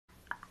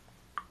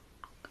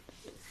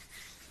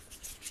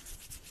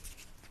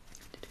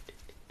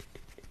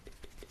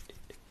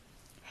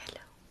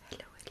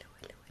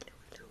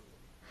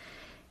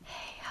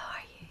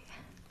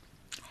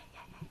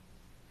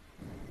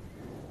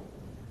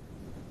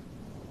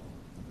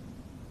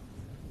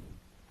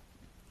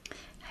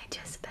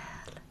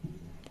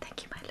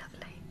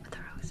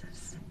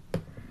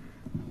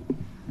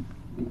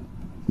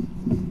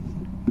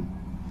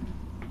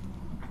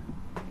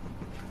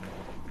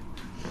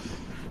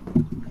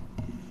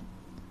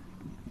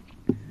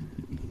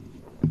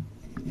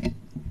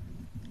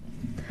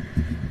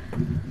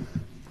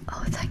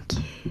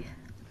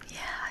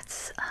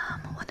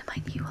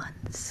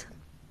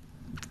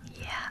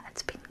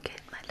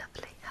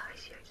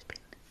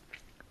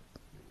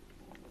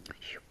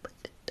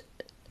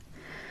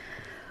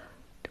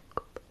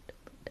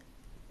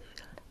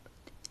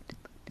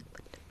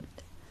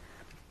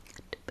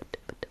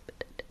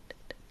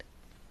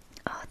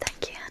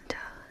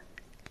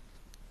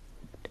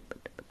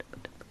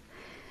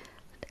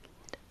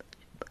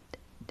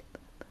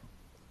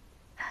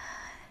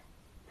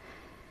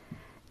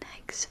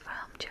Alex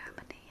from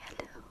Germany.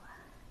 Hello.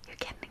 You're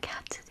getting a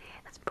cat today.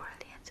 That's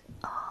brilliant.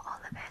 Oh, all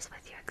the best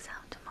with your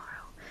exam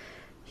tomorrow.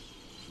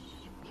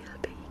 You'll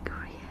be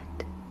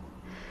great.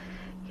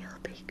 You'll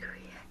be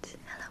great.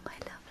 Hello, my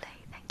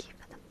lovely. Thank you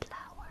for the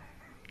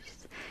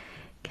flowers.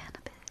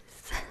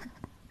 Cannabis.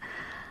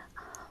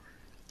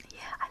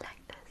 Yeah, I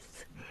like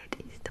this.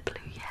 It is the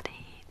Blue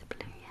Yeti. The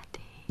Blue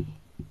Yeti.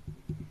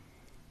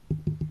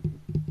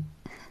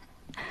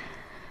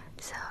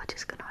 So,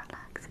 just gonna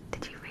relax.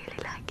 Did you really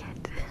like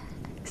it?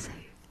 So,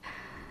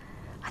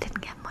 I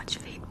didn't get much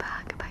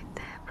feedback about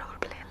the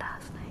roleplay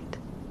last night.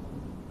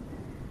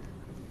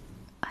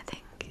 I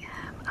think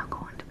I'm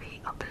going to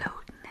be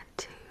uploading it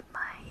to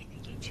my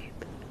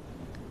YouTube.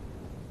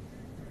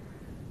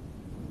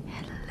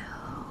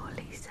 Hello,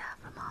 Lisa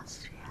from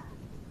Austria.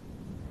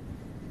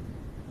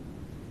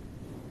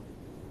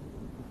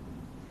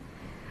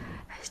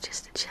 It's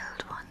just a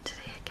chilled one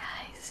today,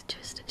 guys.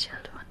 Just a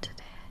chilled one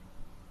today.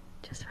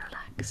 Just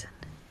relaxing.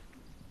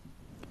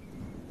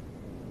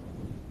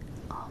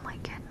 Oh my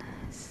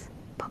goodness.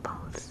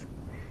 Bubbles.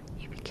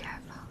 You be careful.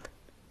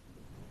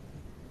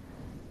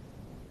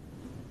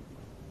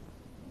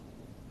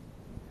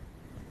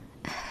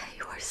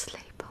 You were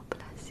asleep, oh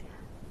bless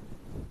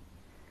you.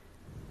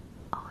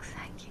 Oh,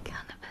 thank you,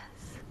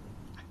 Cannabis.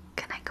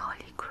 Can I call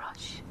you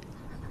Crush?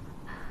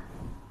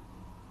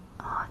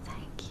 Oh,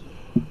 thank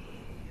you,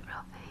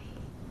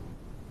 Robbie.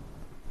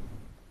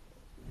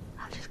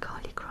 I'll just call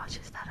you Crush,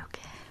 is that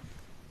okay?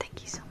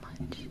 Thank you so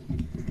much.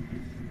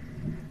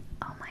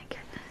 Oh my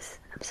goodness,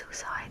 I'm so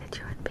sorry that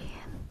you're in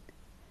pain.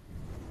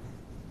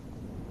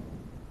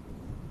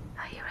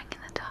 Are you ringing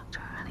the doctor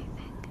or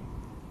anything?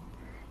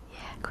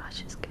 Yeah,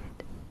 Crush is good.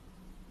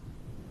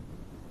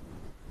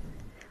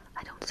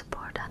 I don't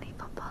support any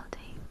football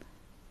team.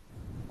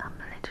 I'm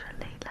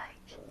literally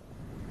like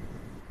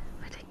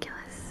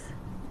ridiculous.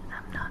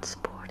 I'm not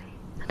sporty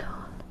at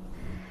all.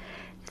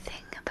 The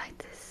thing about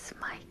this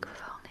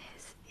microphone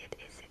is it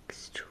is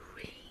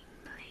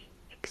extremely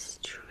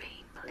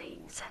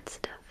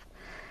sensitive,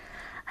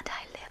 and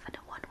I live in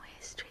a one-way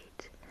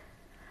street,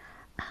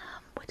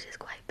 which is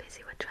quite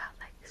busy with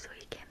traffic, so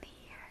you can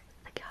hear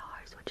the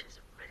cars, which is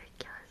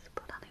ridiculous,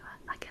 but anyway,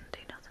 I can do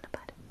nothing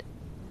about it.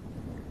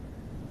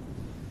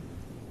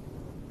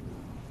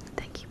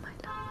 Thank you, my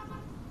love.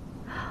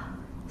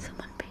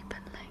 Someone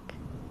beeping, like.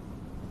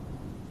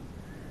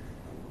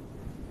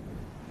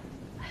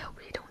 I hope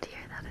you don't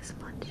hear that as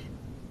much.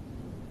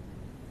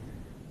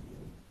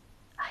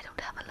 I don't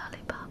have a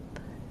lollipop,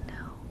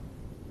 no.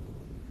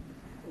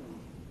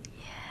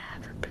 Yeah, I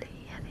have a Blue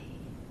Yeti.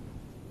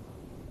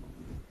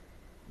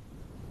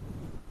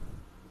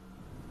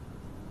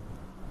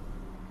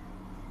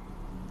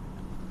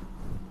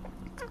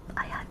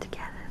 I had to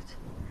get it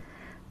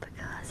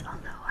because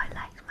although I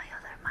liked my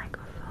other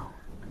microphone,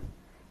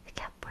 it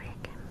kept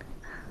breaking.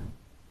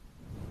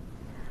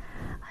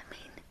 I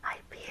mean, I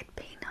paid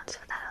peanuts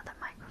for that other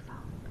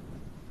microphone.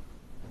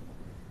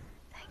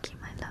 Thank you,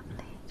 my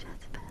lovely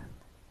Jezebel.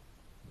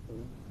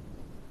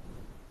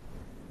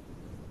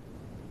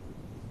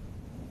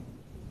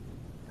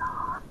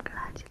 Oh, I'm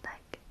glad you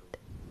like it.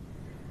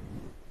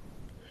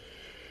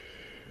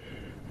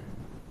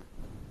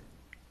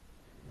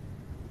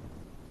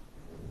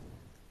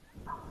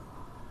 Oh.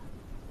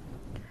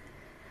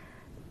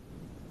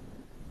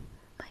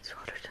 My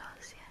shoulder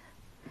does,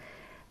 yeah.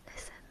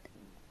 Listen.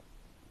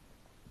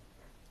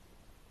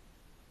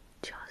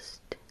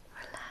 Just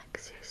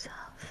relax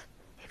yourself.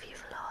 If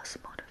you've lost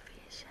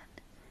motivation,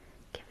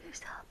 give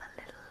yourself a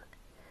little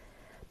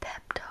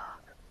pep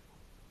talk.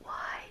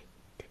 Why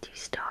did you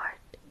start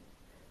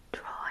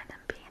drawing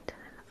and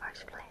painting in the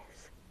first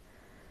place?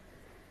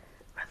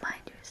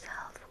 Remind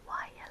yourself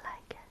why you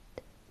like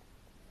it,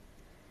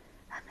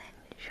 and then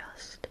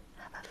just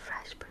have a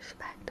fresh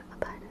perspective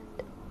about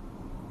it.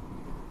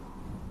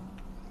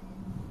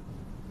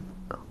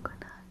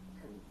 Coconut,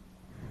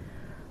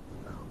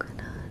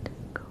 coconut,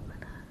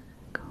 coconut,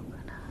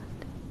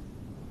 coconut.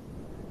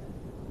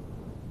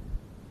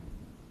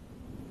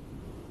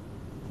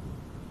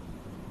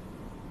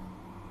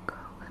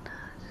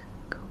 Coconut,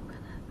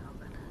 coconut,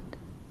 coconut.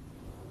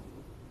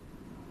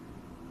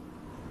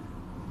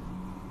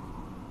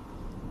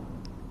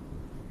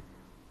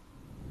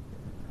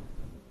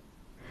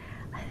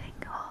 I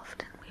think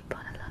often we put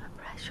a lot of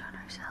pressure on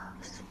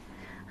ourselves.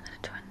 I'm going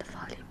to turn the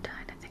volume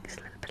down. I think it's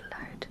a little bit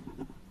loud.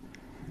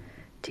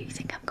 Do you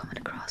think I'm coming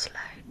across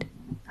loud?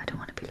 I don't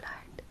want to be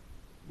loud.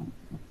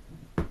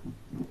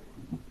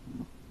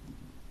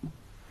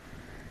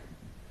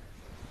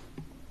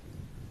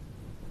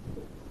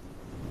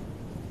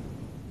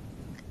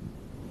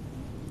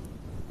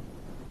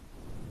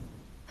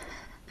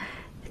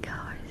 The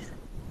cars.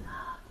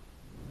 Oh.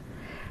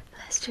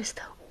 Let's just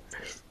hope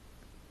there's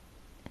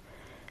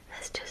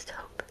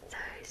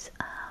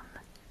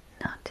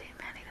not too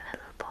many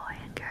little boy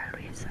and girl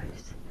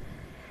racers.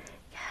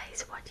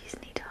 Guys, what you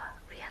need to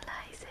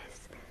realize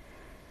is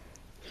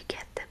you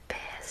get the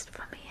best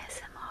from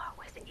ASMR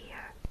with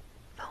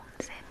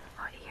earphones in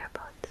or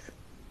earbuds.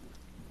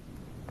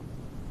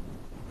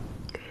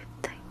 Good,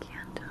 thank you,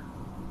 Anton.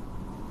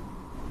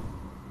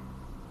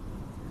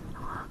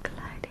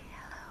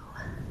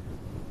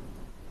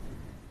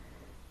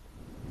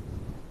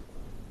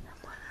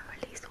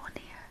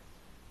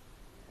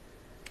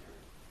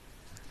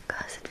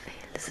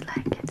 feels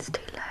like it's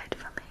too loud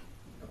for me.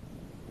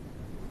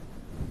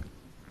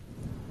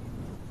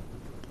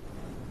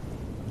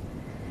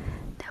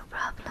 No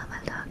problem,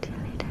 I'll talk to you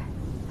later.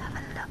 Have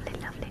a lovely,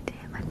 lovely day,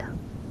 my love.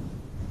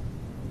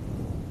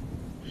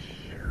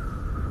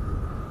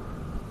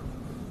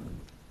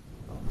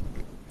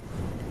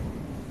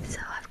 So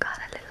I've got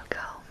a little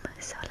comb,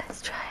 so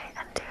let's try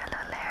and do a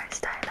little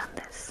hairstyle on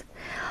this.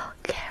 Oh,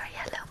 Carrie,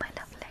 hello my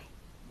lovely.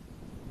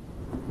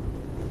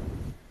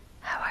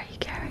 How are you,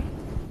 Carrie?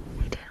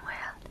 Are you doing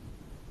well?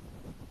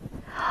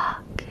 Oh,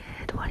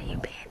 good. What are you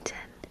painting?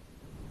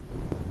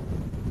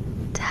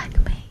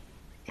 Tag me.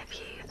 If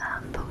you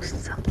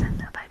post something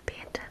about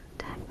painting,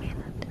 tag me in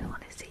it. I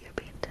want to see your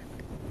painting.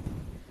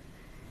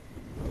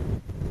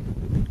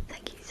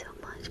 Thank you so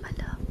much, my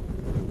love.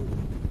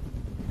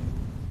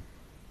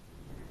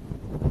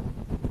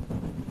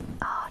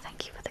 Oh,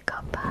 thank you for the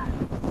cup pad.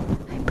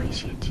 I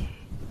appreciate you.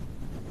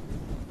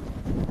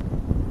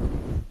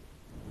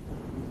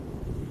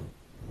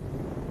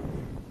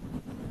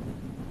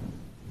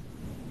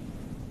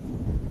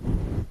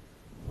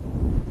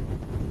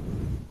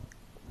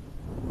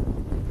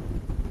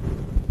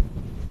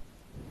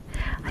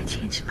 I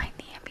changed my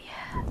name,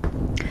 yeah.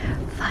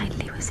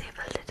 Finally was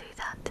able to do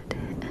that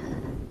today.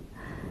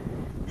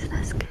 So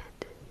that's good.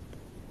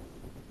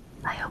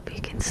 I hope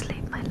you can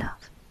sleep, my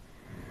love.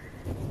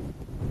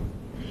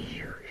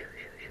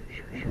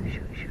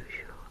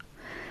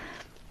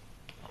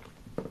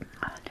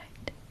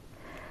 Alright.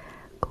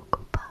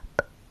 Cocoa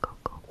Pop,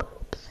 Cocoa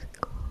Pops,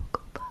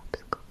 Cocoa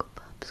Pops, Cocoa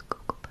Pops,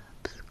 Cocoa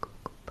Pops,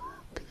 Cocoa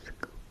Pops,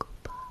 Cocoa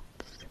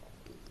Pops.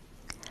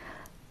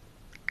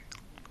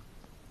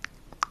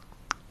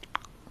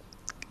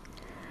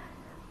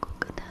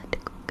 Coconut,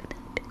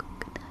 coconut,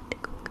 coconut,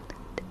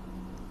 coconut,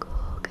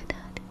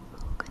 coconut,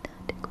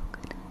 coconut,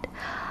 coconut.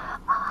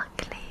 Ah,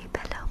 Cleve,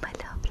 hello my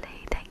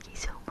lovely. Thank you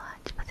so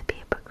much for the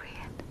paper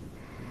crane.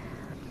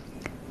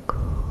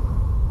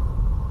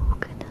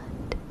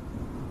 Coconut.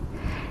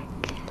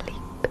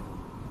 Clip,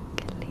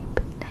 clip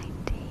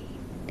 19.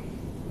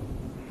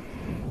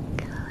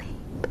 Clip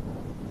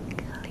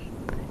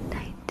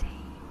 19.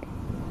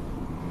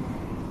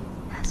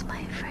 That's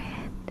my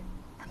friend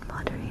and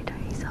moderator,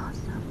 he's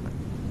awesome.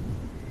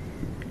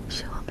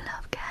 Show him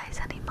love, guys.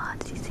 Any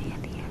mods you see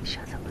in here,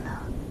 show them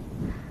love.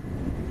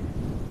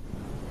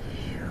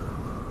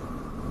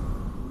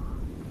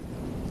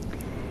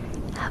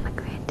 Have a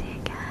great day,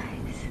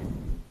 guys.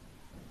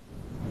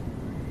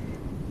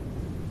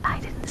 I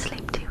didn't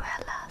sleep too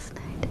well last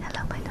night.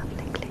 Hello, my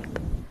lovely Clip.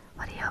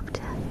 What are you up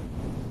to?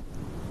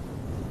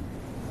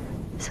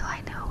 So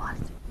I know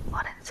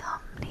what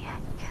insomnia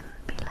can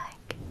be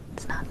like.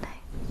 It's not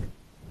nice.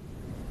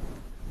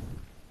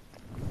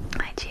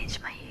 I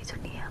changed my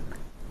username.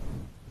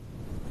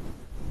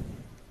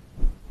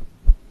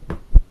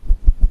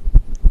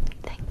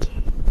 Thank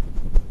you.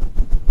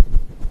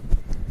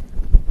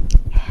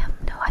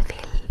 No, I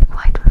feel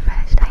quite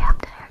refreshed. I am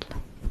tired,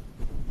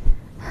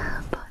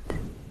 but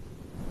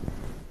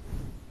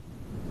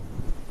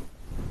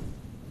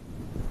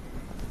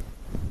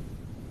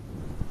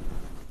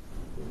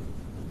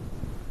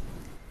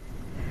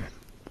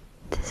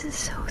this is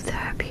so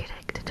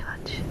therapeutic to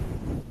touch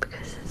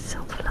because it's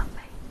so fluffy.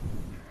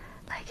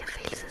 Like it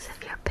feels as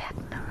if you're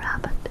petting a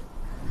rabbit.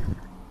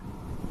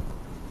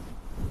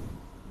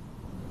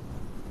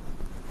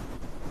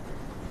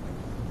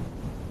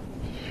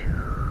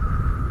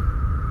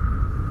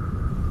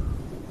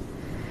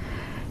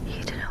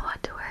 You don't know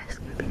what to wear,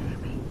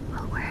 Scooby-Dooby.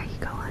 Well, where are you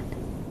going?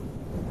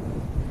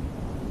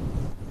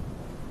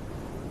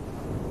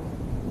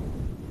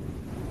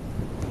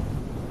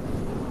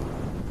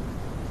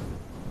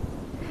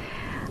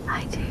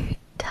 I do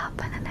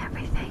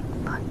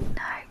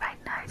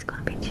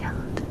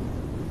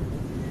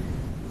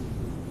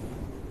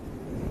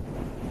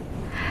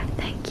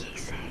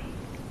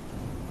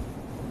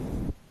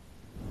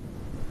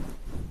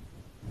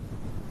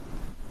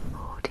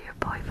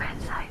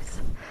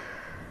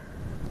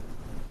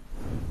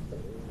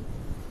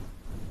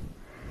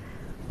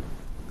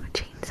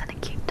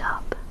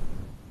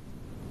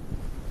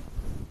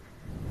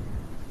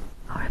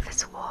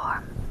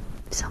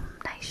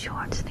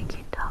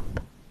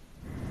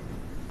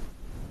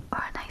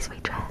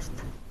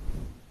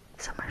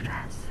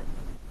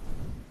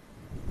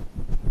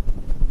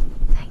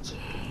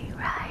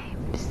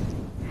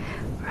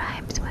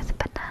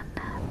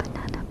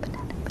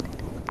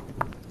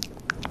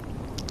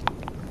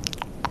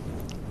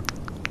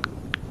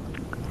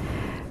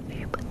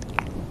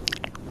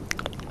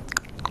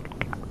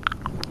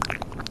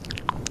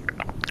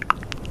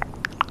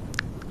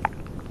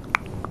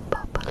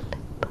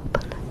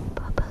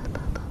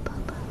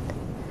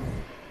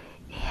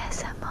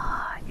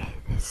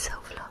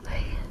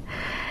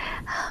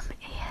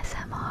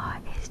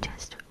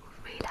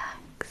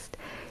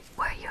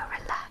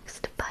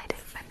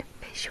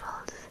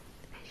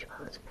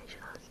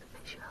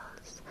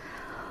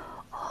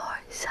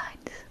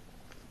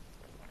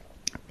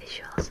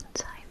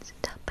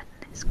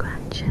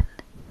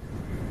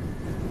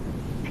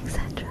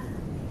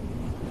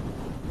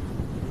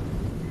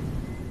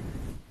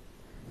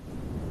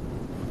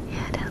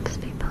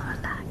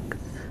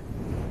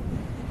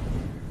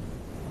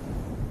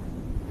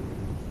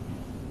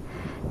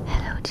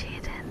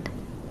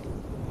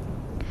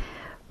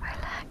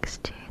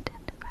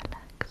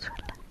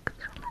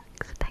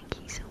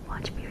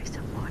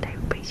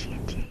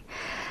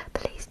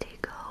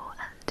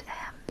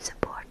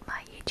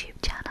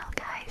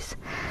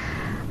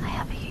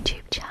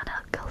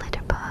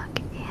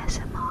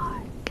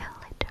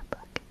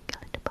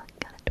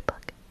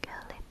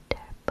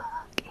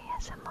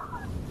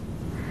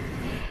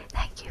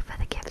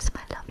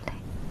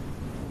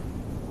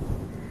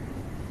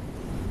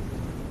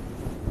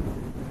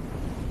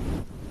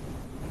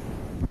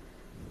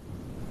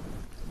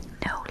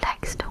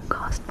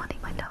lost money,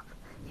 my love.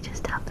 You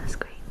just tap the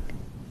screen.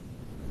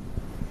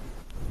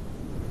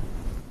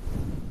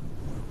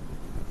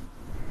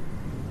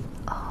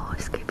 Oh,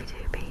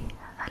 Scooby-Dooby.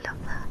 I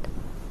love that.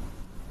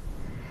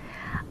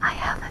 I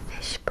have a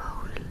fishbowl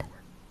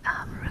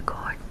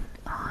recording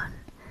on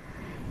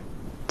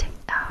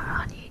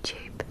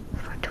YouTube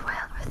for 12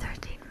 or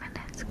 13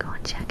 minutes. Go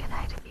and check it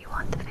out if you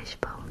want the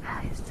fishbowl,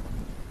 guys.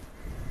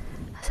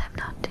 As I'm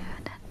not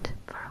doing it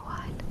for a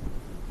while.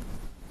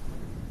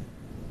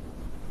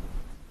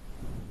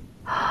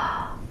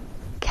 Oh,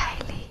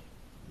 Kylie,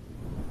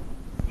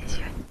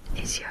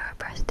 is your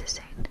birthday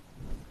soon?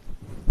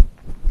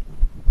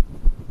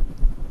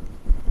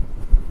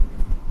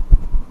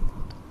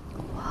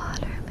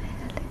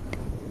 Watermelon,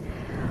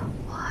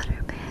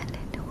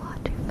 watermelon,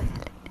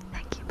 watermelon.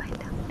 Thank you, my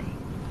lovely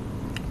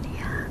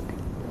Leanne.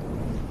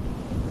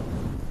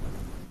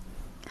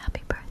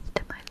 Happy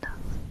birthday, my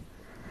love.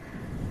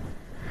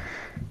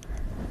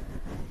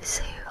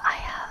 So I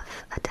have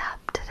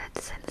adapted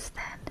it since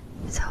then.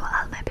 So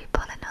I'll maybe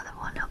put another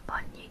one up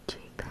on YouTube.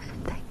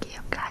 Thank you,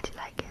 I'm glad you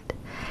like it.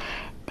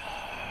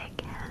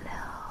 Nick,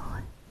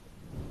 hello.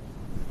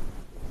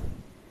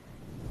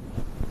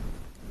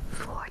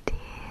 4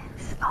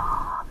 days.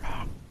 Oh,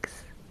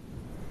 Mix.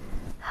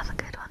 Have a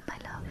good one, my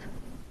love.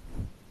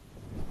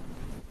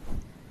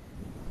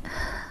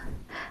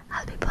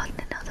 I'll be putting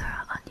another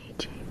on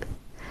YouTube.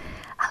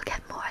 I'll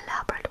get more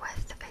elaborate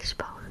with the fish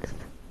bowls,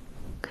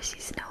 because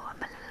you know I'm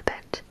a little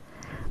bit,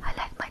 I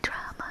like my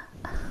drama.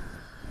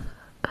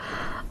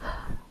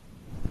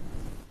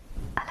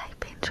 I like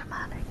being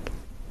dramatic.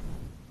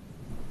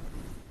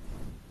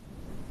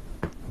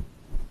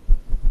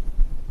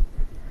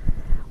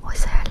 Oh,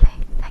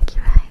 certainly. Thank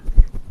you, Rhymes.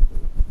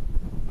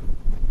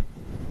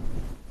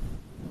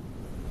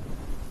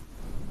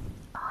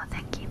 Oh,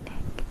 thank you,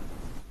 Nick.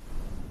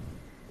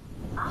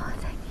 Oh,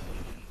 thank you.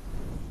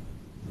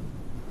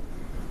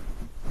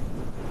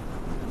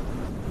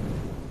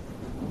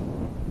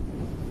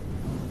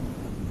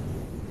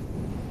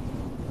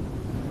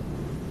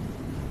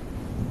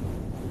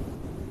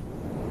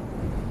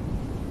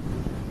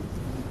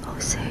 Oh,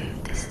 so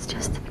this is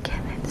just the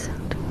beginning, so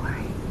don't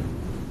worry.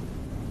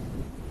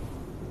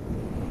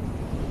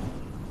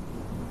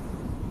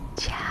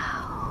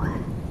 Ciao.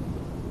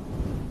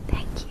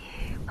 Thank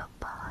you,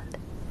 Bubble.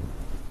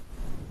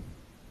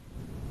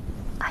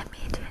 I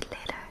may do it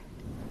later.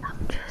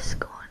 I'm just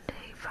going to,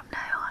 from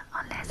now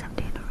on, unless I'm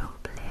doing a role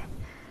play,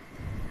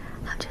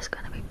 I'm just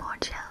going to be more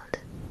chilled,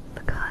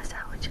 because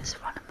I was just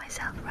running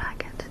myself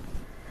ragged,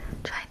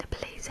 trying to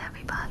please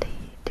everybody,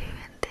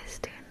 doing this,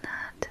 doing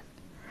that.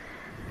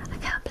 I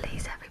can't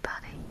please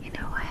everybody. You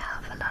know, I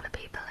have a lot of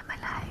people in my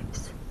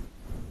lives,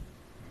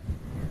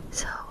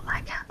 so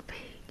I can't be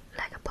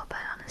like a puppet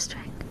on a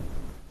string.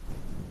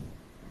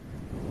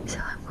 So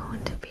I'm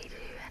going to be doing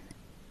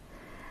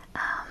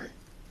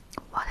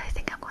what I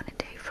think I'm going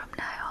to do from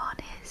now on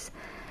is,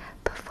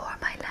 before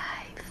my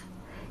live,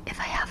 if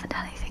I haven't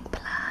anything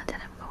planned,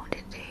 and I'm going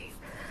to do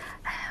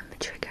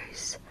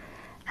triggers,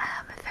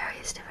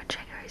 various different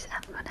triggers,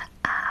 I'm going to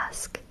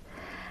ask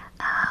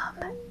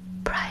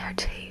prior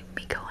to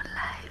me going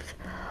live,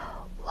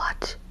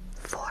 what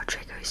 4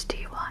 triggers do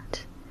you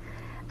want?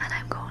 And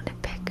I'm going to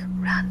pick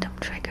random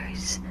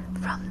triggers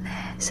from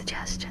the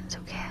suggestions,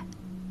 okay?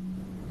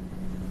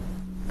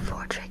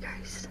 4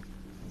 triggers.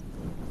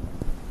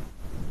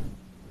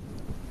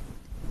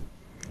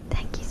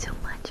 Thank you so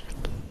much,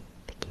 Vicky.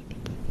 Vicky.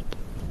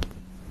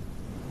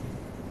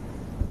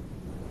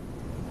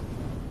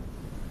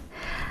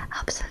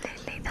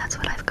 Absolutely, that's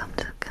what I've come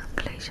to a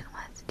conclusion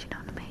with, do you know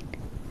what I mean?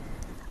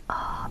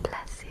 Oh,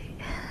 bless you.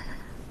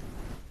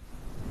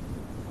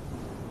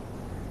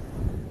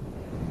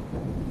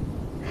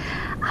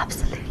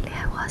 Absolutely,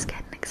 I was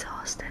getting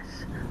exhausted.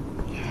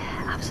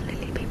 Yeah,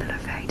 absolutely, people are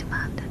very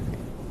demanding.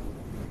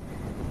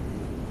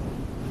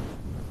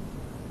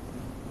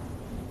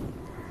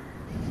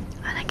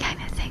 And I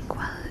kind of think,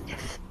 well,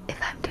 if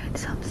I'm doing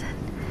something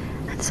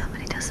and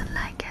somebody doesn't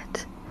like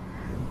it,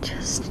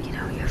 just, you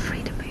know, you're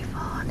free to move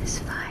on, it's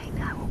fine.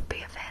 I won't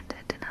be offended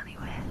in any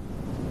way.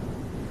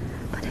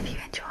 But if you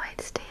enjoy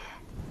it, stay,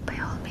 by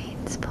all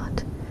means,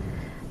 but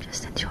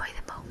just enjoy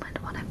the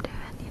moment, what I'm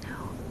doing, you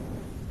know.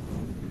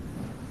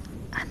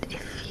 And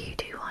if you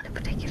do want a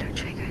particular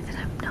trigger that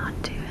I'm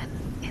not doing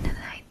in a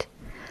night,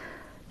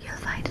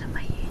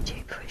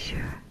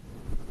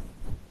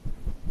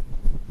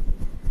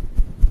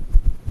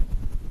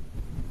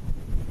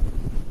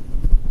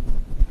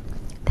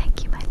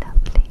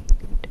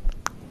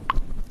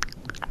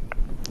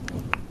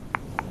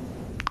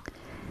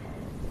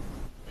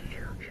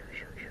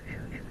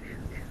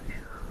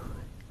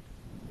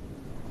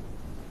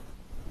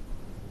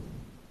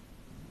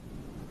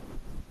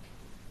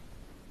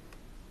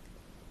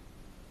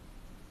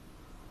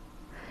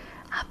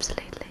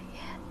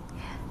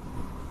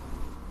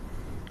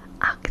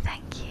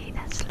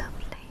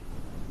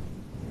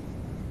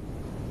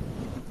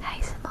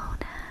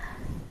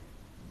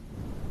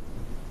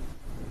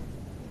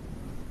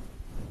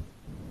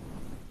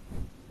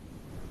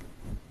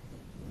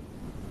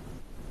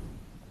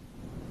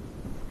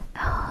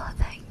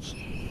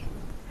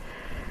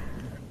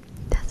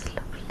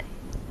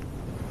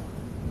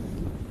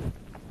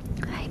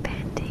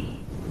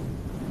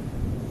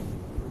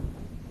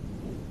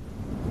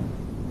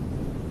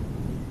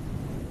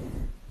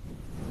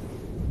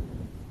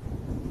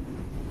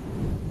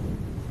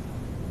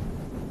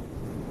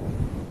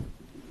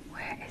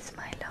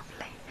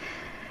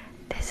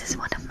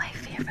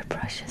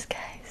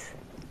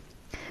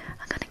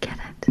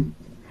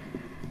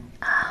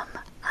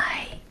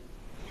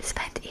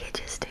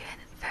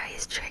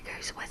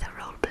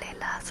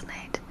 last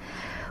night,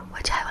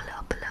 which I will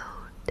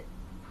upload.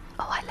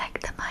 Oh, I like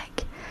the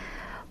mic,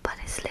 but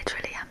it's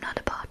literally, I'm not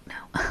a bot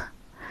now.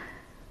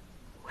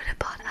 Would a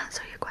bot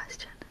answer your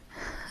question?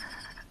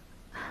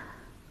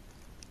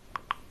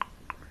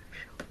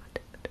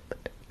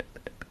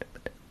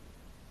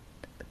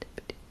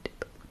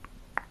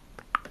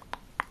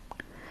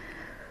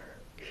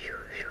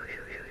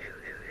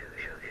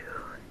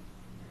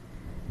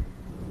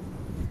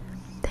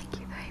 Thank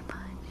you very much.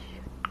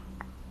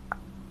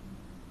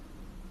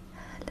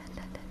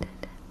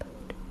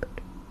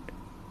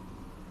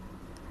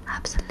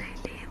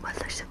 Absolutely, well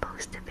they're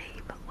supposed to be,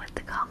 but with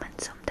the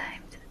comments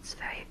sometimes it's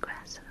very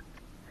aggressive.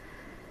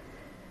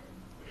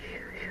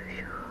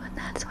 And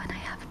that's when I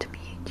have to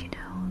mute, you know.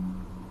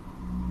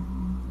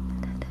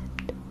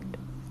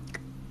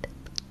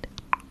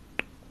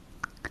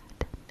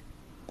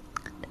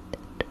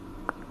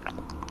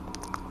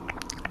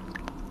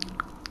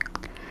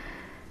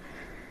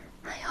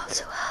 I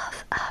also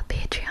have a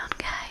Patreon,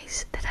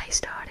 guys, that I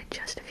started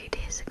just a few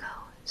days ago.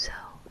 So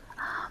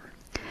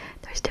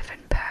there's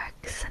different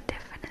perks and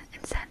different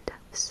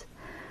incentives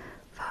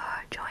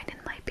for joining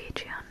my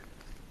Patreon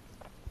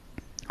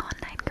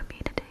online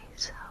community.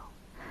 So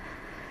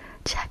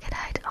check it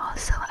out.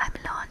 Also, I'm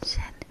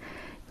launching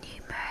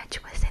new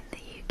merch within the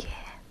UK.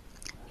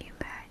 New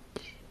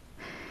merch,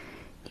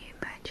 new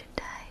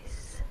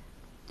merchandise.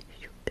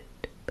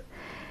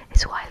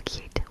 It's wild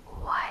cute,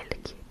 wild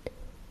cute.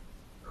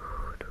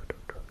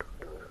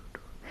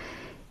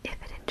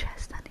 If it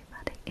interests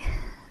anybody.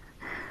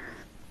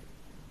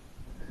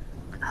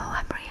 Oh,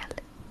 I'm real.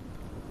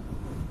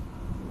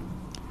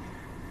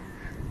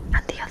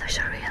 And the others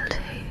are real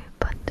too,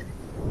 but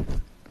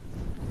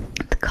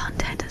the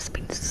content has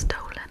been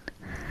stolen.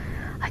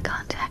 I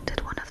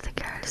contacted one of the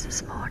girls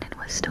this morning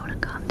with stolen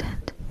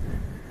content,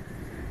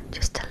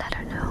 just to let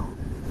her know.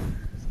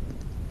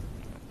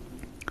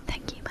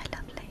 Thank you, my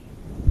lovely.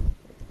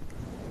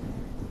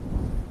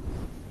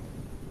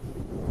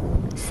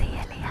 See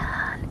you,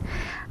 Leanne.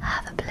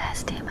 Have a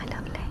blessed day, my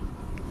lovely.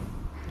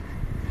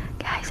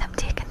 Guys, I'm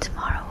taking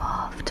tomorrow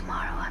off.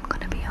 Tomorrow I'm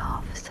gonna be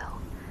off, so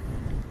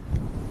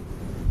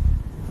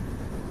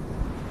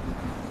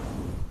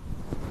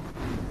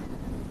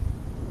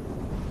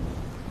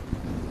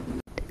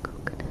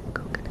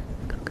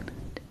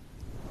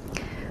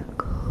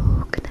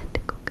coconut.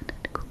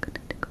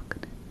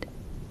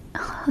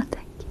 Oh,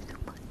 thank you so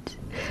much,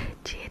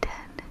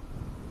 Jaden.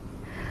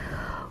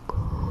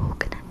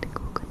 Coconut.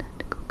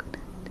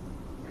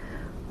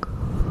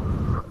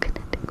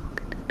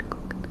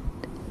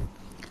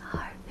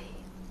 Harvey.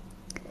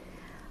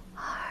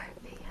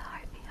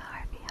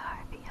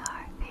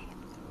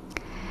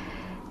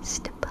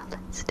 Stipple.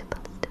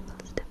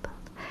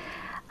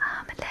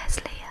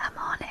 Leslie, I'm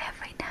on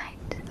every night.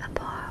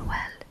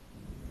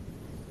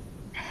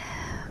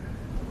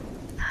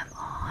 I'm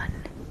on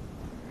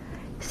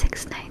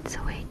 6 nights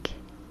a week,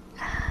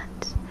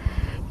 and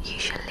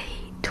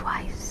usually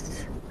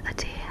twice a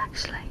day,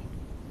 actually.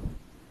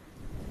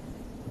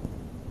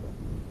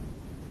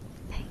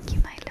 Thank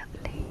you, my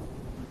lovely.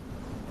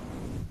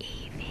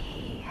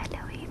 Evie,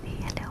 hello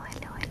Evie, hello.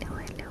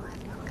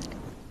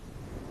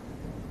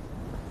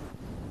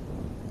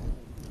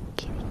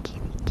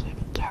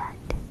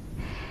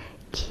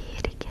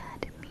 Kitty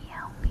cat,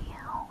 meow.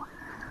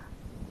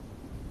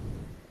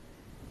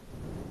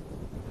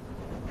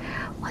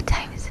 What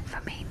time is it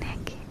for me,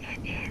 Nick?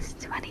 It is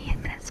 28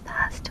 minutes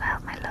past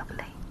 12, my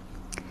lovely.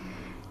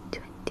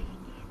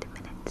 28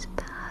 minutes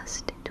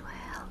past 12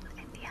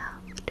 in the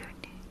afternoon.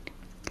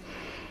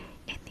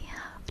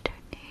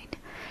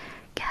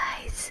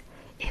 Guys,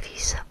 if you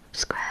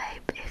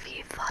subscribe, if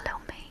you follow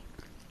me,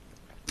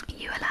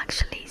 you will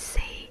actually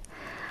see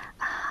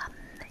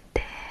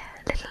the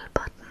little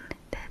button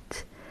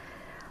that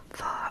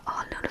for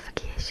all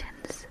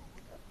notifications.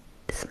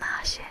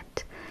 Smash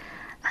it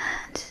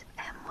and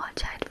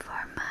watch out for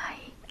I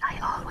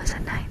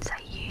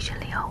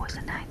usually always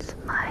announce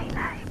my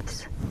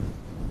lives,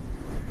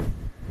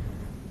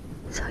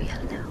 so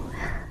you'll know.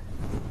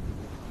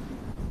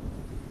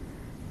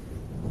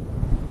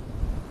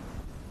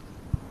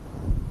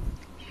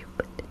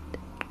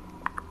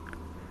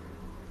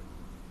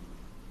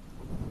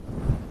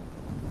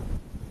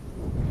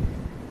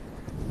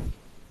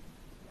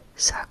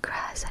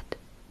 Sarkra, is it?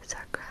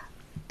 Sarkra.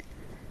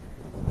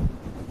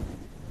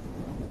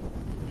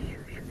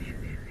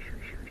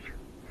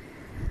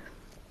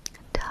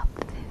 Top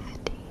 15.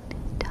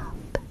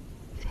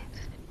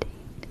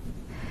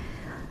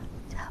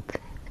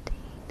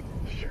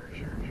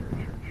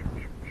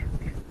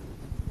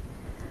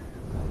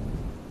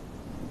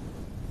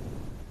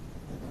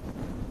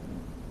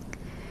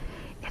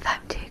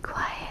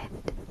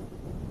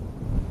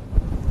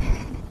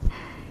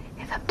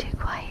 If I'm too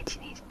quiet,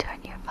 you need to turn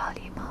your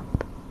volume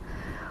up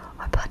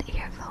or put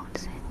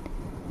earphones in.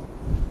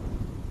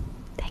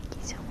 Thank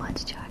you so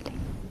much, Charlie.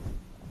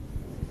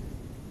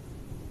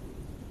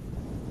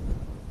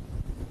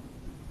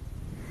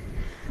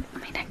 I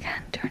mean, I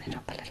can turn it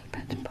up a little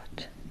bit,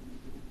 but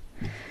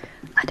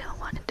I don't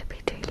want it to be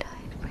too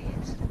loud for you.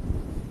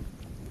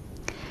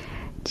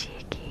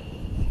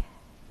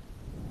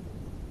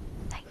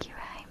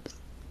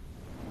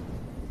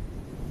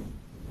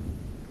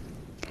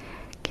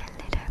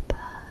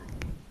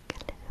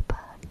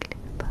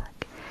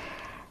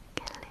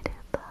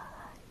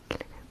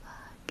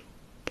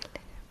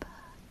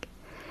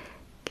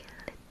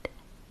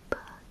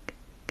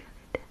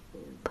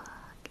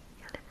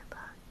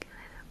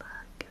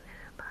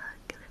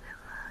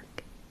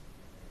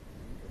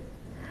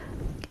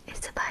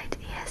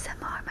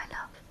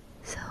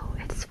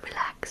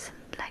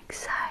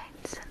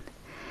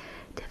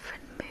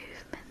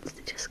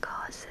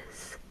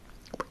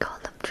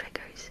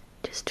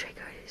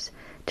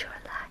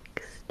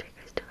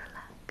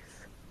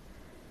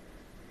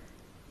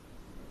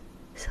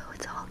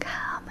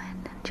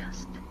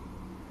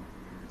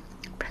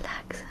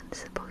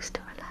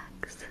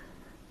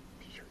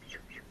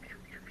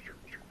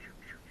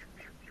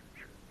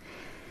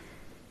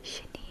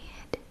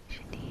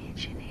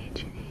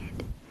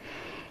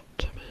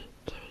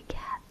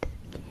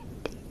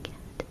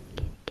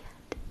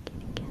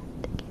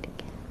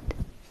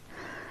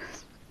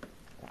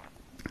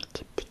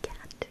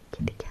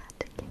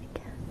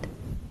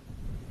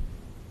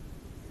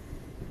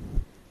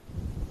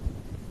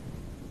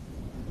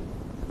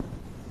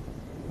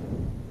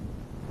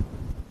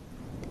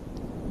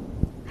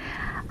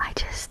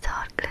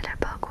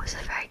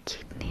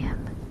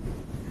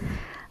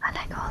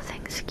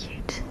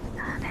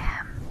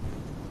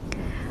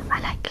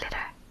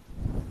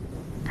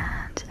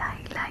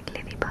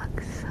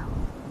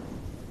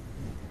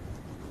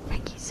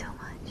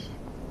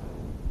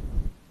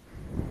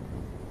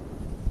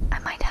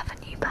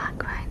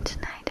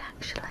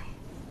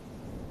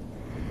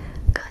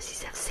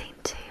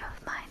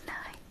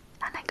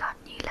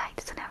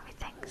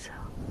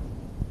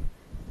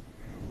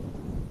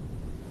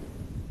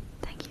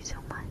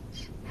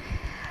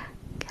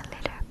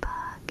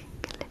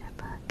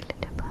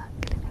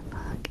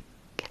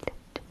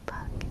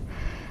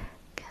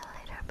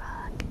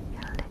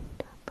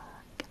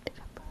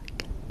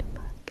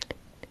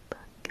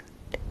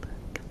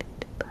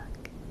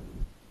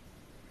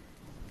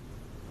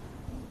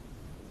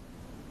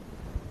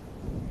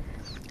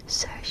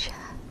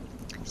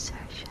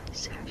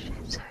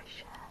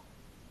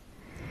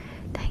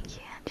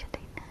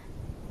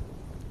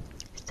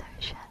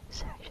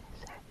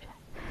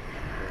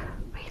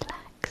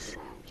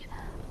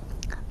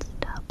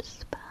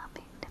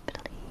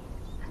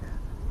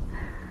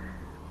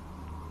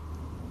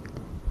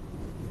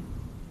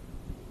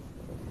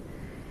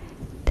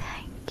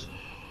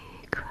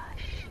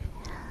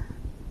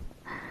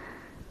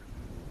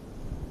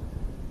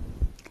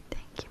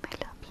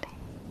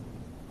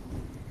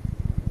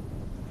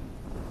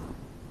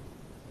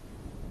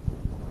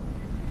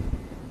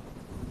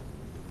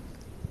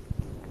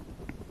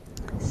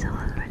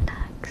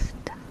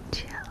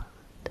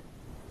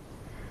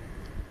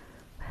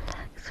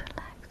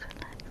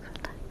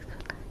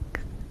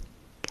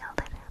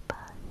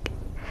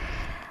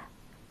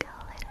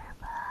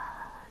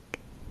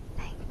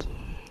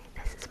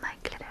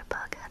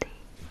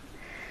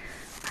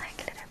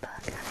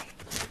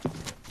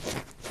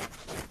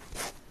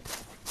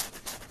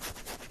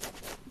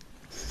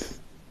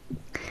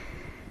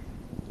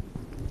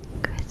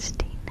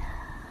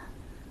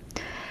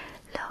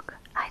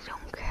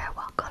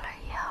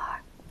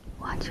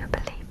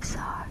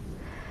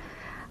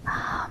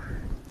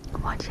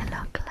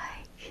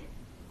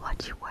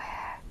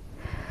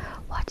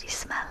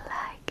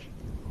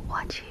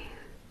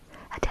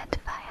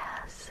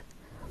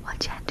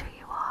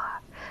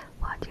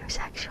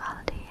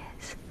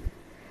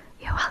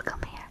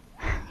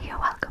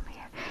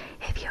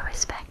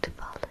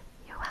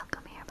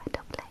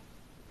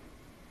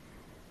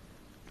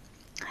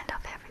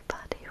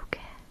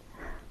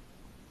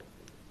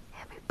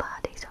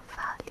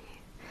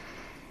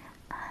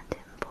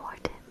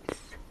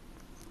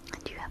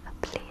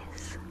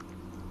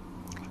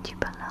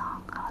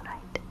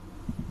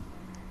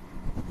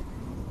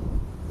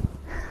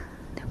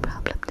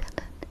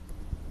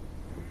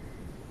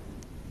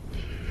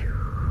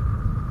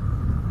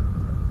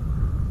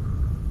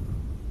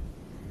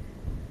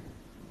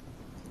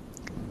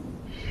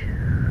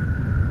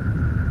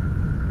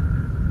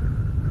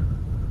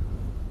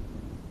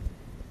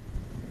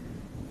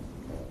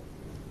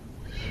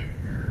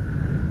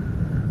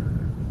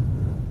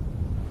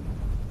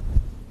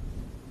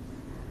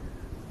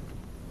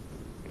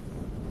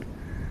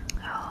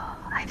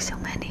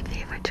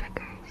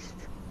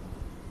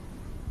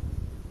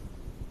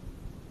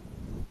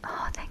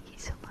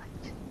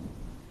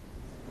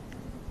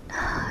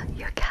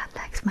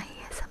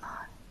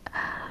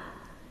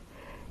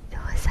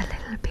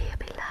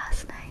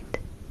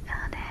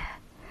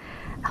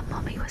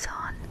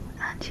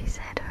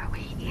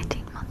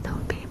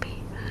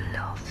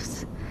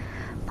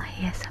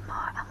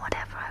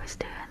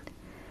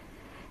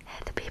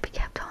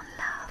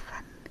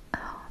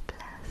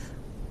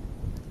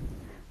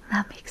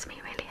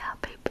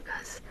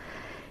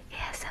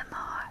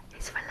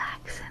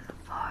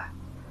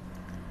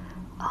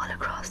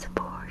 across the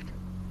board.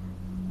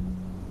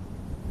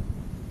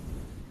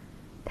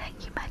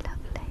 Thank you, my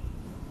lovely.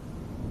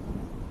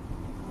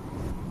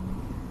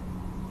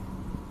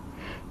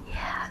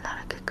 Yeah, a lot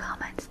of good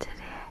comments today.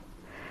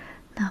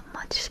 Not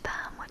much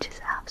spam, which is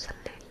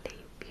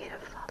absolutely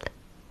beautiful.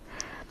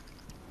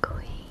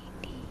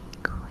 Queenie,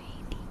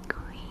 Queenie,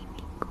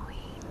 Queenie,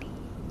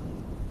 Queenie.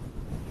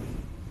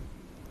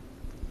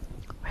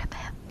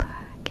 Remember,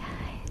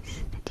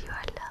 guys, that you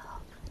are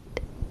loved.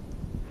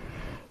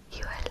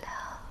 You are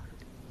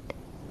loved.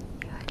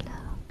 You are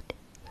loved.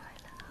 You are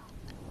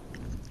loved.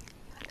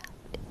 You are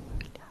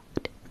loved.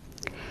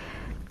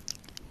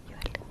 You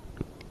are loved.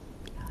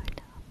 You are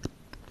loved.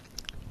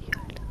 You are loved. You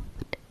are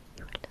loved.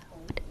 You are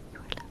loved. You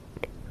are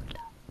loved. You are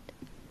loved.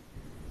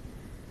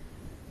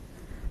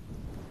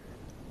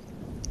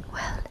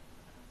 Well,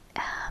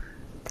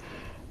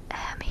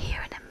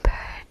 hearing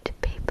impaired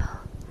people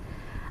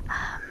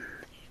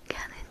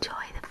can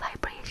enjoy the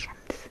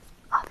vibrations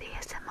of the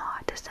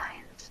ASMR, the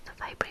sounds, the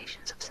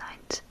vibrations of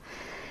sounds,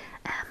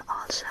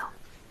 also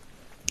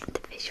the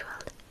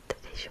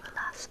visual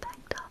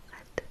aspect of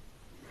it.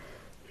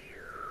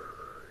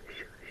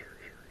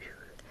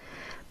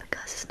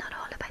 Because it's not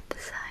all about the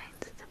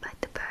sounds, it's about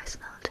the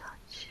personal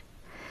touch.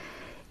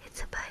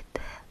 It's about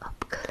the up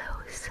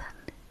close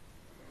and,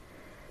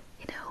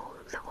 you know,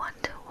 the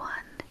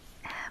one-to-one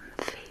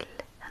feel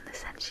and the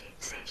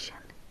sensation.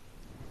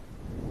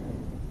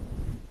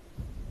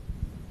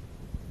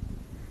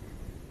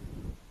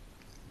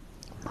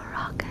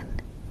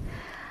 Moroccan.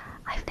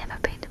 I've never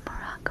been to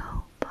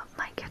Morocco, but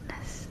my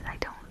goodness, I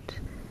don't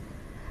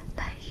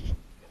like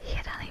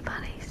hit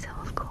anybody, so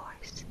of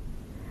course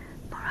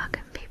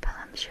Moroccan people,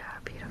 I'm sure,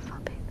 are beautiful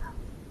people.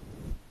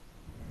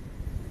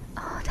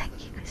 Oh,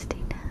 thank you,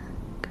 Christina.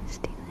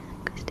 Christina,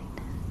 Christina.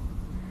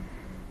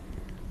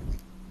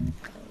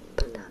 Pluck,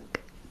 pluck,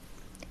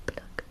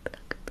 pluck,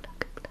 pluck,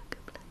 pluck, pluck, pluck,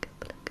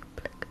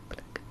 pluck, pluck,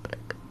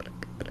 pluck,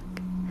 pluck,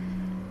 pluck.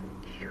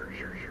 Shoo,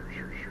 shoo, shoo,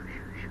 shoo, shoo,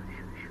 shoo,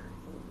 shoo, shoo.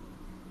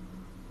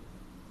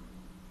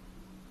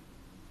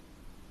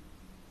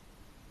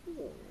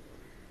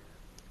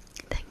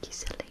 Thank you,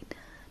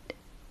 Selena.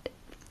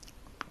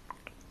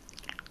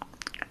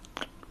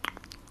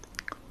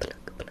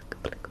 Pluck, pluck,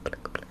 pluck,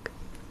 pluck, pluck.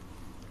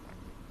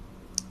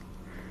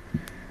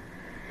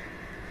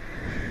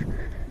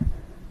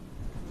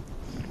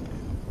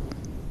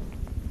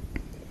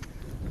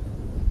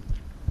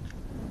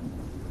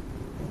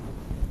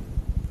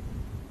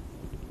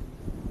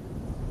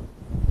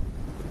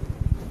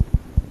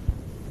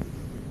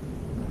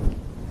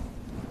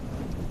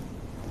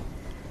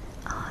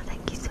 Oh,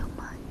 thank you so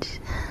much.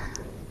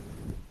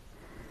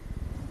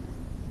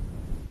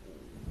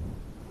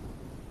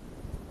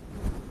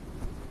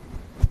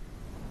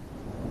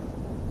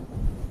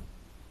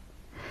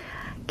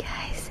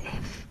 Guys,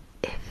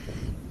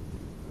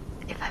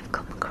 if I've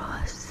come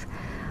across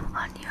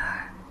on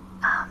your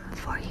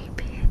For You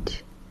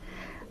page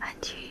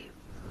and you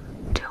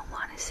don't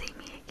want to see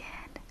me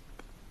again,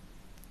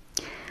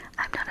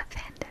 I'm not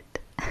offended.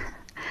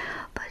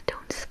 But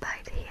don't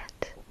spite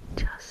hate.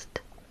 Just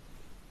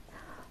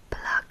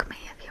block me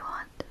if you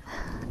want.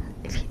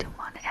 If you don't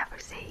want to ever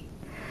see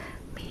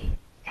me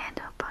end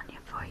up on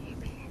your For You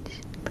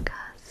page,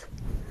 because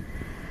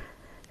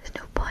there's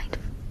no point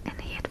in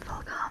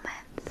hateful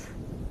comments.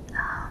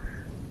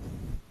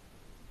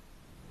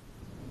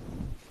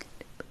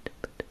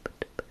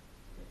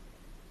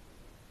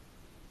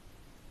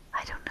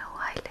 I don't know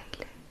why,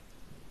 Lulu.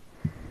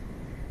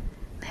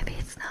 Maybe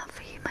it's not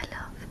for you, my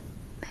love.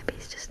 Maybe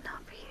it's just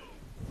not for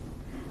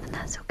you. And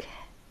that's okay.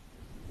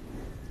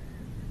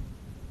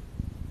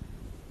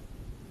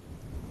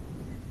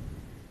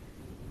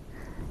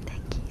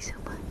 Thank you so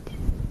much.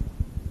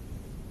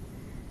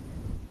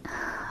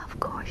 Of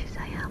course,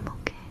 I am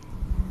okay.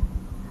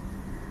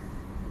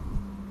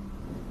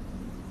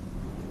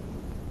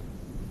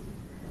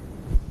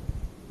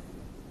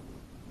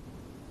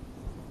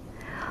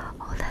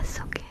 Oh, that's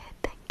okay.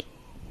 Thank you.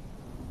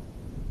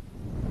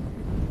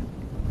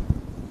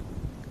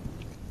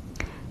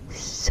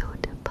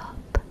 Soda pop,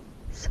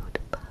 soda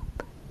pop.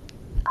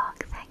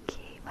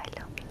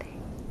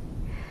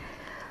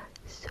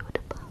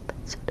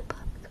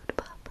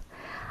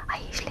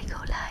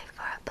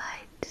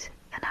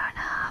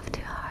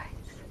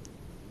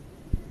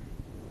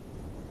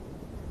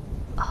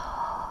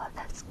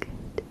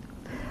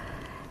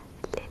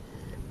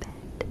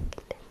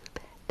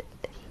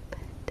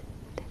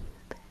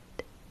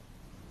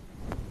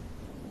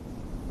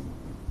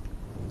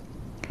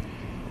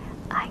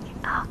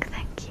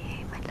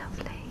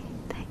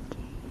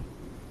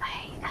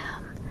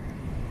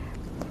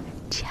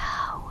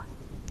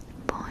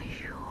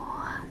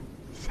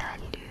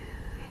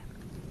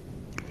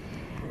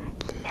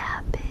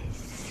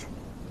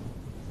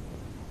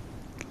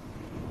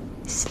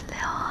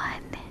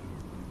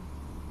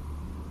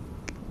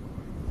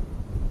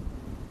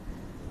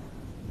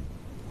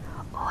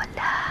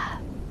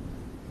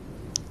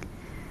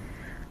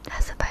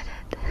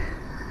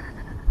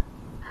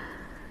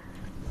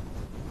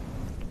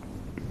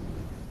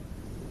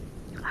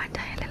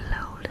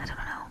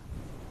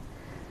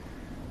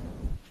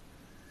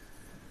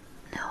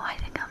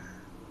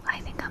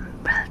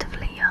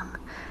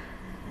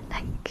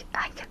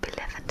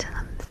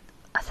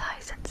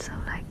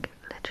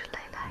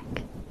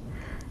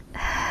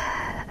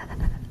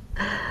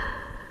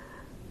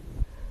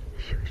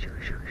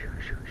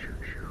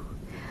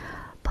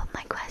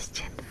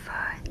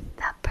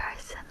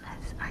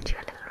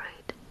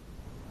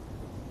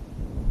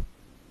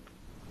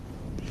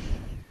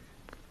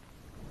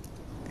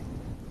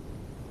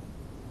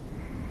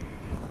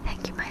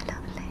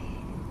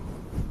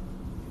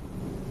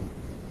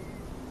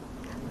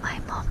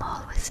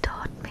 mum always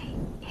taught me,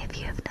 if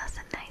you have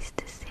nothing nice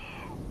to say,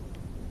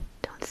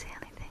 don't say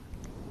anything.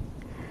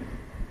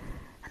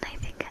 And I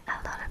think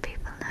a lot of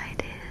people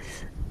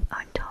nowadays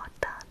aren't taught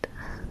that,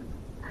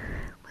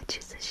 which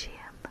is a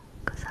shame,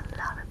 because a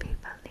lot of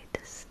people need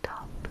to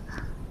stop.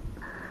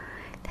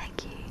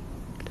 Thank you,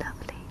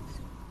 lovelies,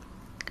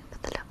 for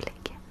the lovely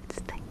gifts.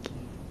 Thank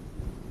you.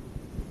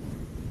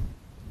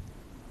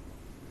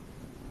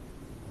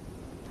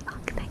 Oh,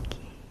 thank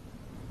you.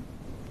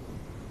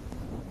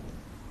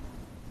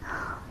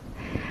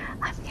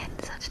 I'm getting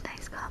such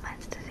nice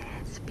comments today.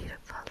 It's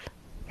beautiful.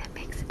 It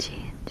makes a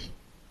change.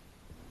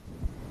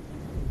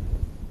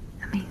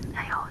 I mean,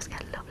 I always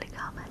get lovely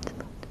comments,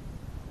 but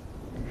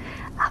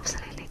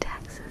absolutely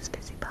Texas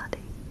busybody.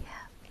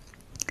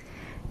 Yeah.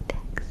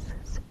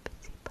 Texas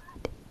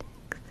busybody.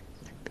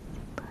 Texas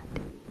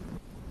busybody.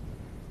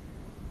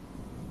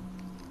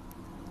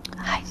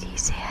 How do you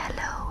say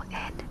hello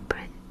in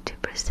to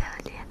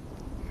Brazilian?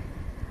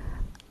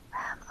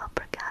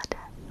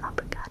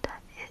 Obrigada.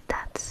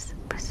 That's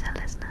Brazil,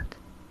 isn't it?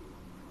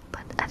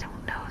 But I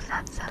don't know if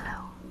that's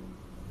hello.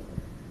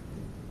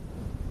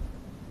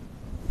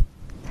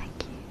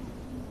 Thank you.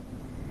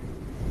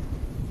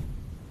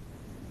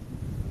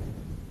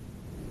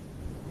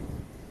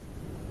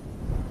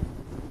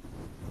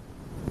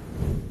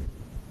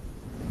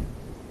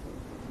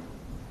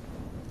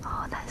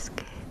 Oh, that's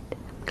good.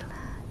 I'm glad.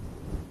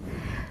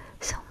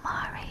 So,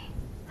 Mari,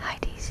 how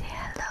do you say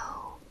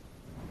hello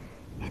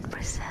in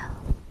Brazil?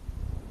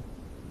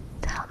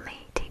 Tell me,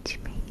 teach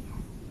me.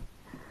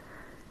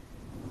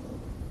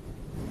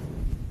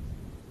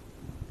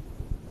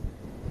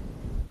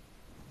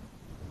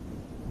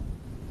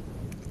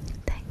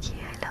 Thank you,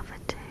 I love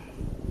it too.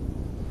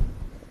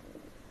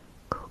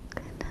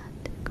 Coconut.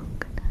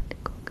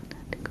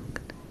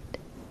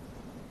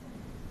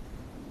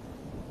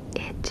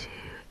 Etu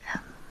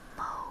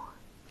amo.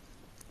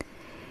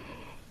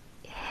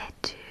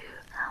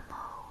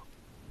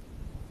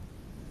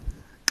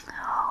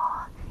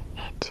 Oh,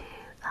 etu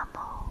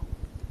amo.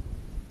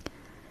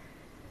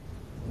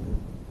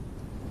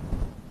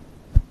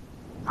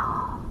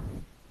 Oh,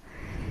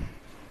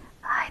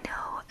 I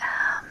know,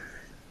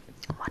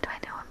 what do I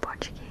know in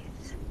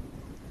Portuguese?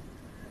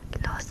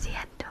 Lo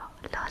siento,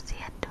 that's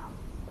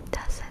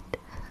it.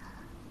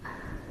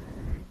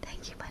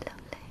 Thank you, my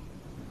lovely.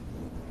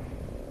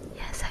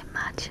 Yes, I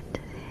matched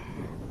today.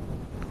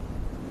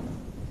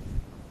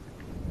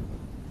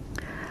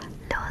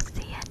 Lo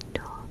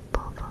siento,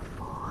 por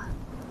favor.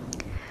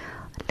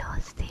 Lo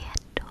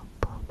siento,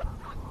 por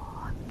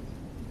favor.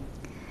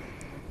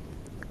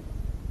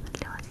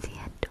 Lo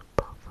siento,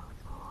 por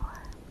favor.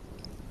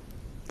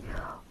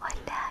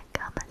 Hola,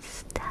 ¿cómo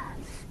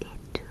estás? ¿Y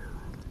tú?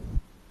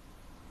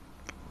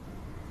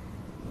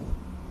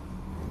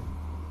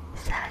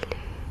 Salut,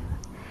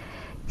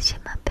 je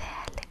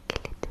m'appelle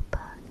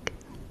GlitterBug.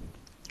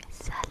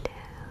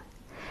 Salut,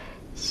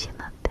 je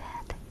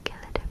m'appelle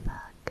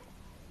GlitterBug.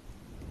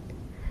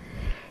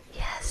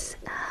 Yes,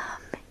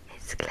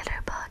 it's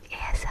GlitterBug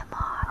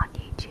ASMR on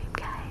YouTube,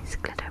 guys.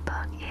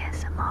 GlitterBug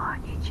ASMR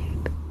on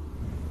YouTube.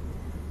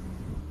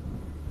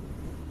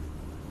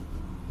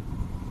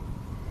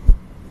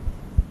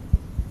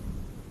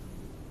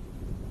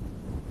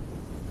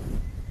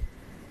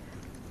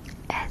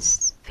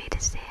 Es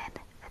Wiedersehen.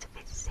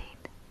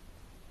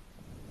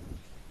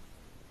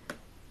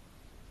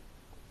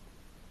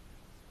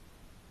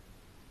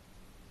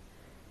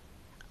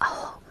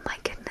 Oh my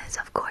goodness,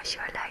 of course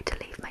you're allowed to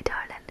leave, my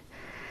darling.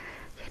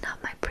 You're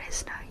not my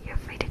prisoner. You're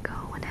free to go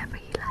whenever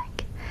you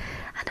like.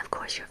 And of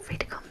course you're free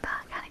to come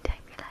back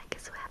anytime you like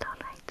as well,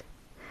 alright?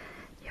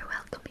 You're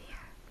welcome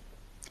here.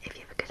 If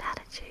you have a good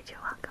attitude,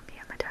 you're welcome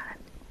here, my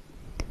darling.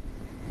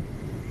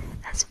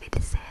 As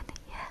Wiedersehen,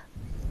 yeah.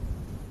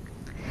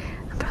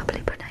 I'm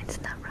probably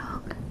pronouncing that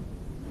wrong.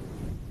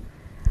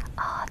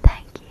 Oh,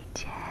 thank you,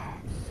 Jess.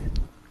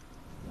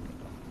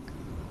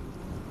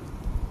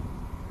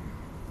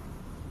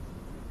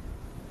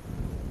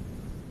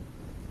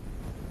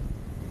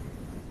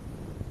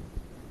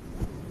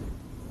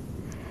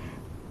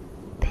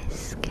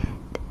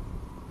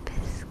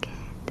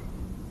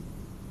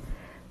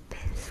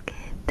 Biscuit.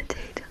 The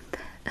dude on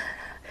the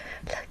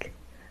look.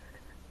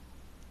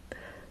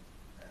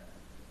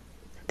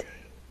 The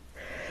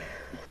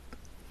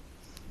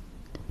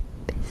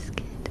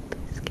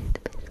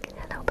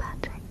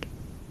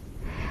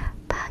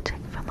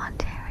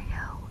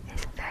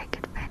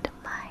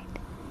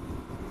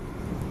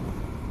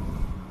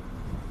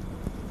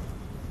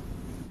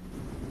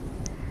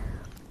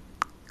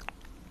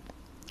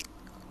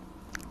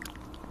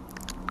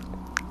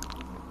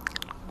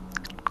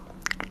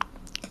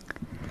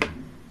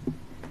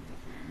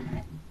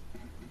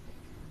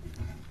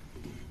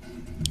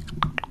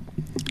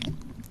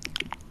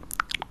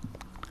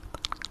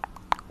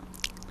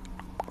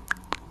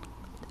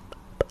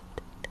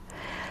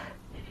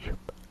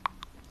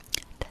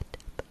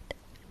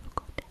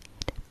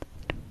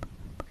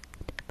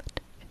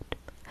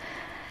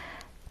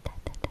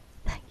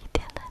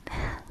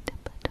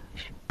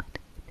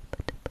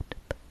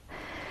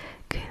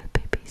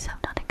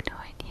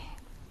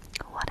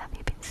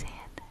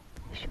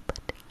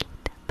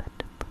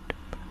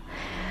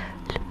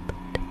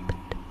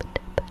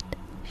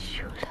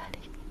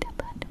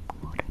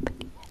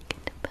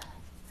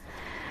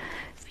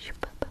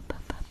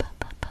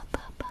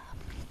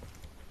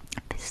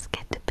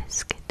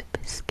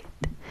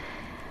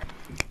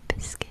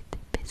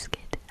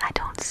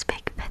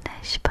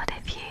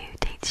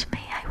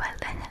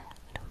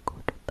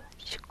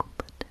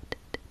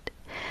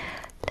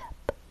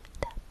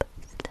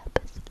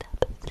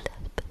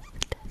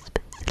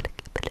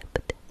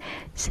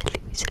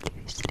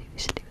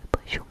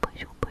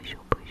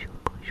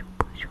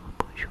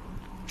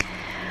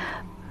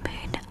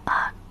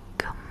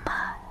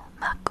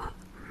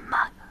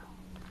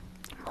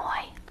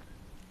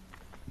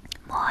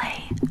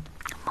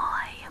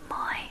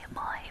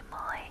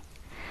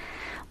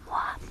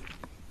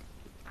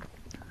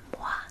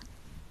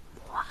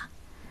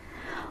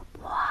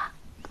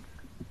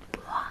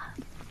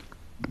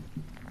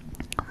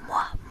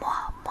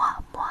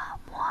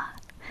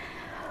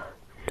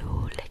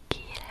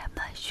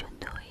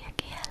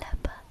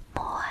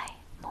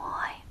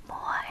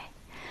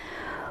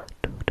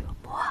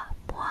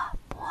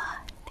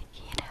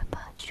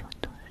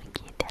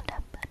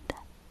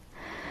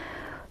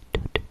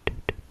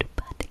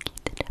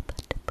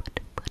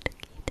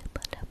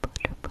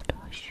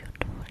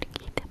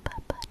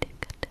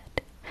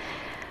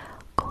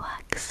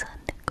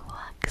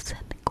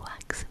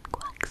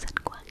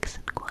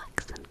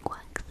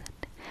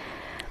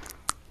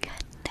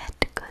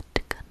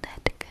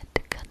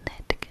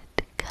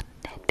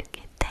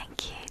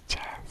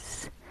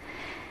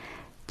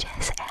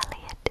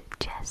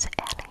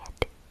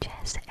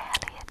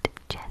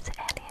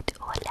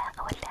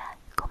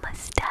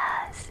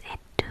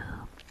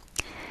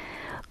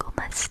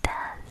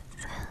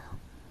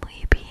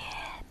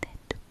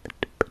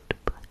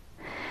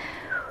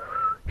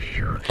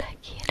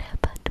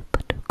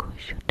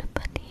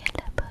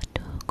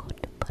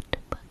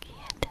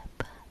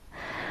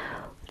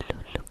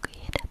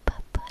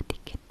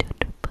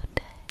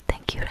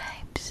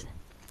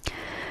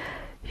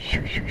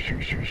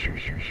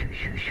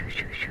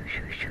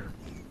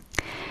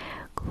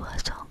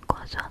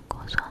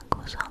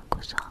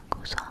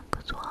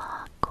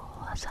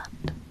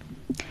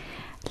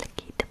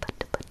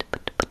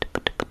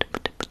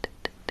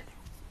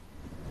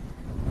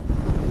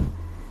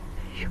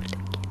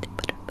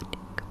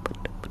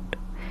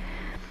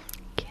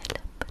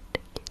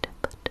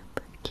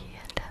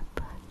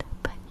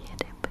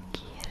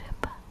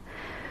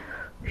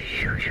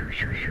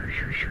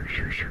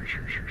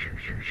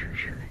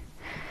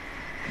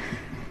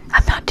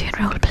I'm not doing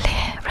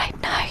roleplay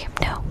right now,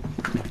 no.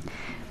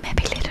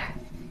 Maybe later.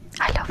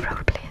 I love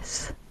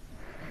roleplays.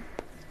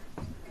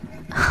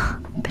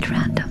 Bit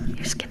random.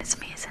 Your skin is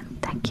amazing.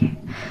 Thank you.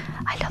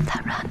 I love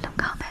that random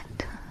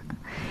comment.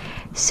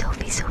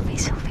 Sophie.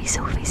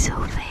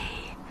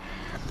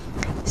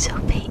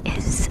 Sophie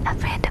is a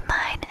friend of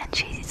mine, and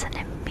she's an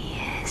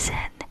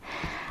amazing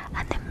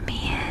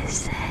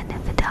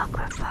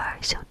photographer.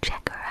 So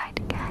check her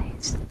out,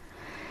 guys.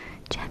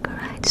 Check her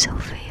out,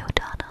 Sophie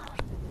O'Donnell.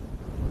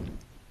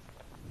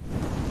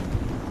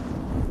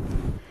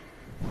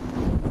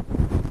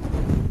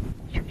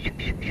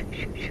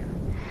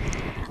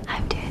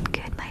 I'm doing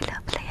good, my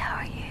lovely. How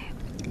are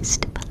you?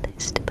 Stipple.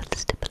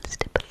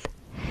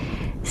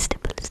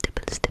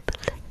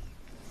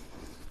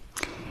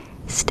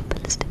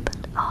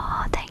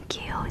 Oh, thank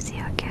you, Ozzy,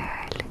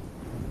 girl.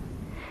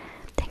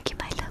 Thank you,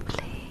 my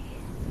lovely.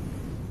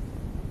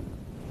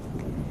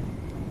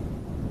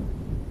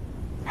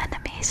 An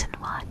amazing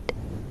what?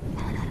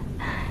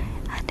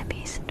 An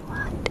amazing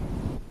what?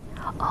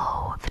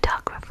 Oh,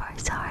 photographer,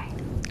 sorry.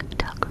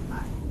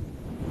 Photographer.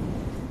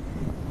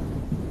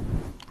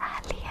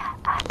 Alia.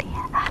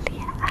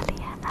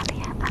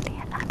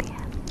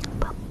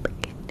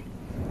 Pumpkin.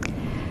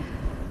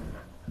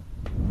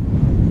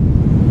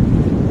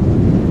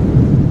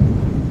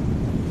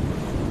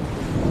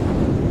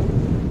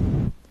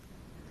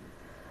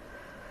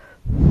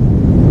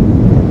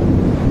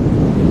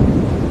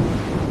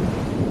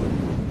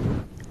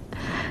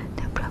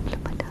 No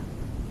problem, madam.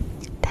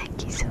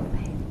 Thank you,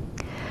 Sophie.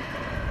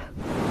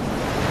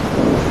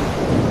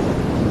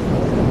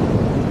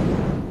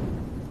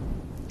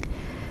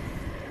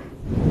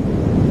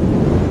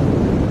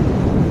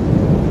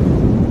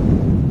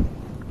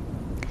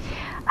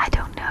 I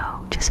don't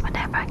know, just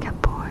whenever I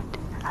get bored,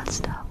 I'll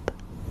stop.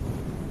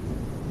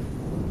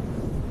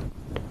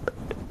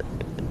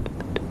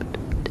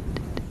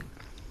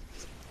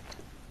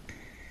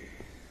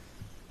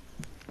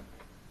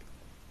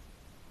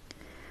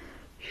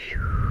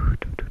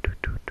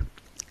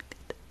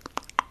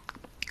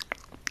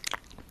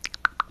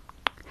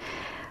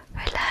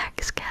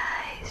 Relax,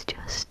 guys,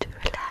 just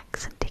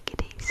relax and take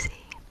it easy.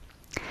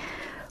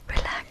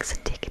 Relax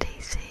and take it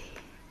easy.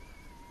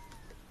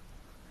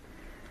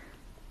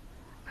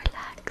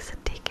 Relax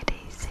and take it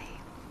easy.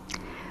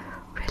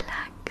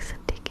 Relax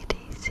and take it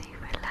easy.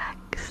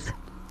 Relax.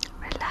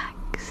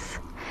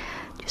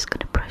 Just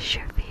gonna brush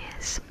your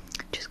face.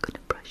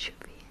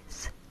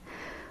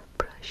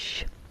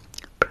 Brush.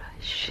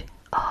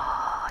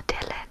 Oh,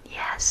 Dylan,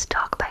 yes,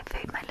 talk about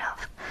food, my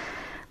love.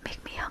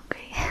 Make me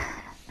hungry.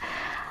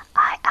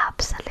 I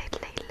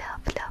absolutely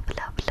love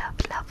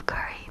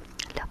curry.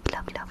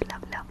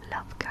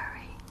 Love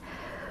curry.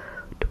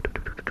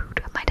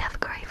 I might have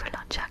curry for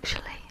lunch,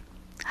 actually.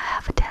 I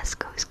have a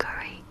Tesco's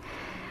curry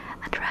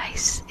and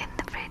rice in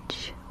the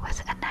fridge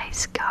with a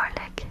nice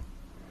garlic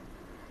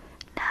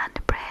naan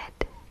bread.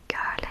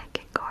 Garlic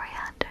and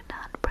coriander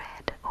naan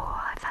bread.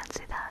 Oh, I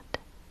fancy that.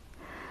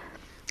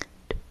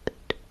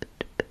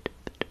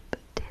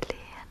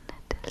 Dillian.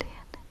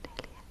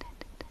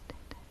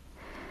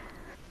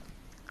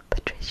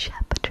 Patricia.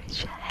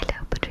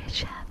 Hello,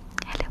 Patricia.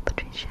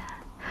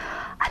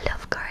 I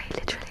love curry,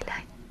 literally.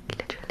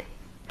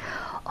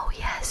 Oh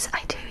yes,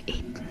 I do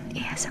eat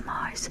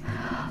ASMRs,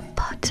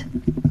 but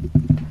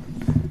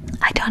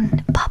I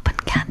done poppin'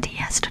 candy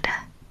yesterday.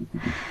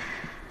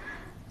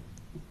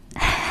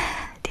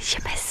 Did you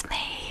miss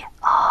me?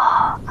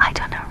 Oh, I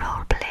done a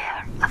role play,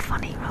 a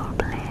funny role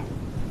play.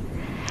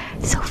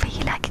 Sophie,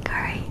 you like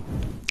curry?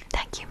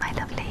 Thank you, my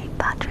lovely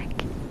Patrick.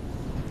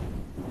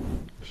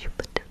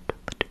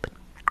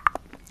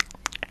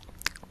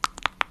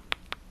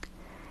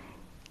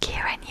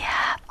 Kieran,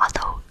 yeah,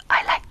 although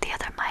I like the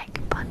other mic,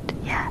 but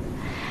yeah,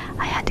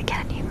 I had to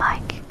get a new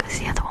mic because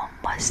the other one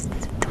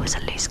there was a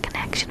loose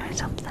connection or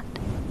something.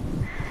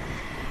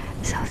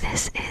 So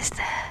this is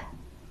the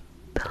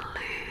Blue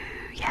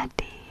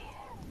Yeti.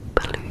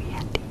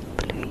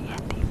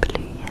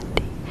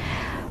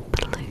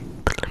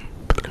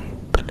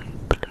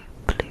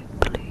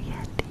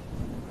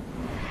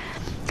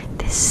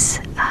 This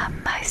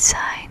mouth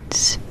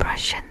sounds,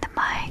 brushing the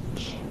mic.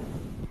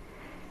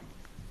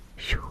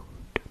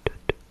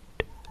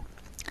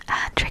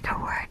 And trigger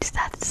words,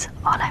 that's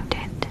all I'm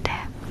doing today.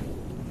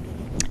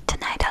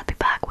 Tonight I'll be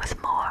back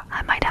with more.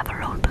 I might have a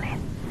role play.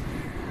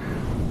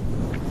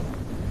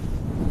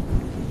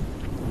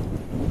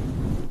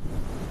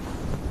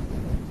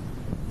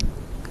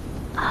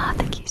 Ah,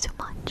 thank you so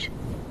much.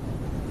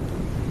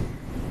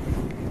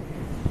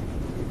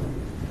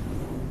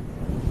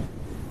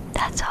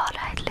 That's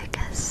alright,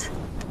 Lucas.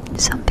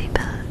 Some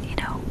people,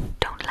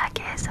 don't like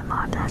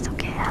ASMR. That's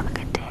okay. Have a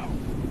good day.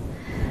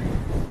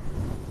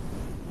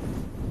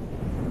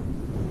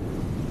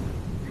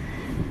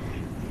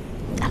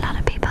 A lot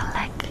of people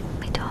like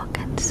me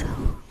talking, so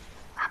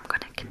I'm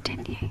gonna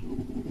continue.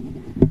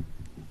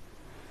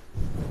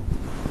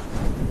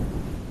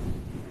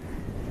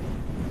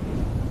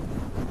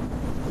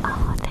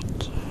 Oh,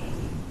 thank you.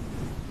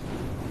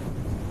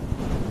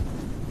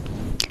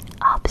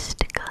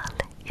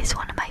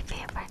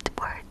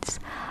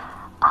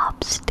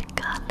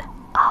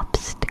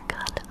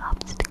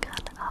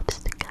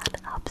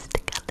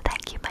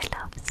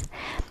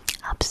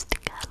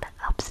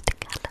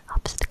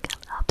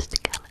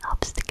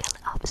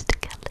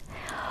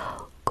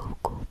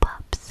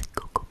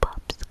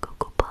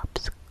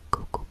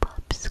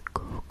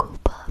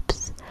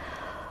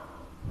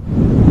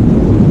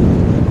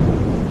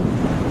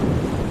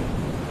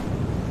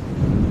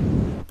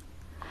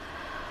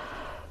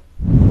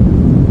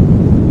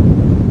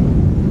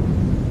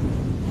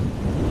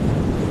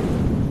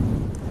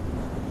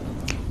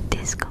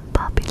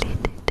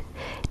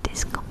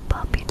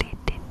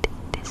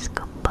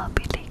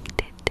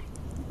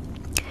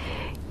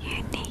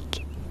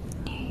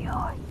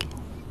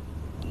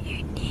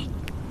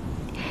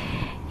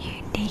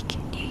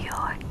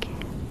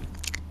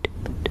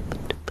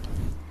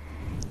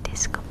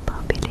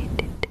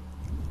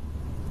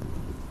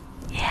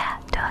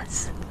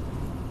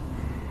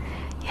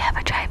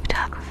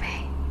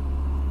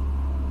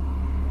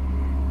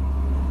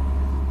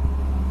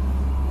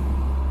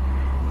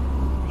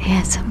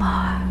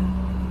 ASMR.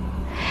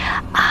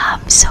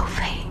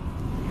 Sophie,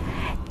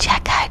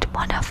 check out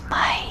one of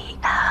my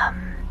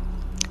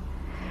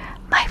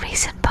my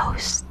recent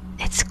posts.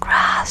 It's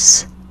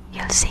grass.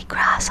 You'll see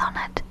grass on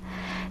it.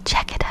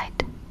 Check it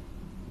out.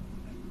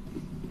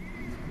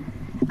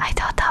 I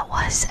thought that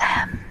was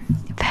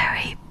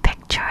very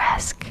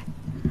picturesque.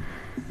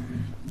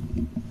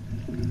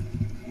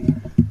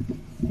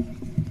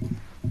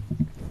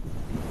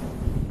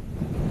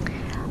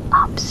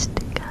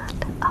 Obstacle.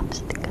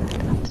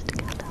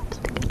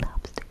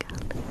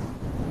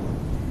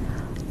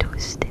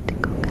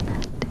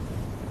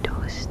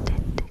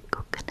 Toasted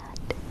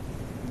coconut.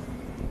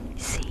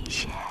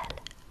 Seashell.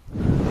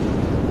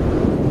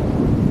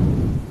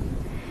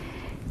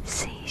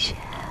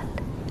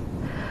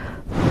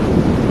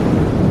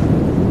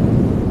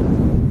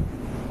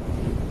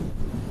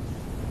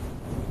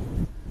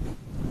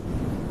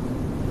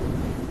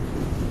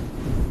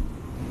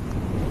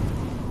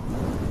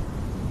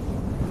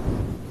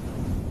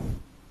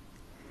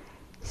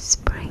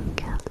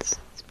 Sprinkles.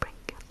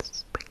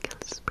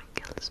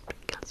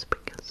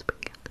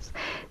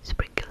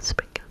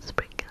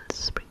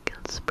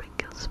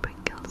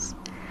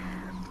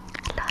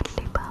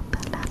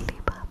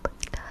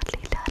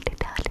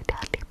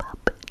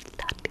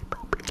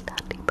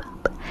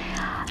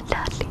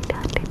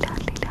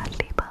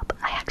 Lollipop.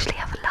 I actually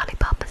have a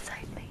lollipop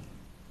beside me.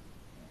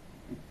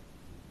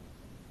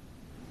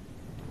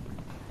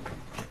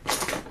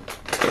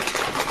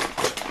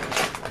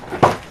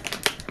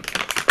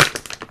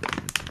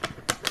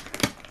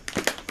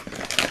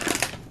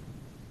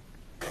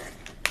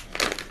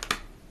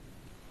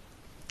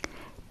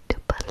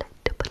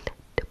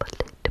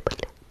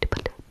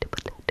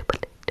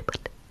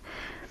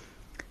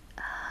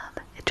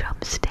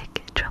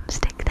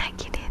 Drumstick,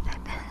 thank you,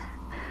 Nathan.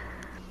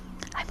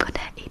 I'm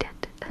gonna eat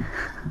it.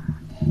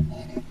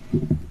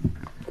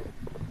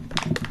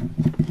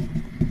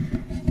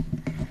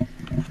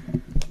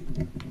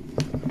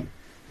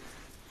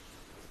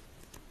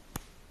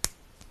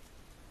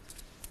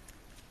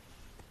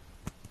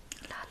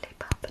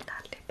 Lollipop.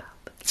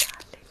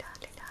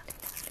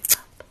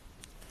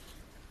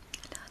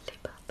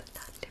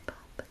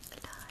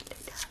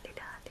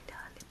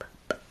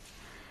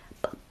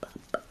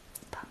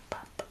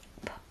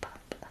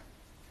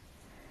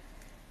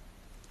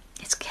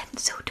 It's getting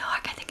so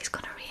dark, I think it's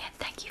gonna rain.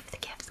 Thank you for the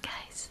gifts,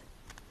 guys.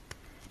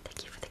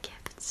 Thank you for the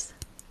gifts.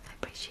 I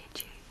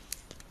appreciate you.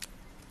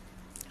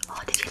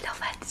 Oh, did you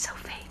love it,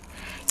 Sophie?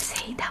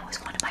 See, that was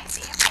one of my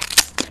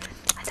favourites.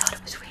 I thought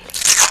it was really,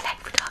 I like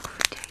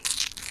photography too.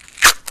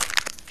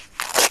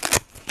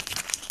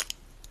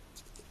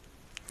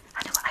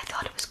 I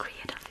thought it was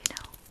creative, you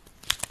know.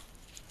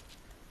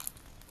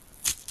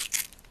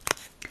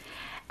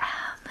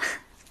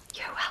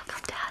 You're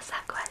welcome to ask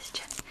that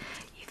question.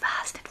 You've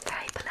asked it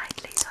very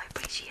politely, so I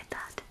appreciate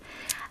that.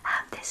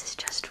 This is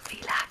just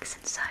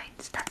relaxing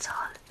sounds, that's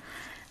all.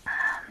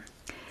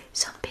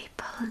 Some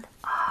people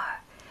are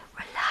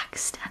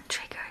relaxed and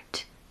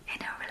triggered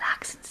in a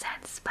relaxing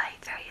sense by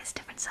various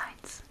different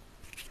sounds.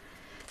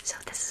 So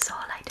this is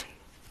all I do,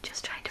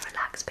 just trying to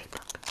relax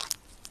people.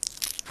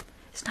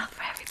 It's not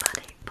for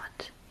everybody,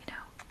 but you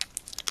know.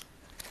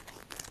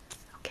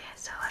 Okay,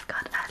 so I've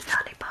got a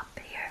lollipop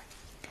here.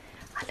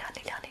 A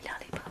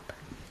lollipop.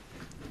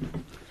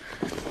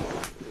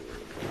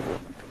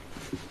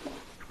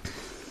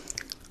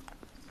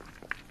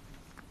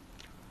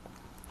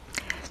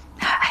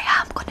 Now I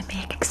am going to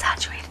make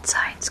exaggerated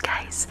sounds,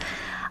 guys.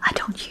 I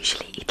don't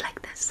usually eat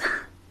like this.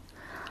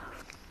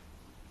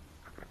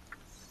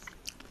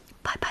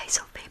 Bye bye,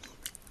 Sophie.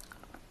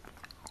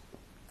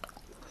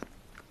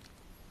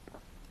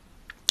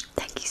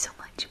 Thank you so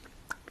much.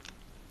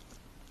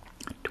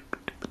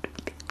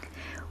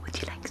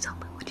 Would you like some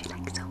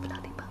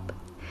lollipop?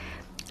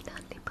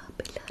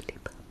 Lollipop.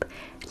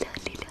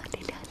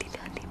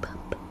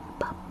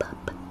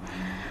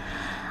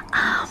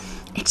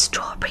 It's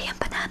strawberry and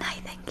banana, I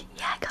think.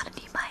 Yeah, I got a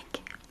new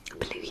mic.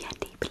 Blue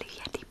Yeti. Blue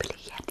Yeti.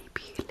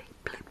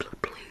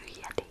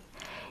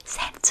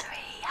 Sensory.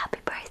 Happy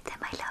birthday,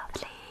 my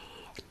lovely.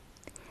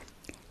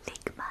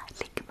 Ligma.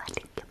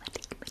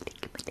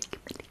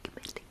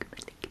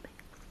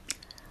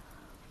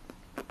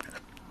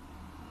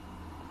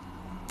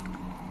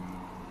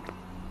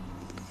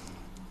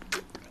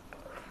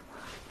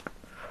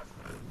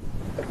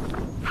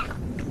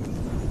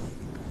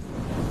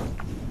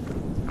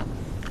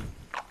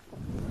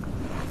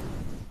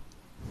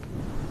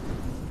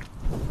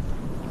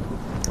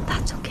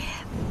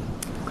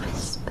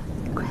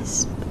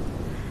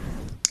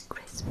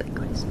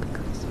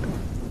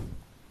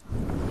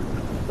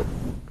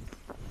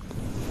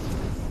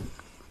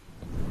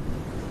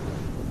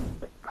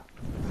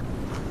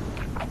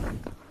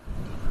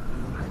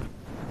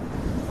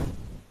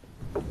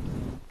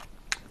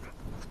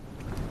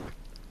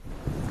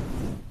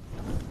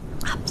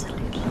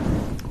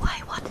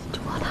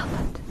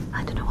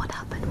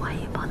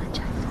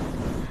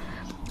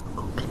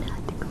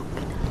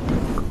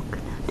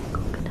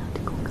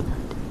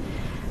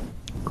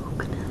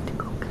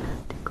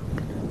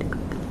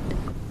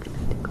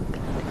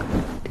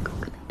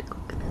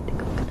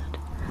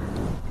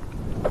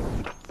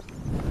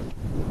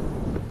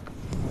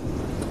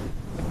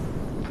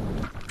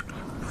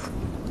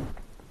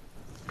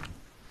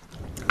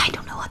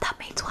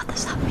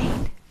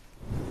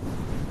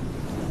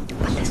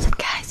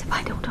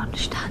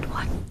 understand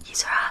what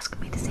you're asking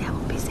me to say. I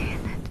won't be saying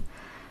it.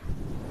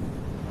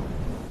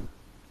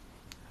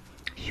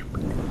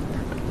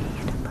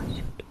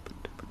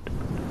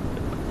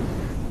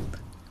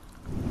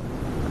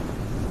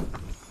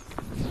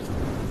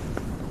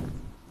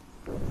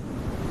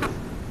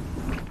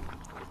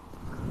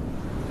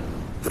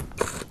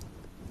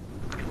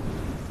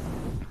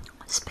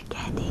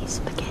 Spaghetti,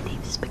 spaghetti,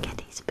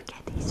 spaghetti,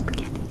 spaghetti,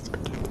 spaghetti,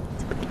 spaghetti,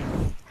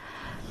 spaghetti.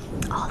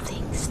 All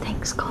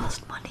things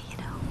cost money, you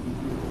know.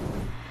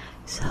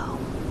 So,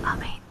 I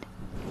mean,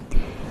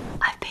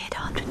 I paid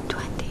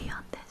 120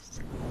 on this.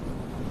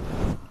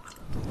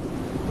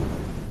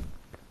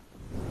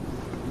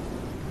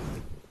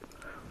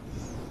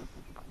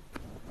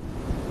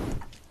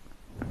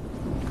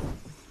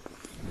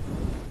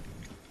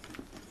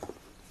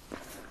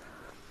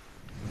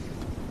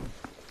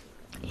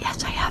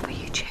 Yes, I have a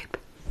YouTube.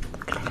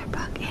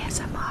 GlitterBug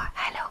ASMR.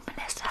 Hello,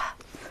 Melissa.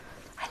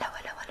 Hello,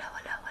 hello, hello,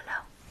 hello, hello.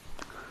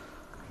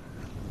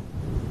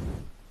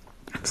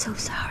 I'm so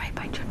sorry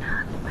about your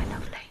nan, my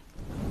lovely.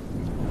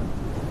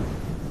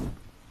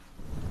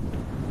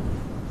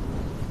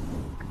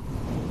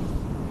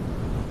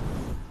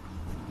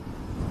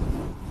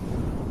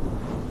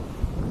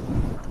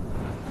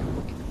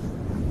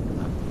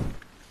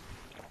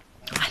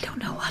 I don't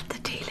know what the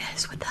deal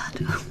is with that.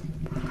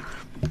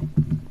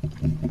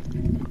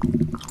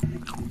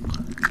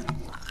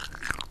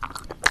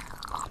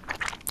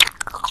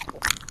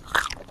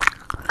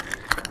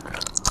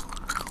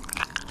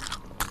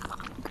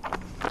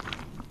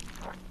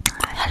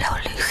 Hello,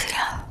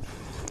 Lucia.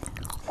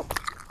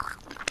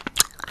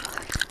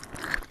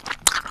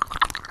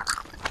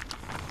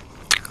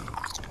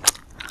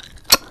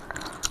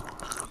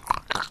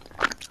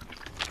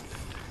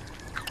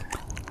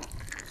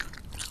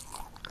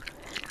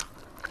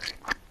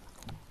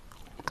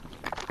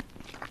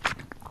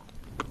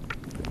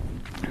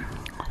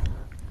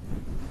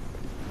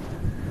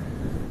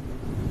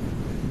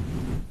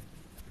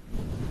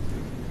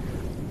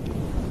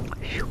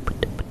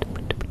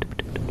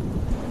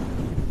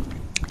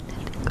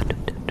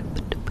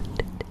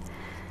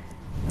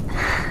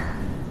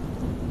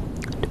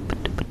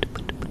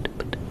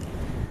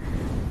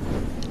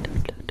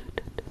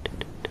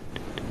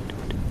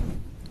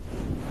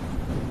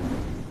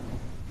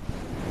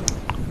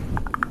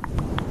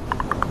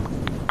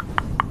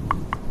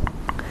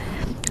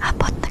 I'm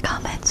putting the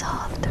comments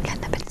off, they're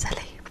getting a bit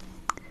silly.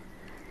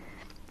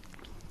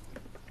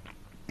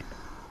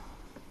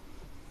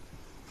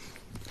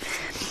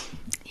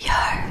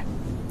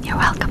 You're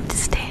welcome to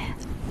stay,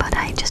 but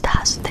I just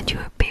ask that you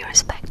be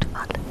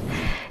respectful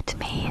to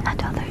me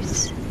and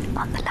others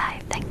on the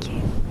live. Thank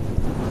you.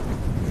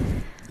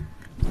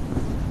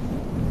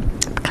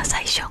 Because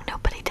I show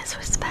nobody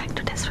disrespect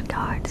or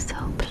disregard, so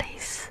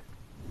please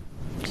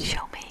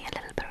show me a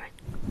little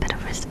bit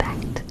of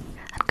respect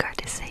and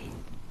courtesy.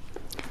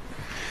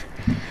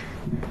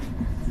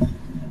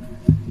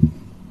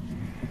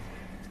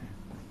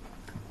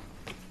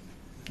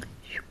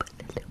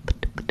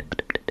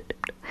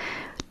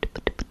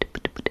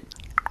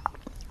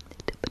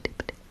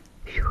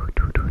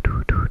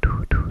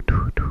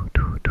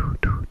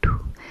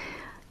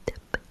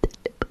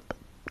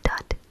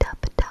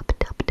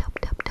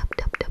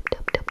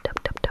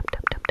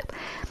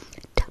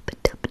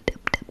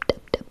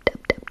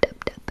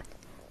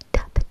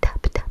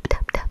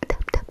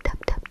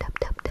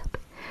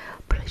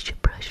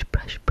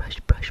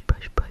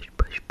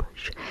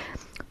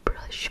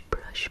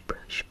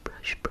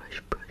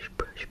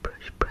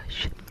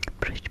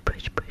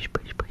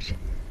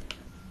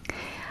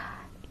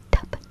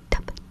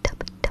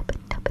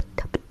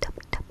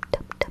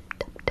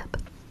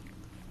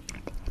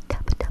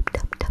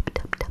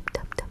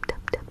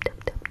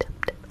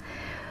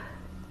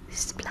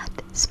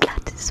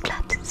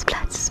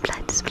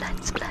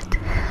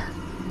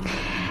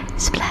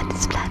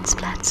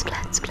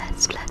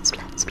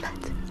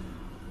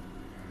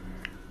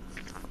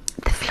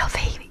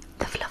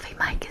 The fluffy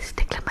mic is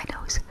tickling my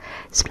nose.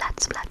 Splat,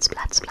 splat,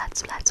 splat, splat,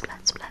 splat,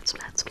 splat, splat,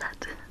 splat,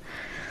 splat.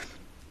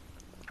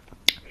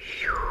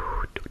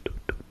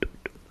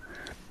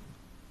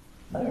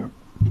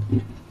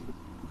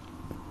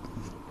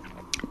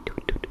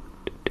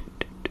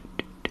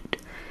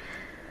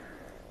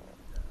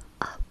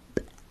 Up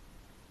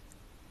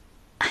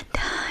and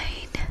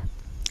down,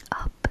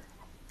 up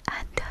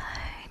and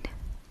down,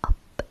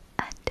 up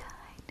and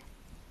down.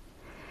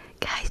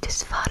 Guys,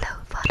 just follow,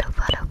 follow,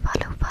 follow,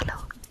 follow,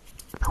 follow.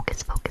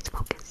 Focus, focus,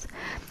 focus.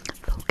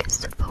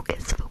 Focus,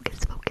 focus, focus,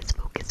 focus,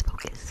 focus,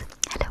 focus.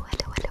 Hello,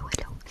 hello, hello,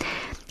 hello.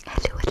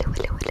 Hello, hello,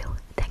 hello, hello.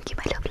 Thank you,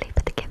 my lovely,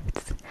 for the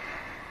gifts.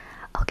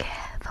 Okay,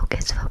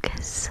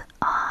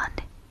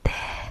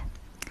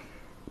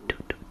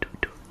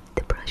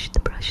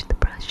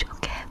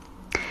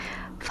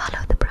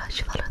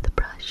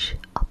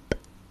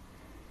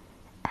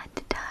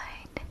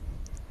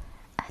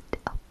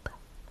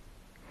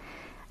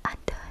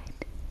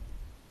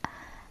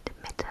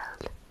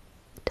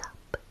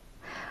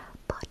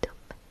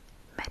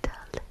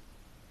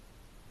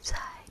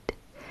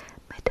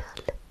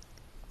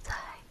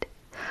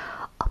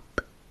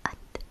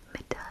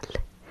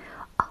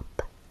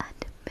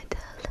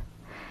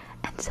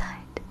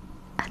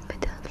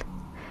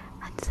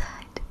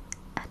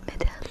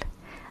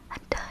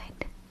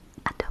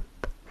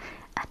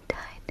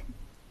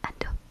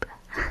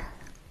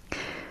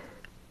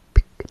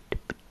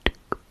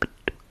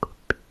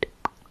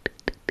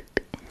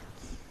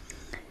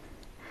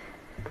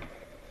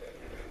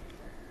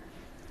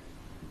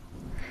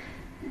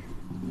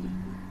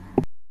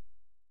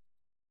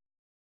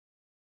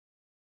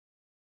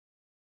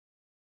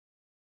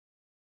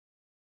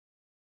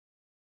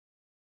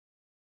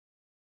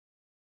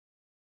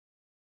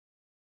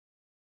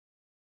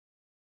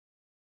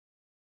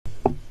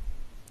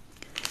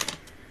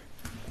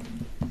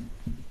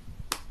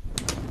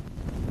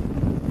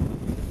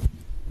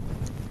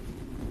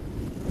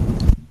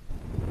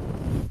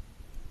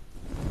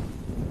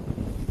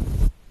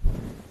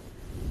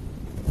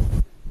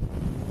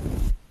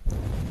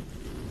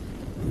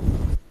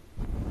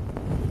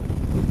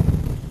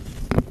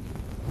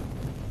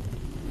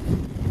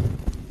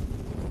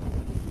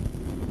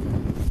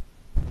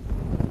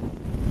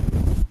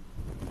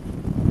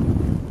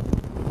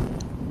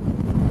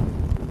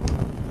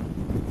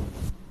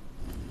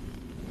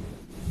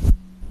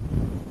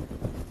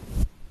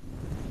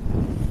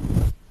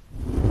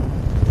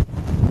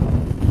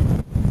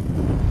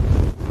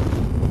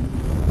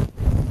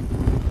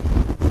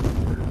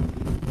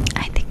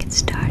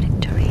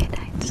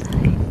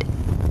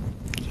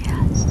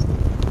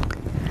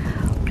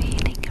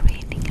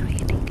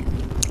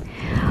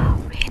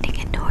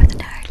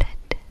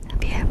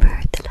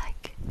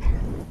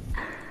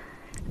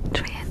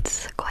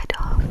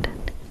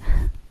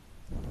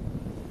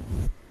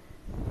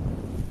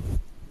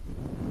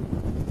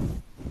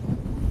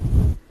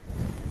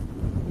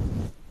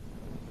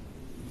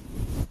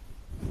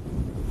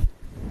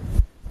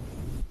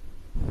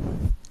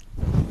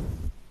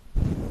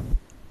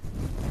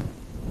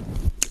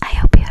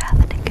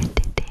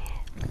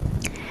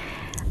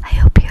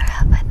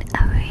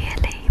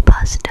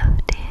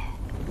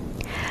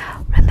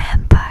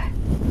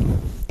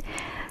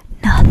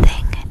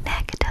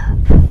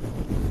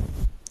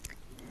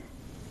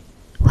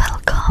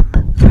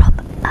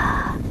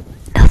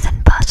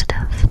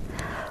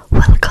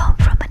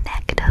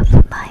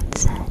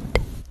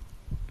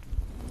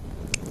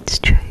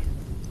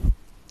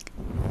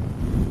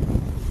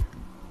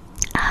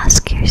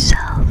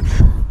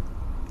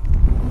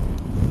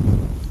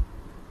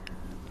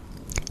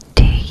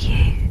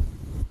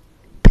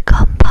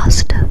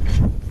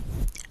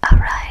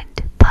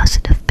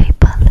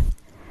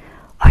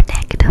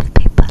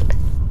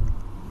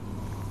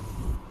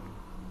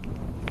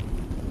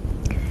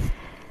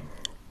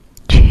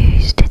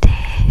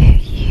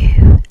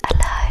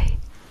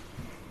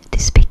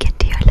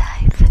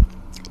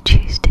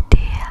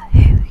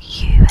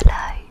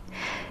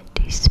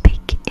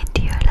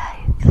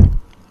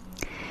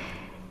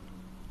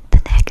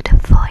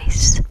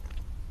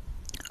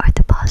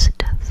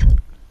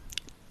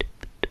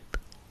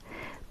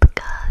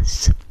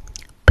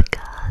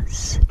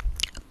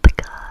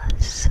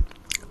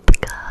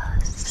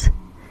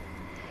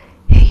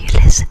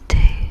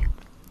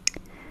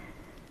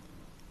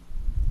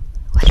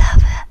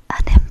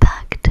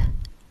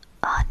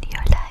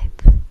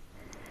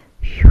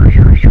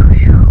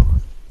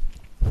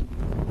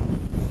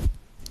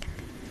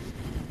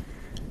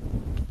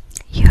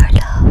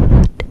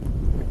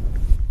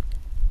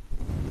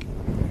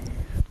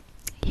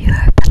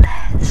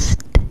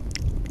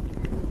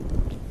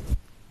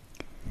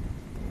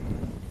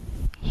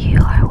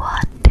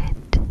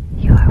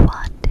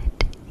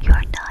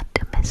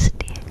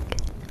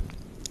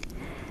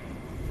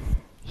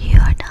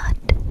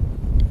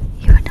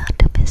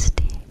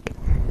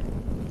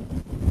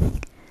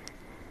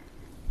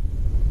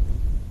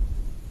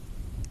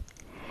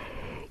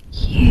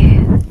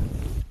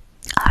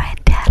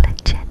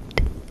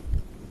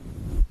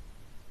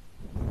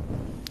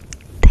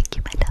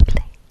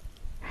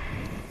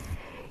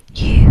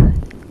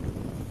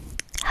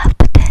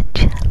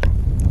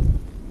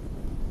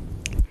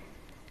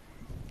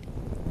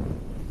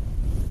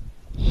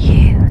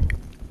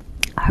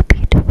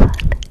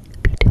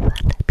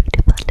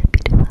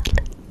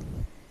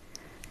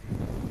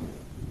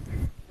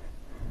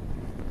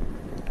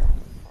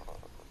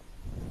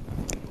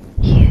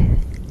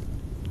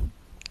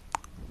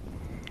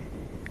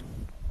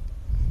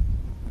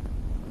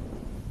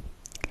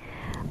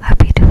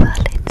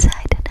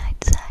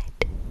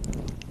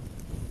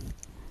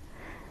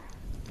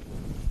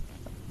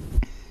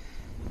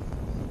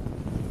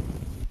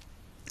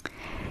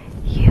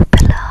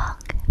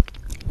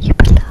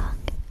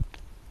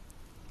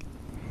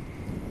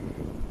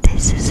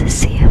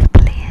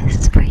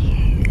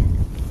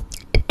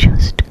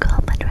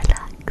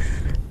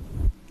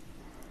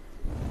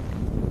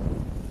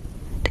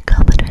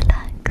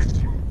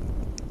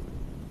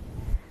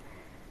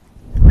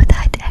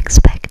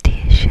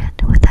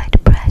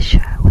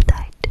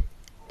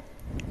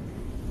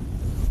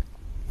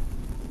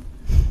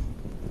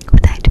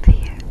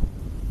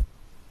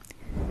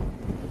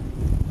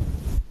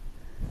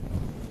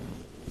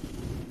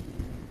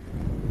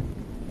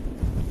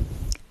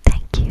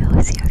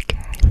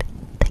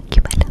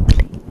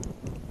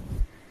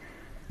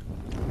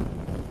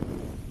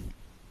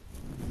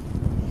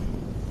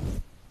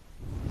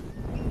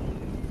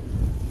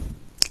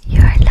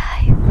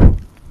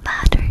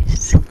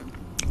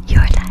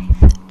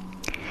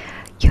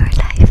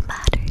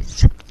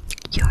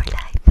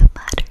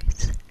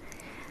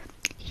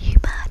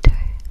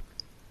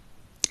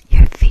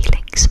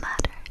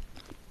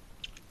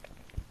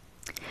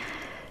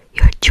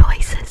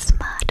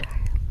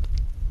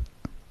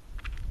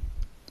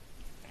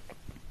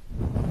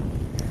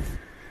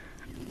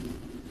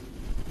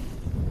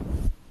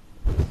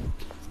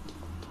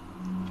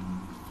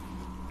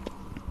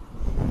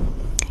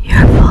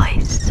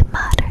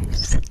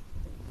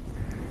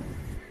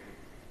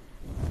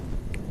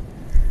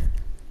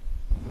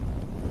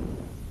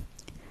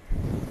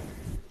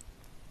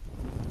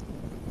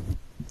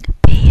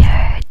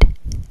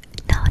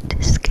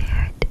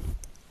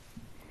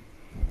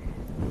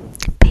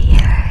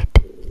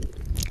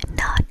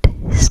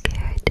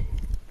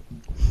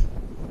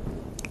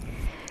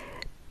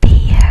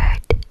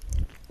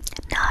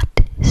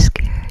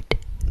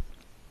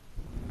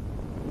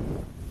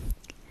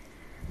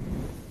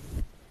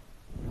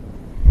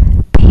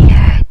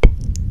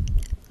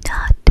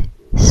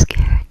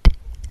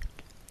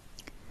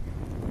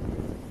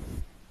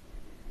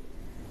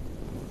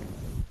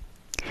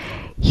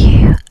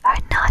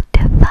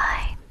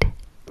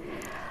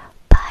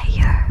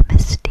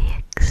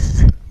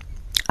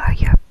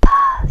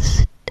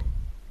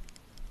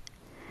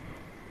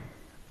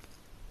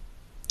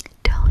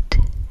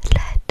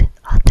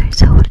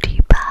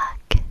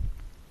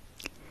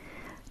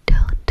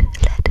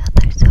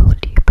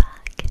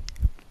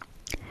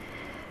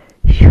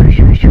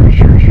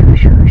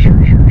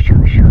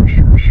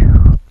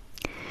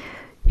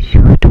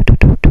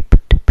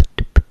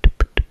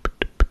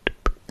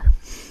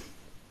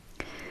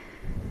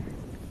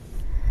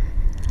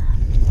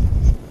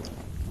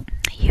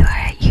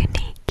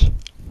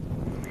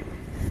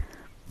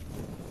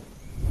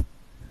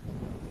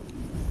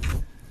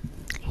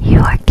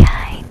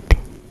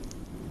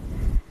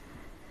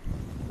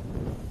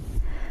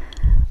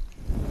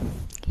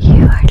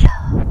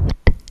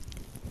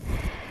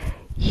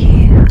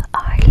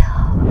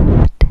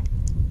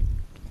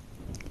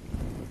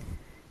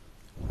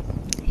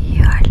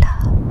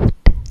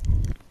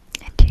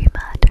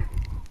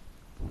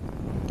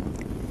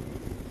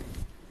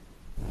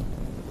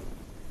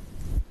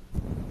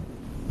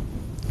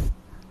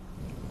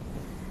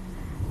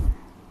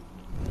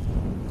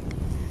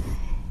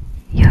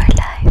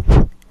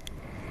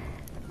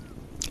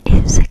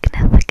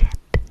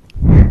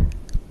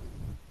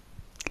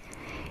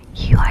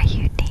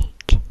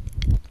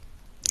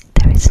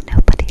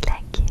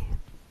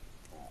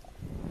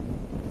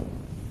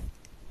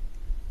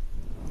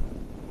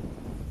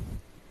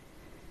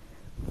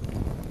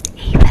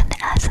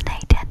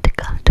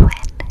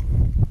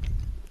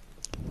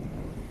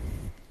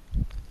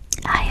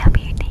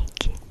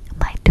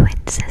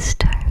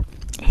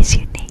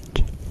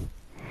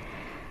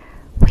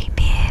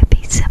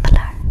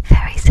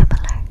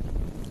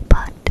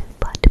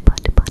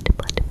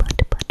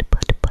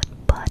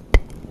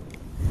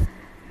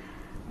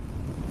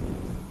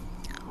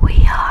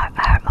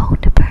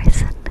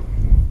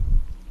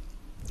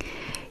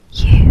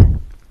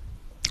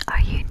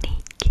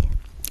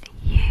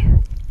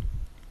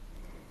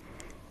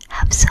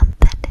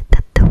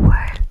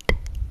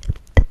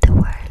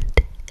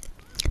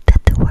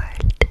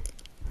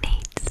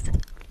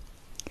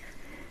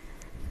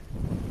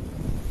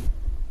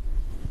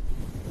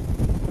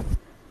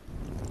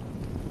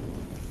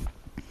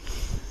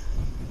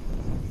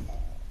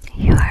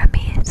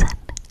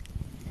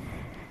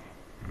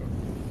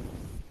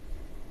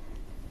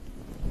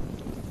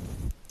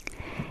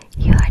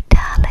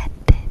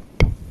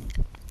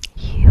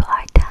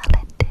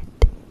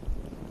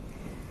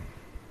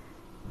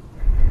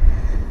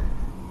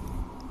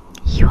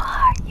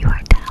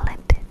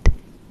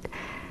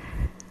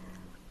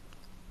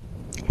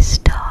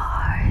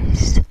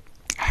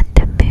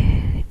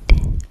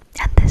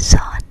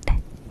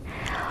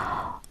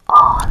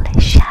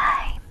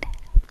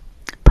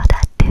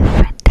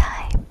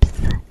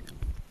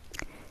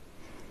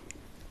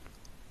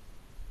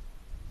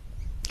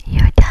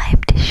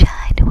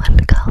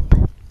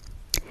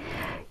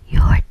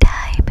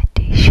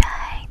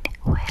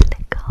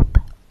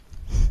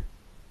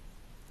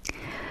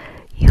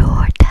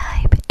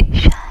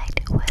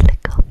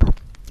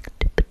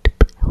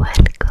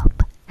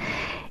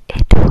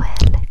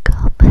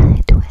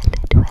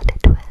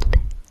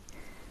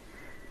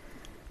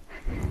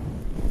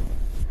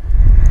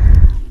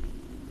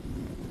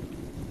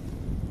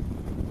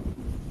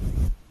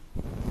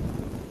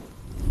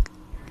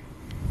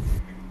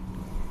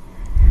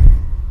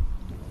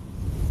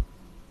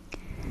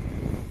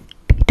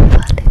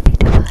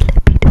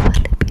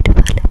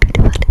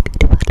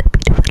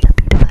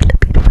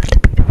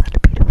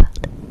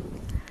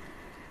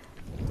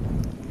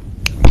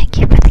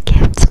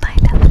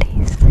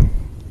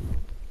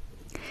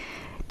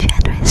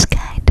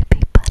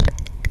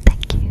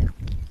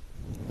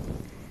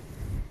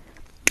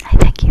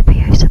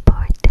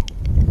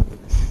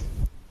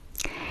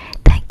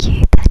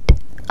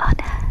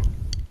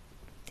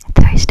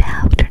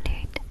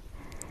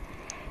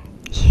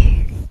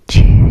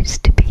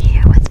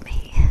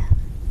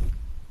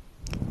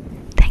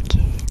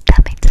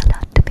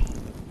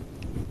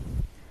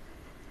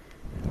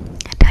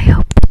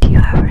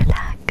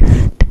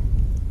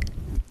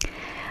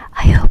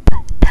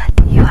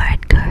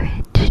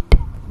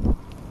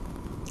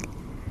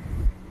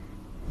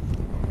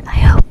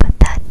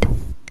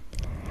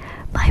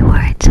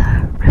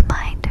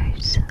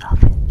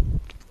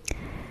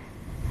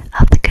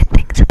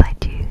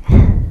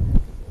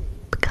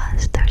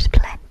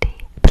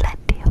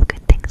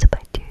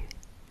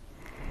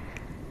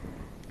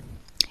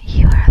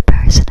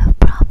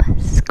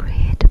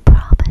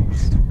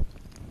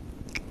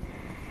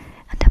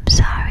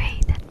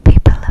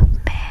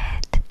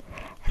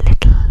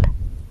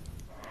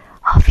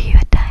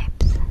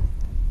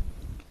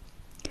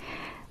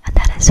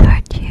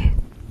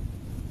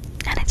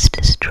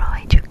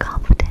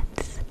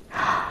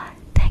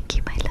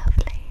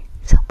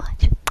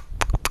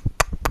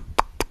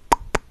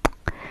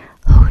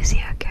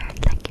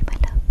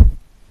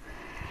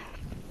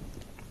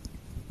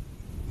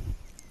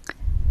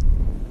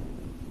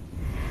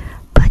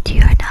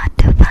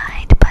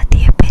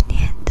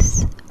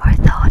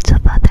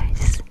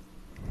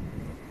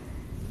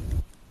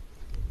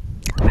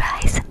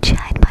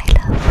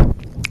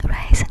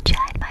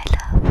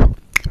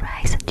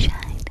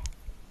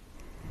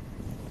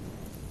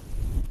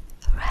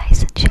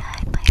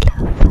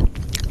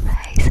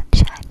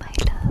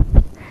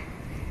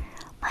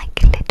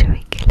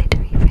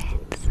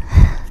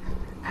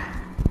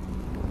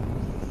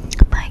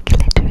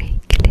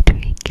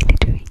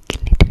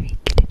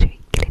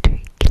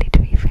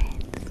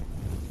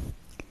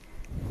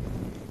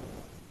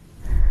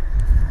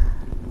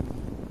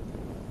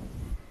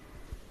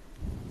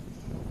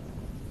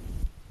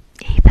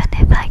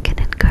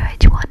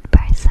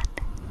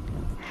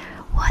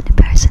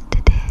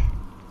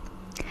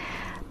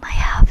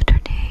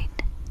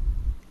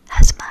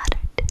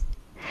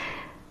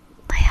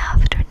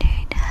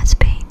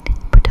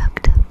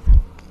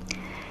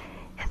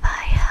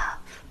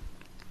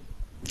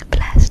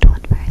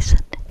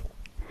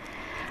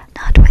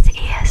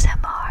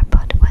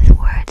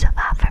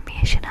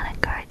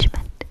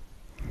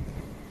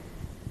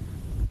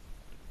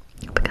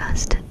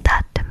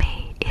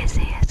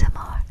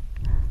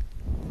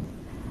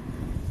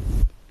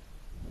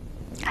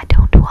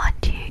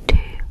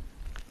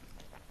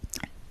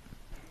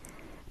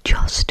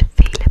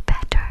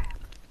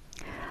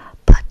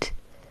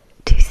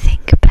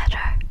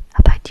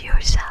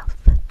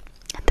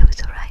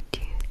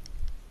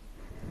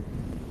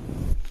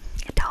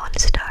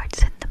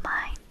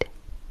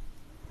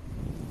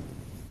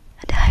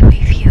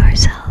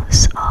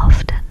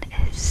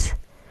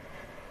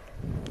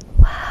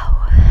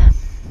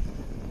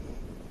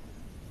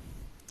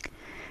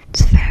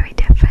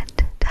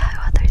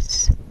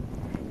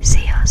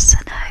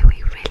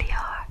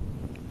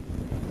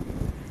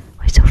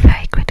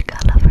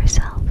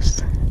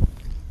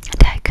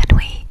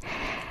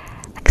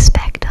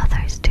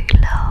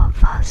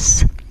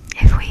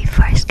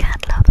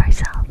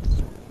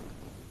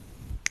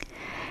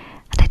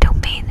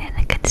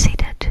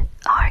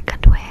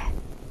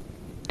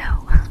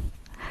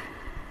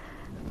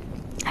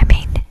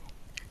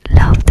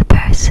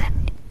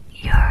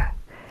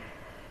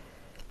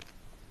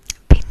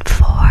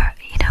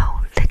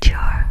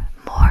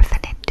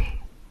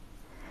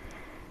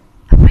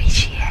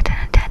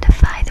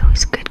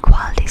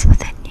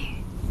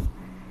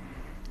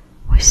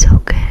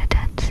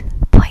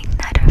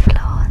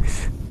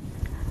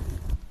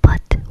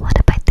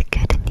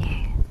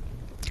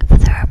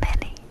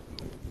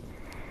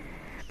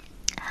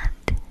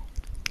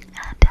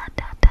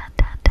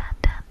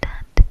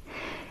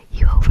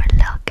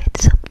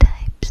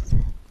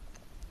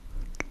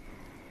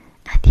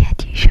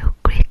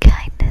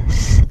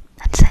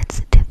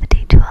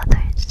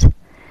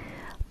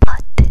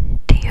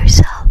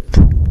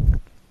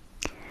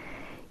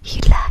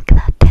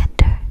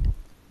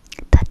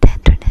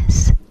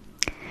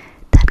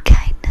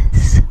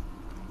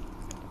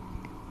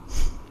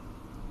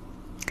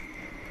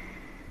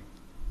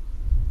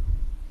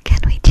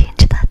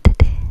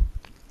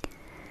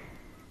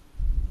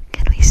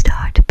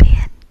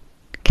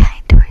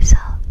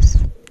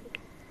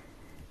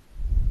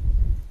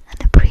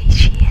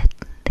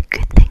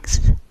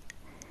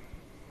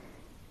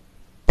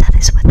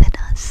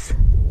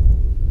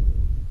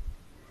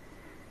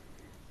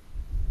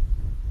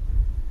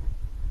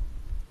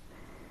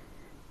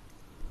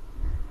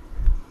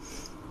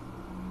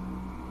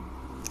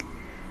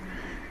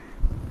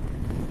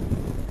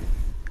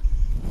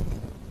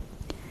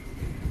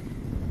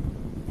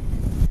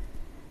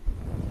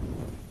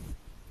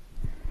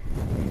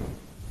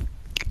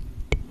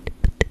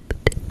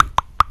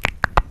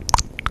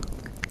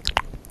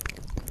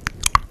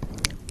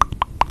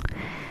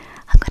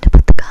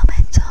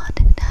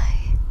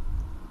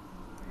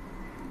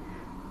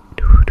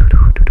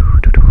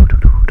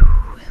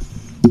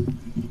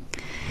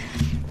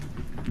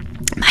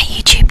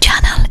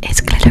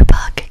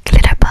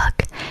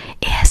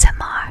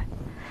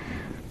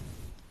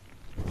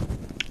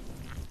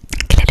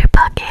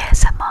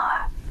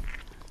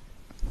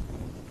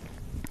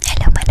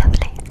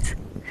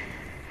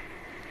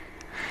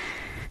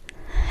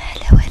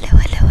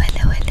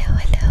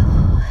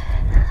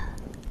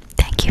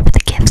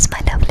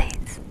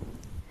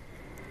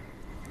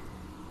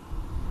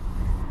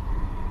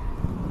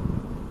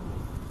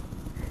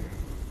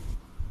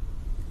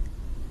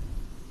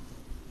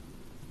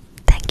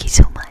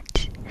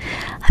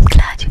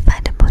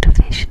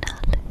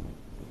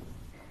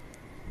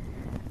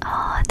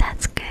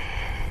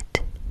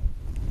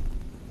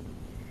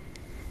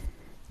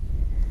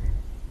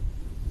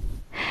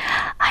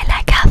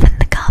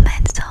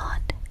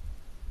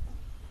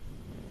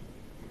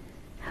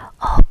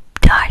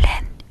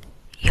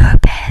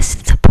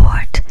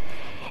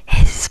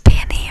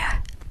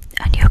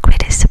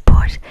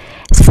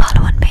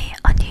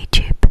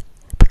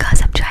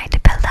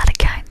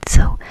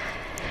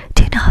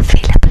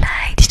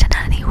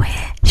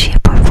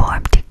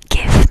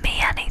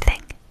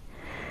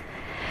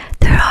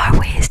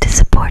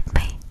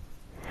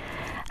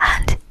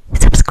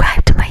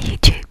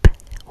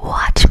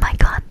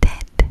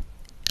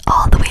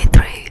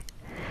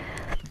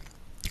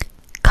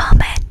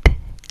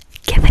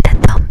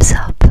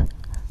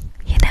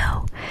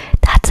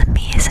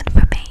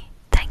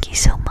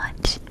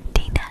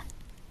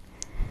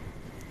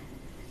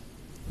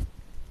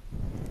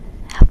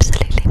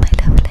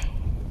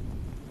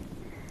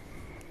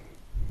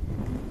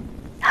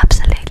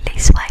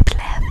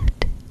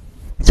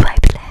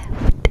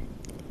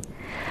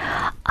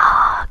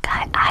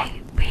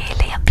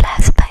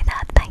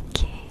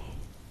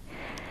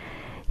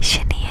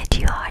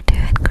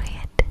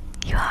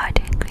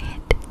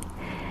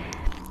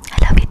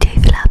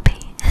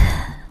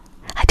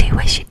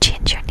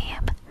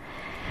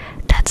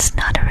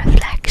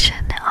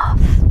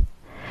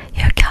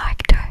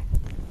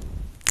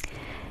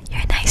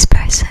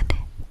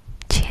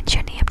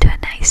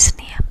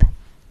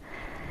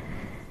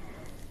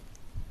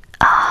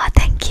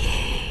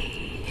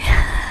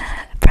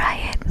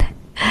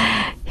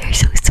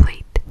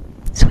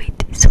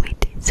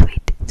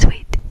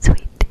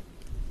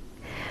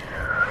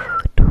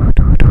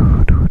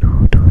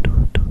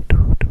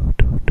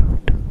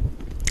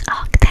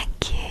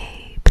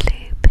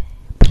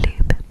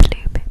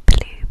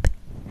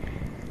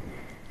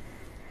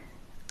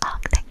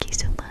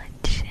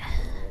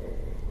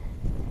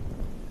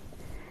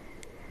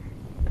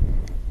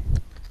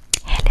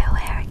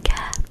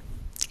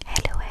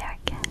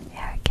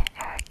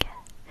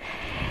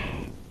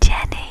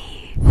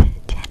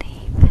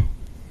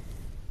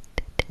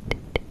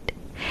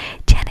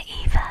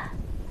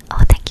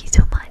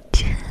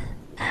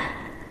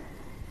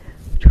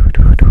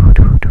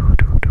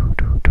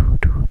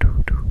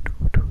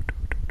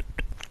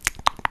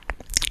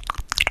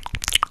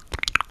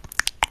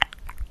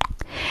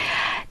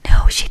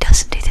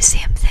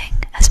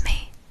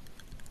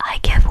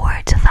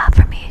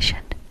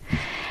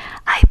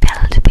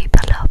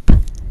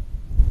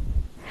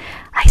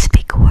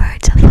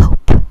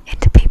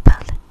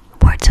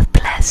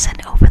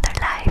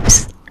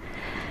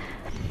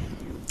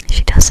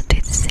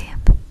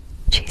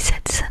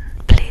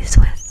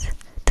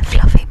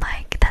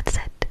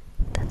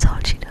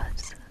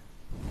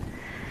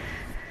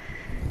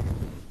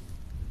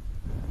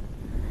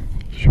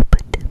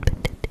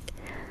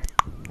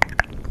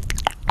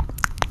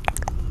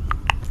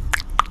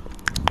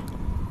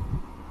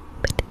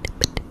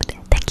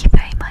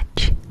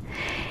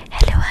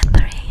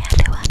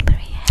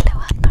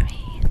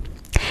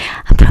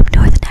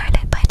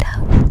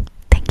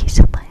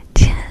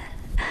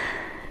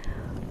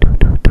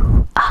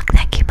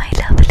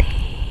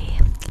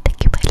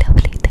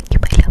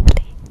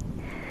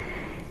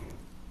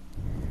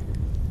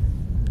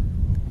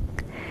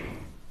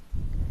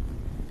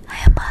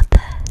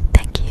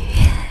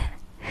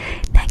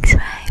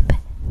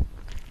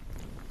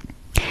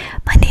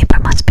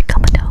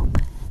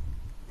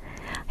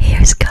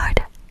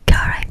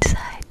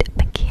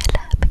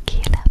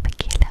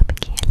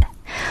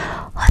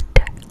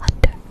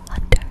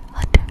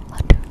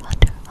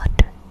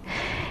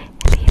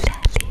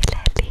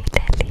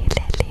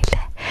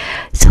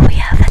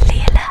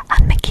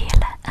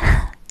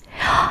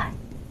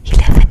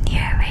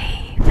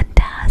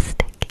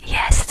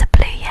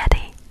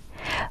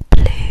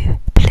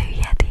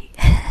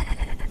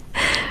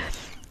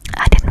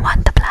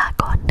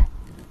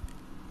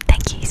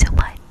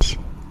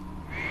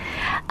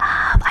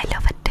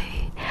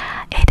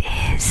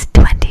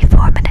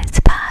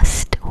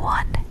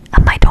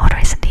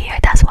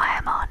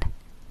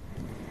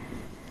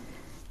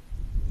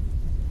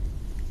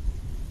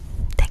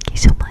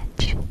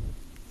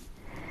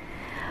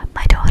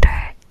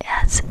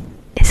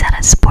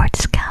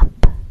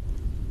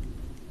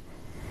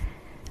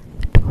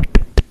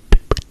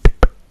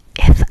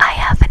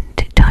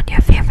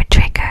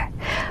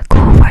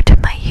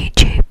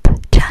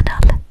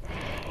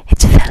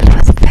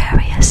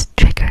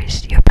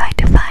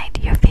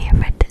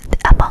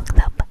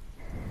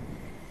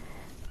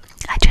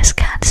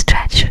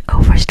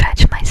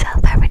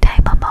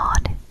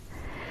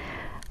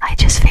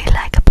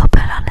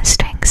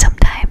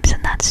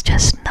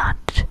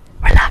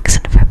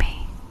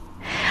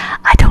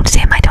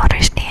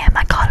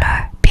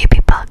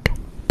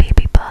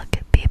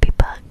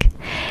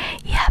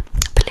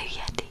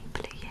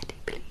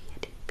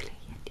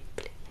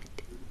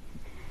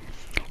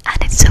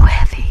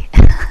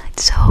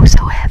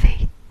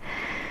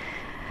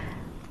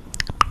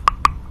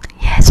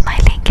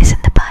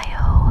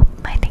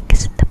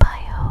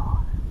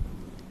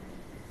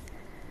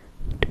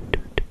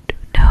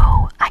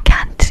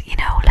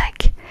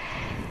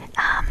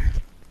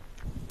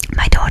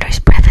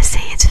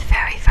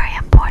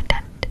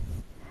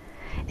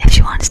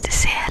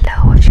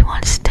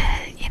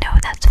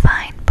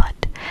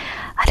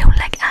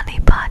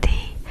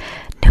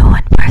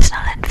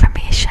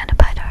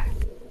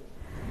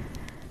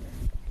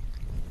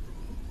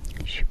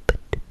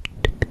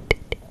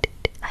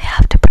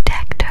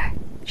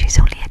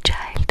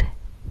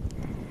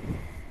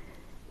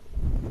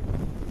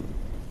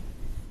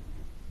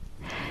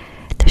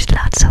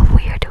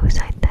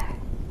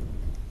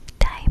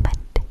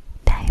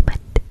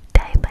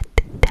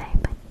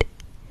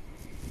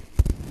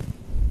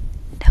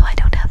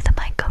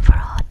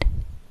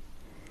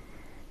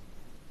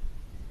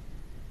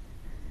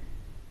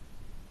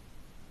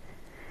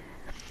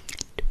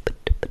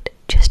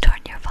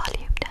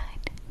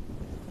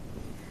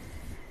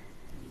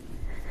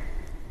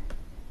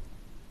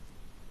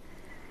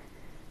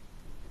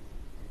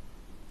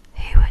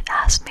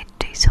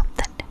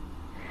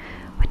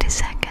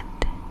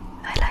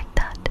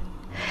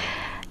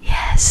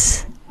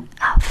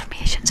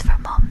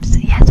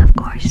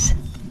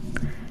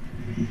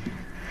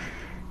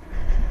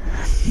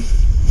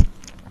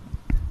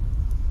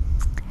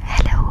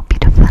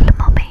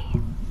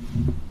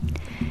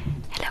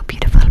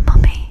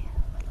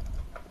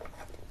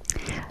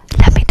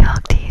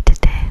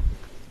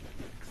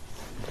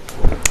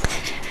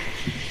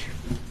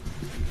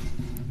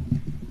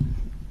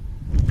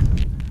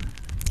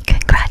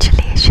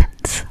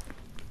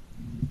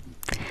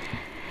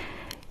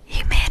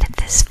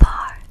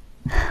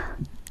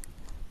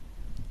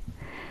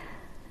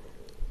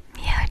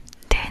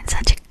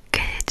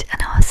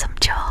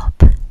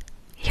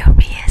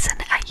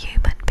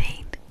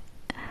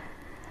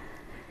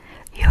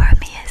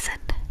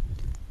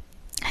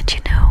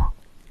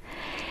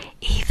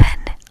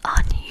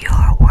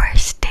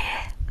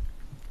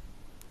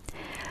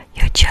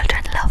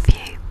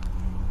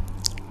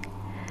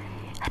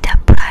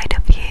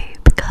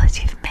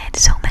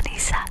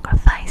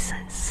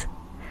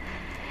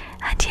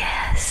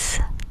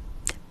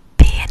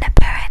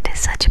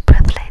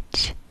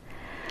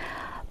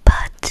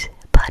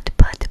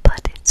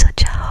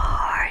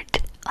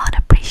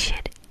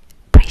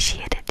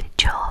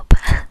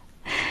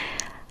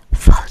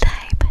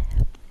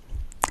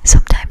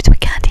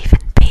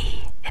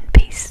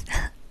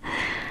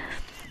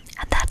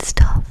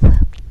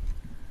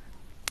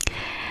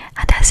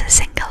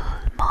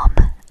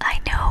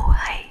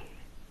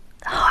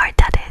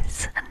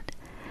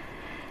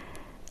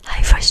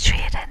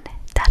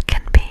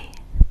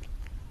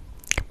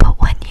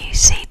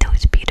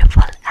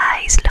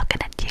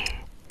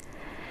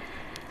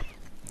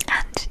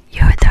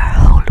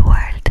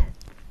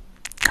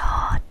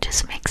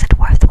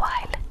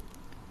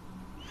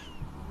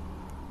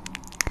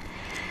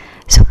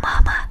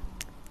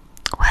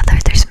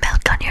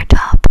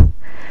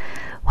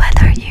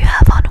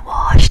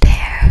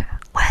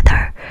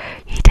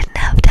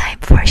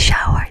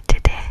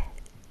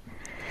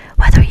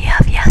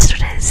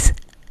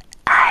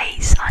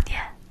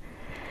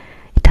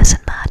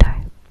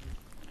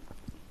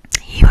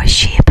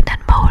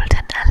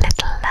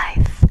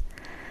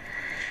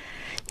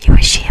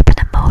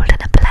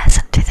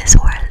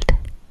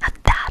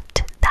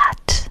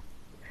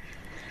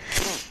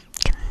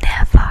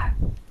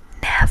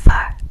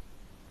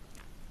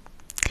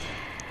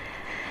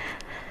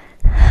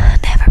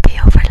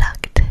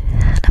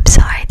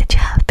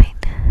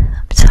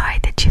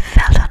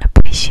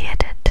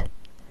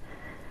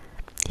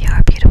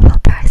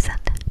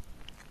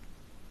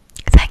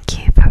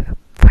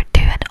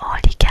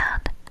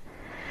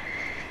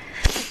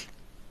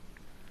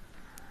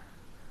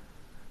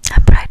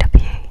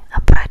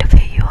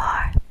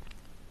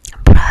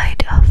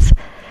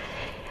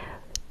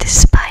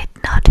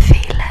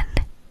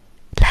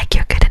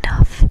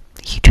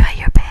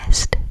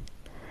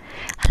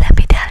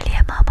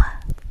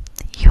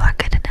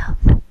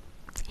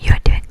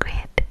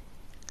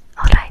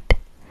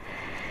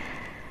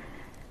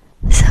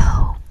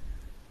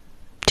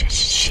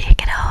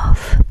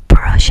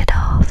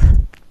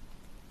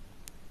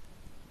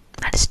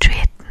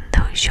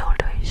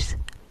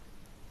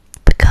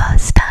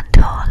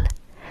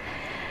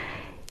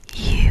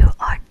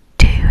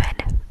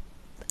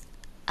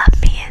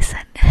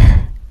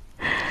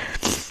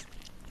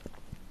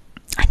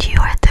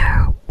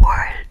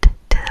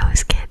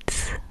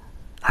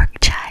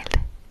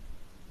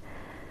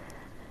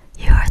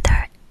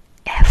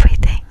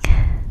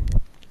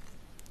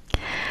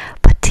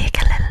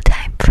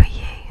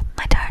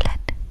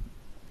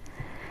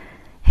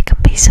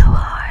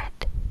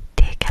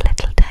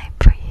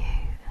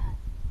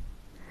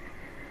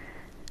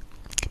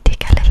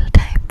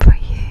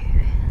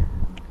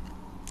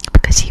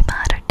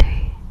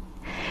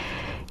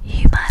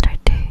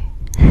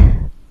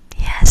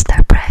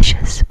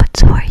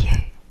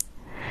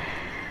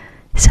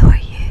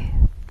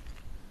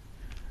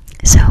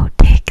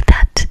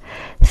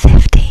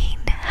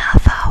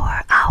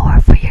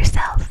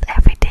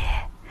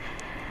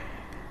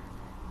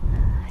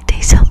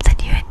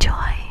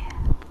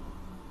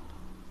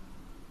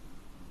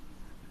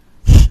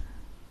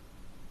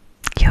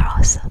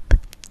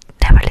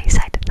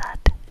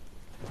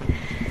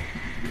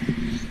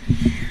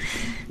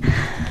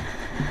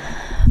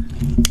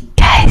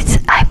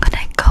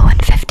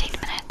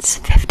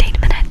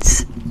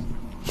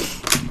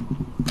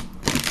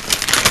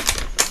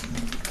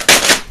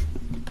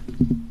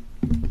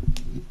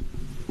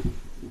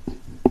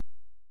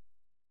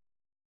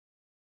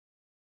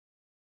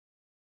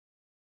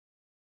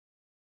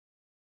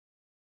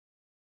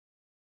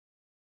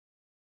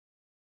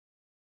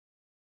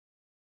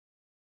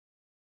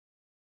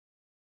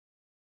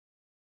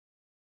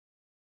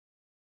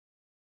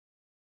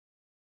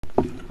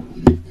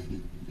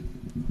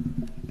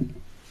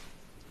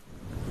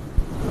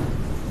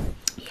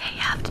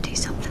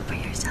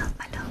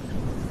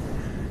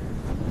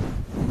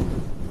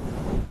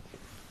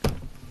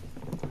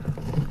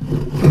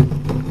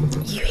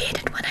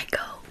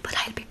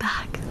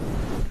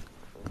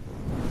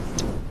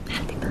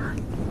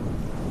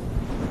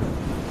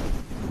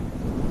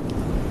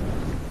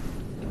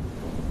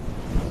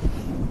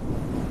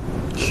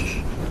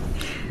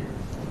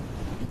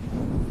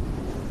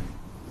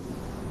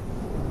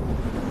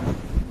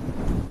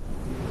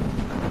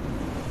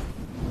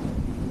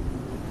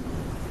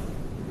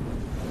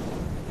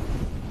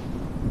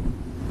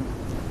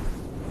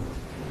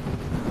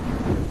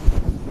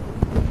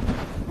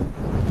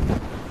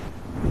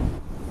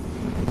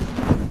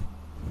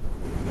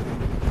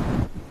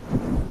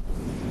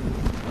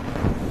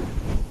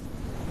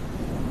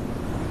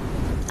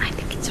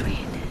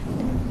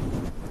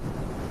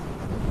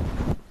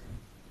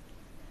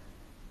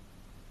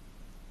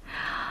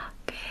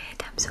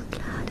 so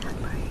glad,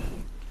 Anne-Marie.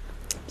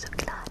 I'm so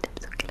glad,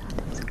 I'm so glad,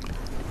 I'm so glad.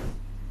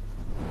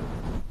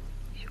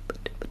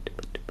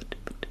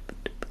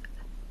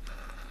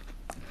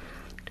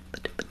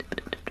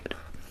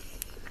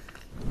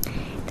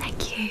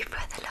 Thank you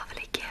for the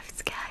lovely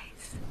gifts,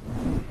 guys.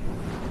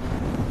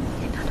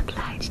 You're not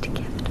obliged to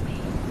gift me,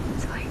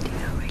 so I do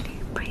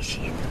really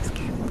appreciate those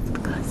gifts,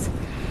 because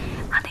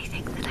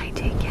anything that I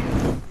do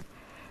get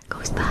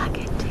goes back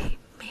into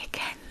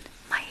making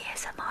my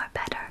ASMR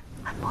better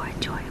and more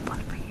enjoyable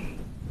for you.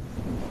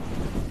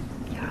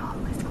 You're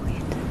always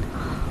waiting.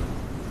 Oh,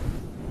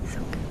 so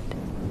good.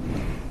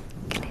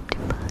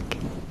 GlitterBug,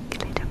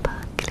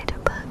 GlitterBug,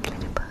 GlitterBug,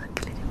 GlitterBug,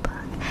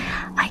 GlitterBug.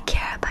 I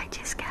care about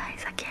you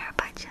guys. I care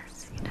about you,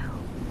 you know.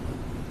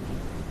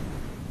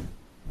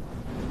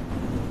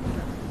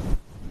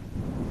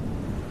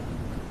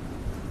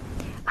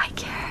 I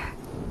care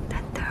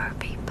that there are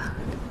people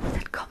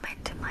that come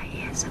into my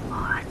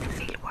ASMR and they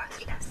feel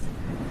worthless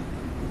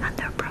and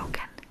they're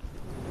broken.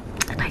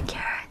 And I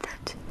care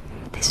that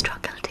they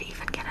struggle to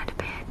even get out of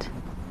bed.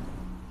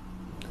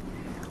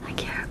 I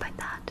care about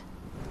that.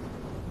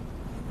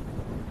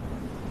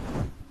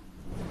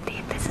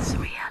 This is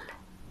real.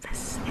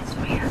 This is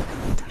real.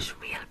 There's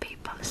real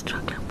people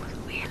struggling with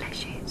real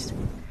issues.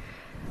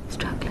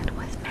 Struggling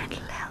with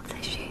mental health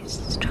issues.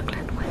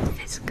 Struggling with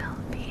physical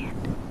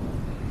pain.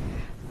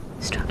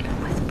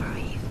 Struggling with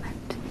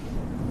bereavement.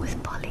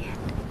 With bullying.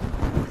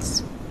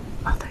 With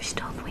other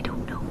stuff we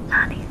don't know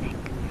anything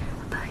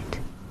about.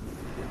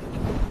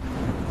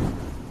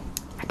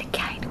 And a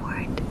kind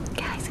word,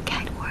 guys, a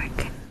kind word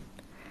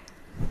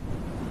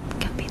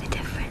can be the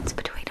difference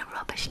between a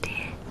rubbish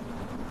day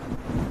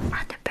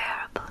and a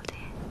bearable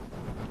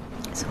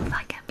day. So if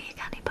I can make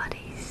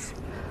anybody's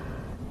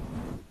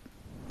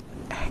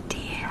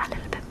day a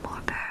little bit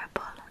more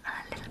bearable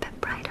and a little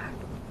bit brighter,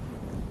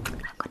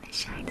 I'm going to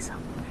shine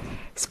some,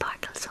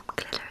 sparkle some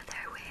glitter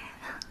their way,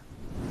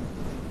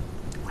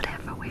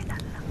 whatever way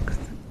that looks.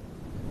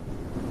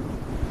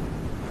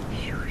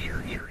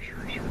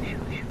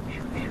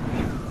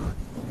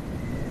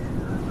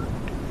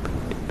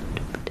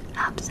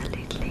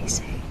 Absolutely,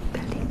 so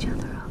build each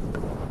other up.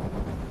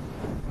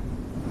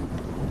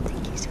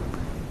 Thank you so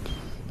much.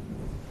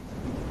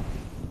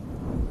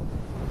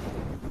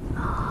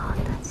 Oh,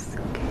 that's so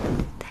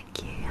good.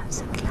 Thank you. I'm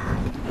so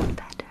glad you feel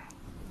better.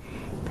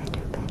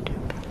 Better, better,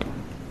 better.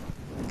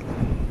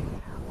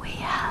 We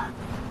have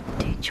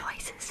two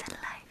choices in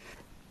life.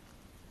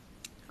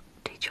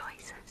 Two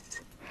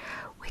choices.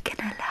 We can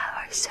allow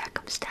our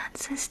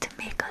circumstances to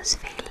make us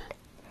feel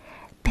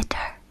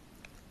bitter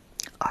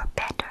or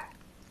better.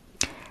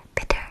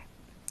 Bitter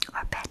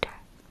or better.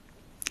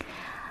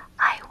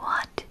 I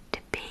want to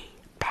be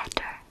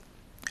better,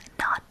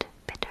 not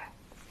bitter.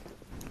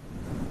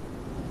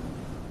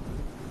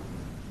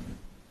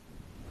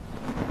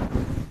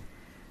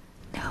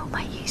 No,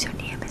 my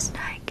username is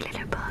now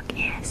GlitterBug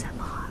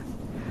ASMR.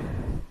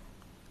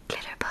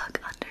 GlitterBug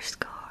 _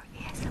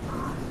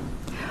 ASMR.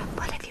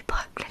 But if you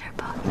put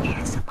GlitterBug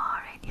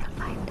ASMR in, you'll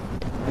find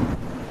it.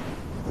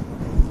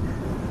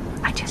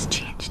 I just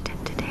changed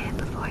it today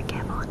before I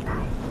came on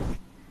live.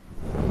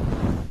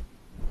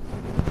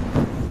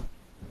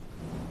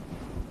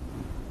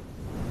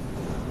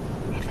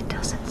 If it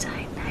doesn't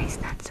sound nice,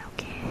 that's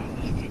okay.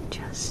 You can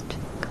just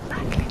come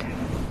back later.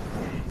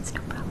 It's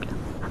no problem.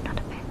 I'm not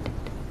offended.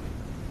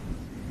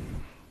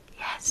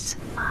 Yes,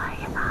 my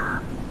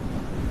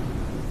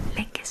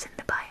link is in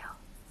the bio.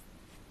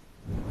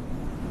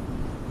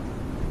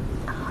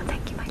 Oh,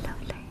 thank you, my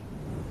lovely.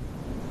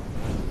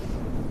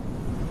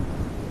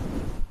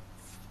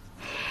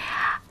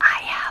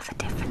 I have a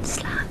different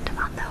slant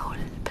on the whole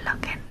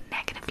plugging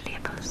negative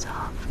labels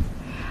of.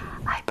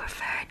 I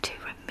prefer to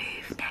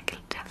remove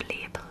negative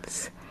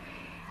labels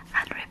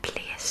and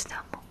replace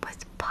them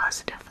with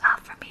positive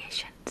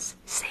affirmations.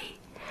 See,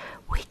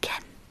 we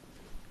can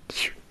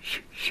shoo,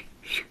 shoo, shoo,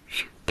 shoo,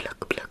 shoo, plug,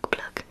 plug,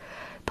 plug.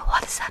 But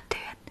what is that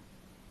doing?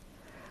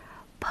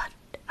 But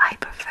I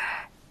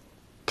prefer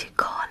to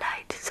call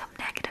out some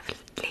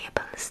negative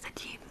labels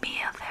that you may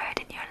have heard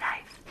in your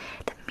life,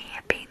 that may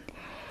have been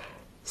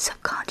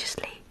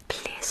subconsciously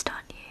placed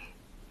on you,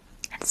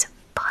 and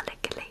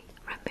symbolically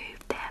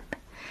remove them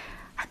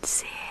and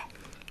say,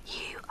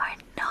 you are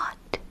not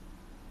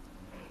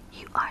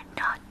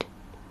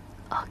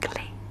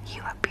ugly,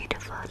 you are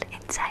beautiful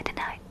inside and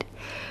out.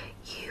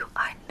 You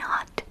are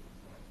not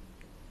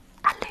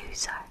a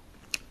loser,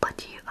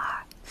 but you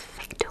are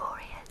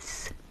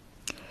victorious.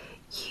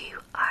 You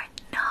are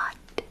not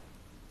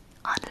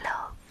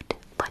unloved,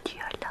 but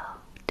you're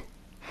loved.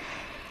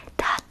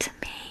 That to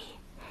me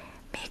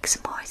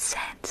makes more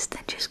sense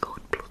than just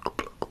going plug,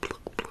 plug,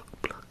 plug, plug,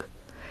 plug.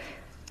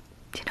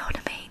 Do you know what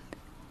I mean?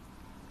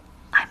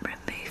 I'm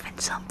removing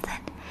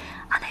something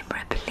and I'm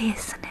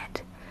replacing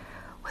it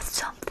with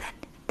something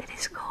that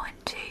is going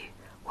to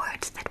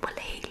words that will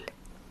heal.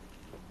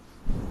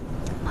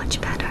 Much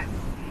better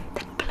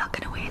than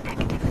plugging away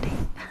negativity.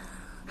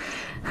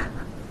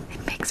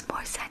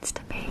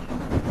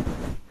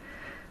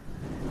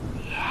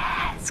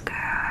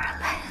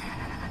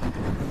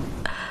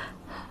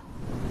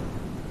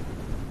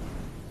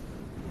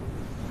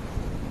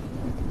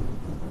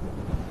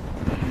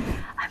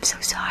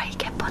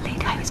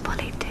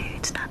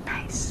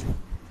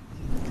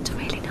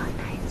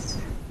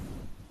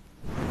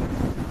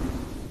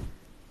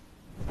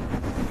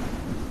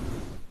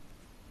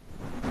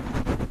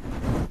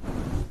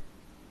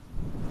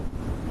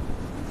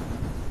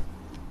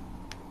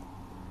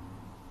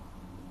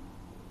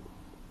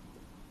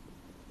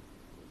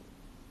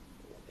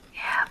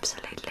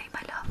 Absolutely,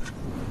 my love.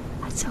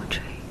 That's so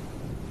true.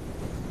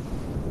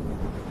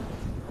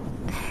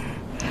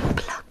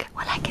 Pluck.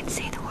 Well, I can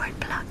say the word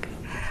pluck.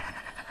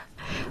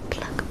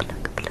 Pluck,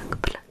 pluck,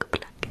 pluck, pluck,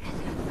 pluck.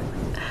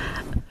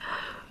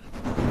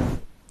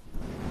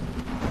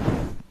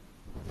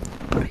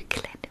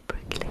 Brooklyn,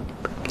 Brooklyn,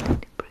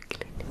 Brooklyn,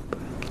 Brooklyn,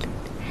 Brooklyn.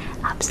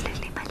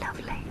 Absolutely, my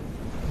lovely.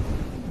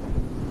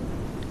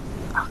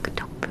 Oh,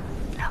 don't.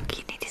 Look,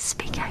 you need to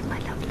speak out, my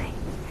lovely.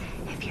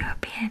 If you're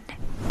being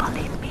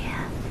bullied,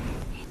 Mia,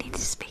 you need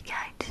to speak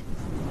out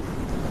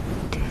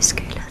to a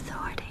school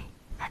authority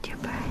and your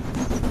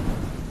parents.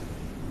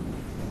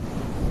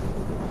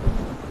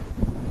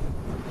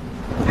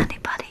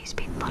 Anybody who's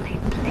been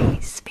bullied,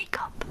 please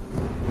speak up.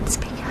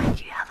 Speak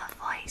out. You have a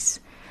voice.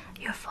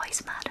 Your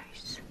voice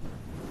matters.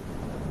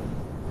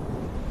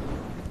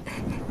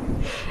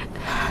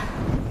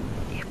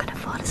 You're gonna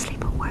fall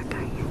asleep at work,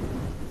 are you?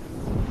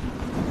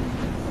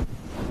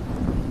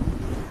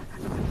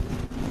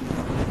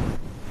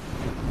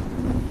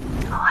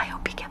 Oh, I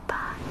hope you get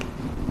back.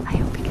 I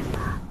hope you get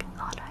back.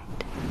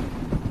 Alright.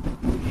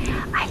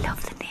 I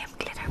love the name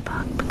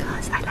GlitterBug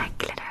because I like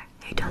glitter.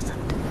 Who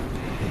doesn't?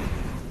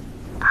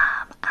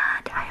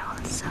 And I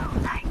also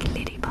like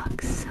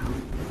ladybugs, so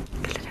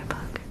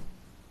GlitterBug.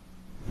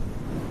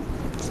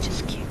 It's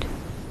just cute.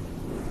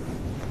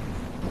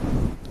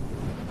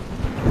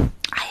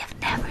 I have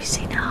never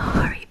seen a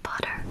Harry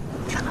Potter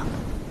film.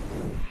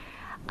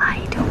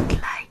 I don't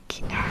like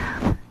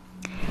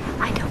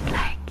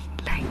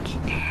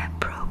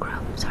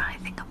programs or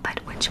anything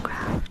about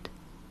witchcraft.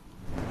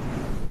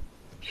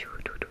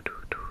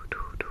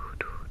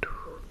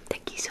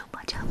 Thank you so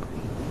much,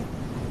 Emily.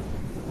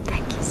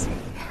 Thank you, Sue.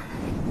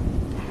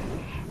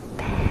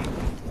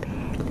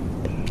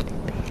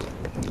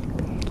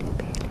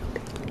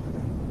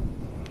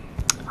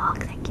 Oh,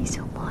 thank you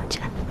so much,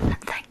 and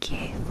thank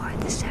you for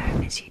the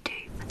service you do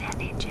for the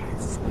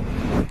NHS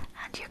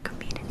and your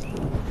community.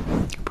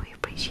 We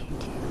appreciate you.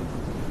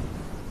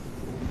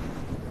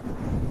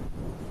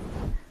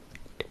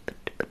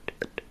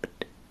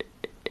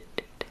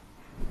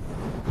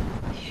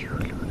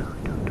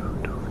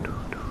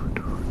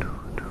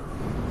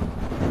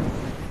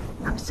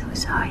 I'm so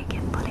sorry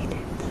getting bullied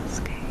in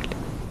school.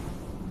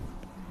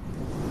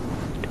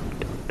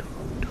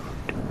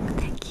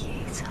 Thank you,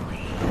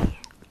 Zoe.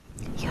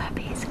 You're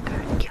amazing,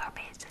 girl. You're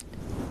amazing.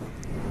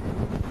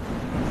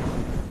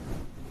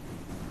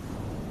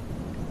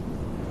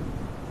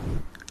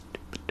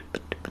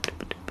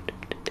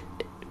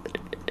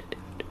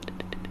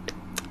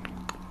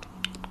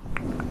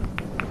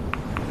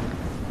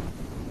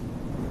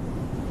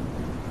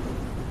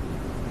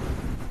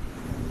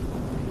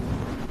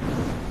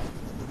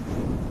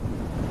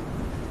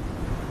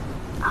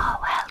 Oh,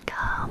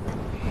 welcome,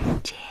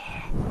 Jay,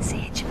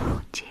 Sage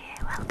Mo, Jay,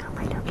 welcome,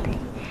 my lovely.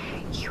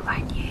 You are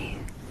new.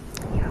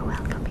 You're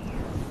welcome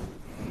here.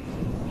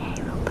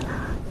 Hey,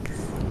 Roblox,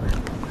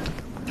 welcome,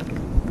 welcome,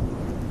 welcome.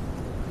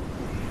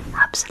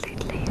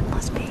 Absolutely, it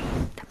must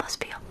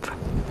be up from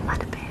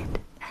out of bed.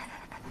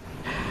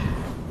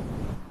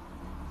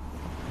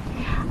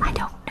 I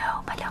don't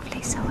know, my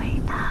lovely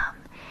Zoe.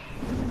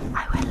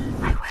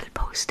 I will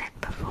post it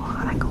before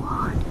I go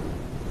on.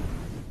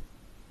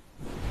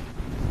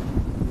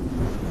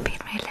 Being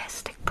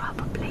realistic,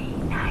 probably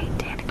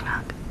 9-10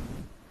 o'clock.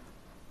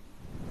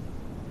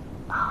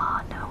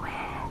 Oh, no way.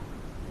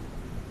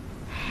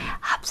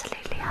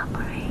 Absolutely,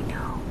 Anne-Marie,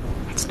 no.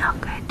 It's not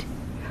good.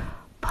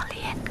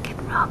 Bullying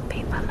can rob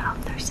people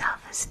of their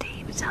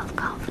self-esteem,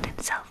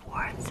 self-confidence,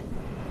 self-worth,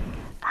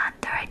 and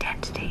their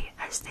identity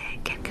as they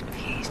get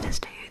confused as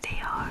to who they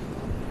are.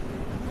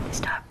 They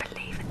start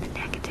believing the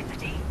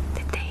negativity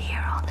that they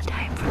hear all the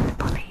time from the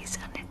bullies,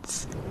 and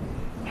it's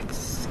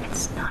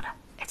not on.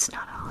 It's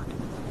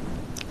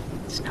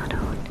not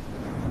on.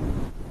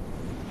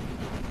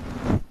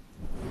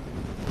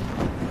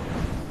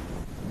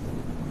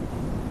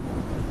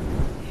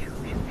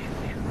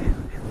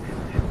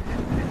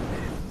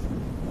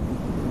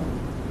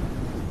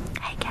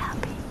 Hey,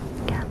 Gabby.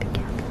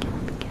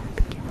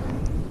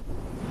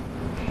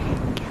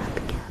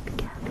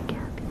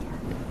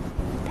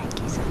 Thank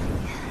you so much.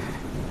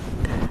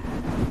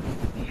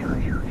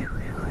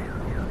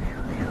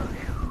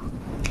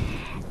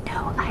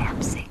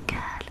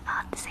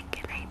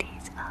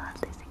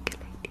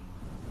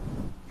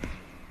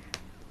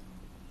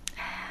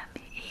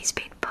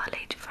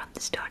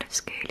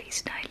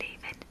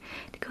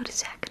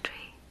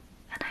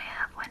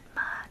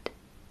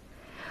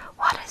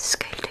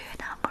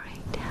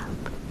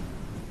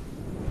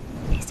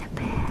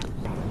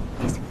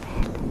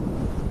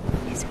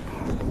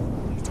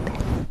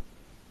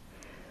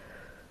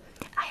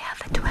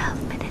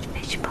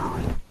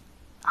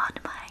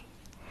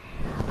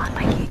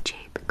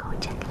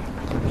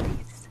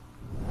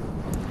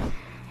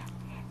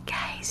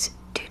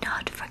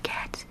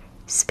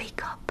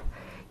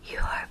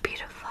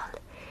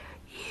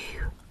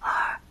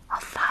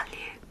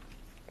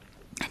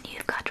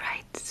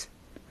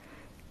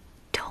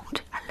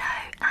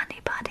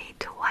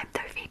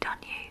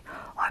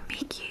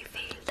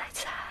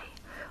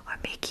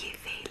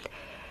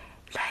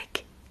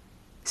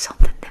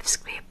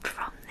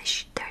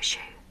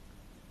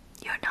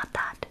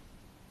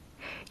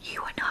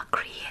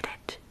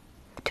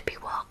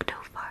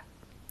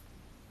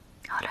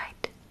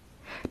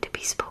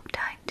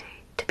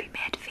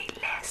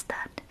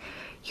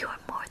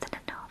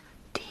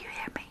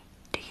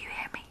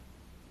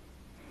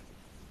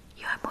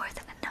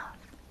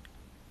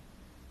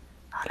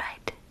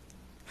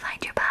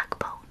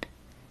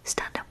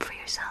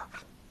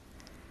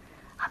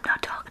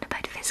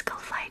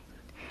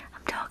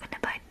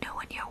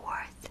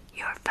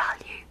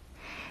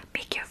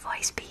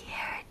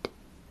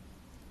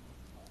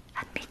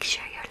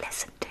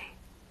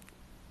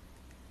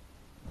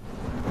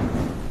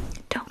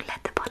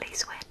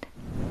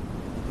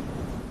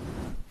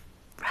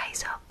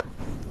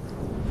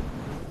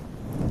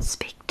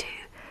 Speak to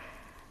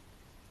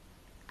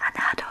an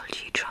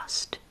adult you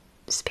trust.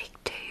 Speak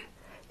to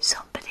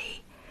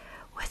somebody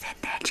within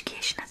the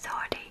education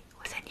authority,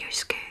 within your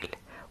school,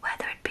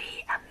 whether it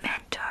be a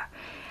mentor,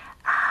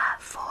 a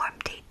form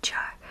teacher,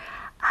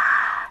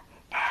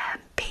 a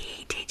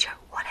PE teacher,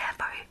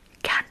 whatever,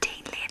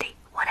 canteen lady,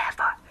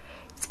 whatever.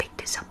 Speak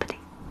to somebody.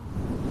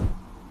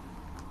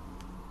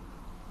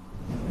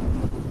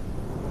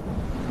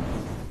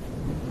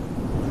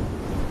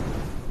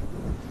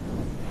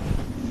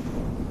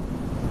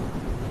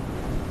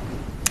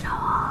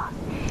 Oh,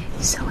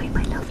 Zoe,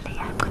 my lovely,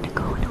 I'm going to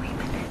go in a wee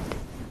minute.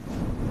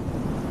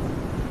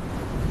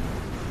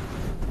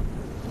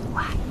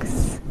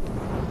 Wax.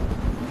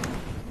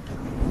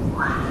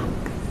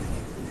 Wax.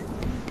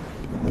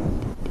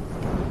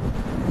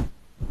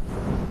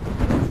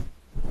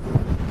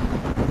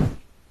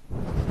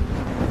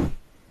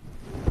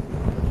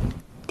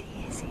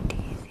 Daisy,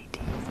 Daisy, Daisy,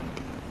 Daisy.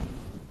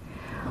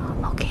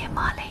 Okay,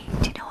 Molly,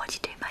 do you know what you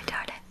do, my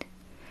darling?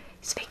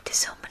 Speak to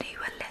somebody who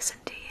will listen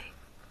to you.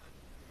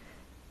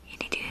 You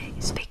need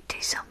to speak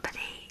to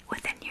somebody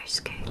within your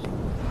school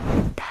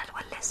that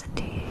will listen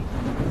to you.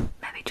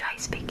 Maybe try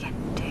speaking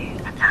to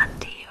an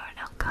auntie or an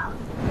uncle,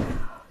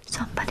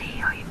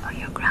 somebody or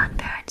your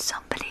grandparents,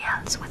 somebody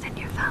else within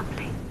your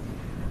family,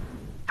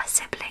 a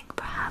sibling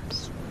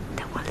perhaps,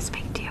 that will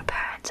speak to your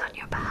parents on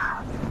your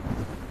behalf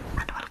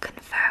and will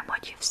confirm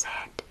what you've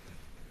said.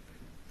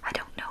 I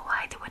don't know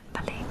why they wouldn't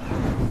believe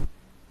you.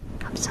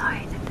 I'm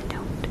sorry that they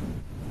don't.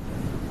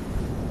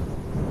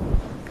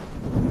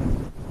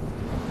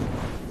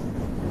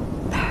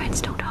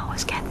 Parents don't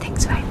always get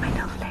things right, my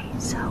lovely,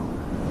 so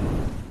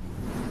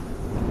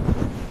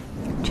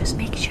just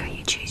make sure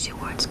you choose your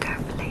words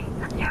carefully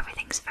and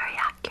everything's very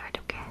accurate,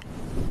 okay?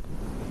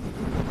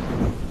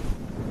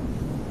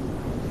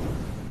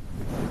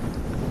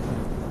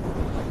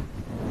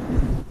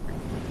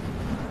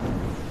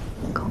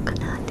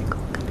 Coconut,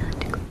 coconut,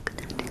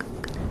 coconut,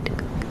 coconut,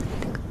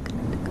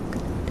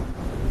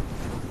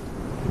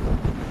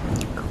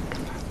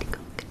 coconut,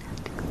 coconut,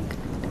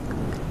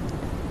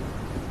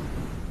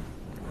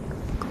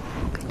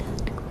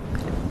 coconut,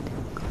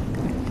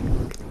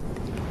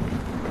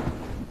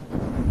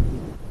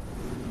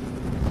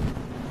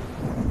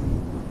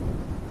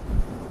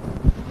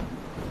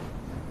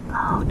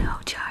 oh no,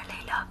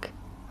 Charlie, look.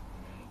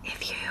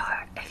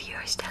 If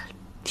you're still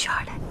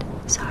Charlotte,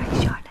 sorry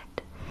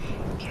Charlotte,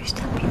 if you're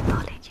still being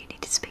bullied, you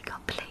need to speak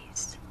up,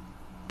 please.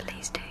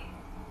 Please do.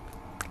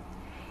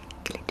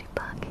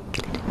 GlitterBug,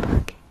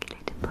 GlitterBug,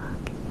 GlitterBug,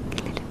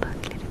 GlitterBug,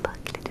 GlitterBug,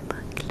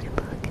 GlitterBug,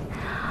 GlitterBug.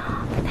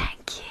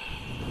 Thank you.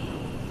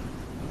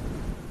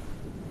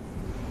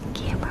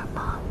 Gamer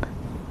Mom.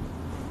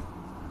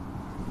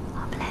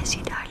 Oh, bless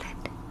you, darling.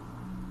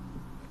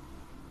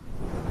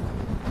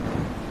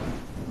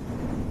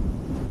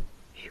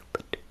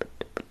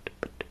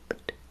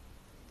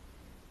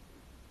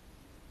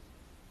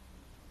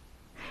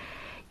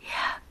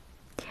 Yeah,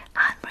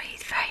 and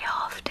breathe very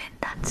often.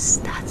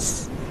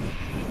 That's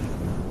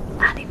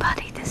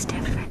anybody that's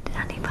different,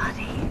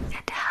 anybody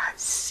that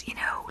has, you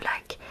know,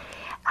 like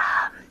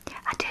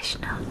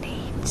additional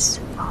needs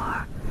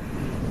or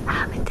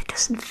it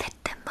doesn't fit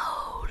the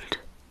mold.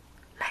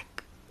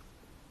 Like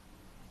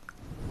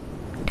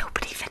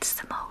nobody fits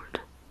the mold.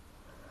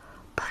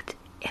 But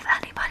if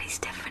anybody's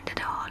different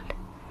at all,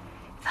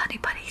 if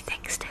anybody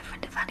thinks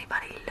different, if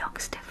anybody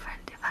looks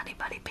different, if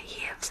anybody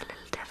behaves a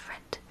little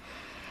different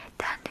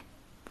than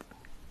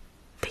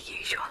the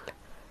usual,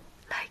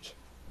 like,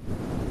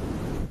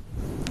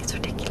 it's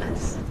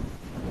ridiculous.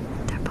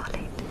 They're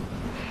bullied.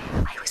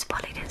 I was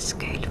bullied in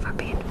school for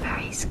being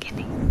very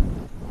skinny.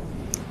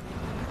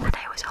 And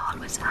I was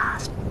always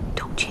asked,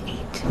 don't you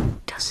eat?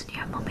 Doesn't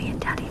your mummy and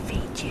daddy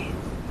feed you?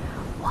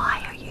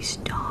 Why are you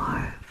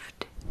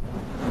starved?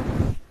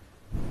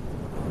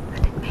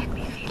 And it made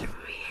me feel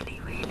really,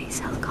 really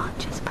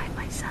self-conscious by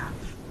myself.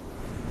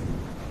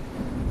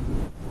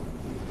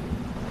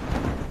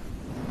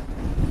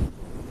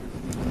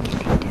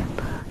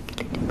 GlitterBug,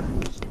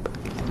 GlitterBug, GlitterBug,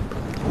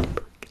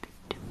 GlitterBug,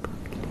 GlitterBug,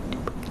 GlitterBug,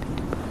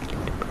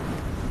 GlitterBug.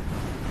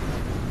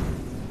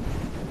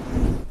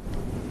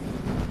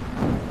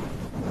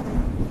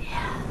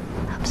 Yeah,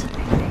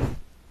 absolutely.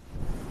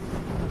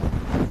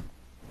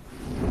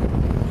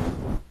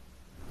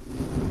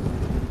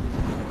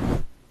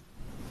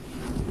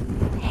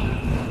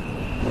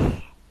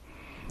 Hey,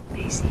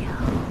 Lucio.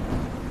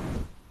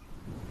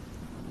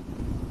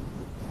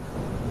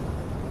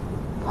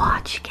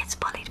 Watch gets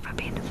bullied for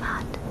being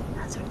fat.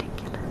 That's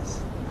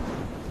ridiculous.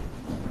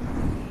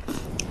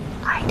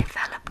 I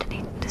developed an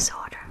eating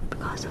disorder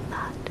because of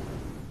that.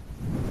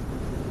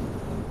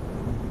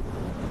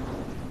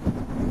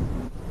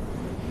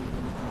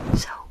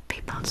 So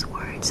people's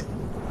words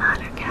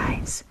matter,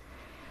 guys.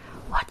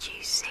 What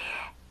you say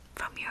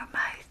from your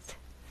mouth,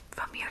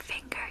 from your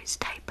fingers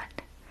typing,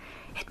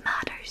 it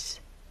matters.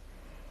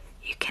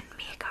 You can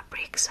make or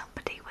break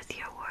somebody with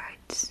your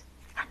words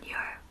and your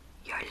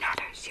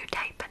letters you're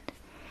typing.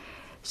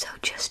 So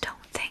just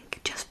don't think,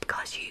 just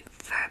because you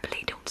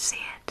verbally don't say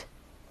it,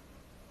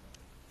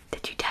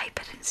 that you type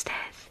it and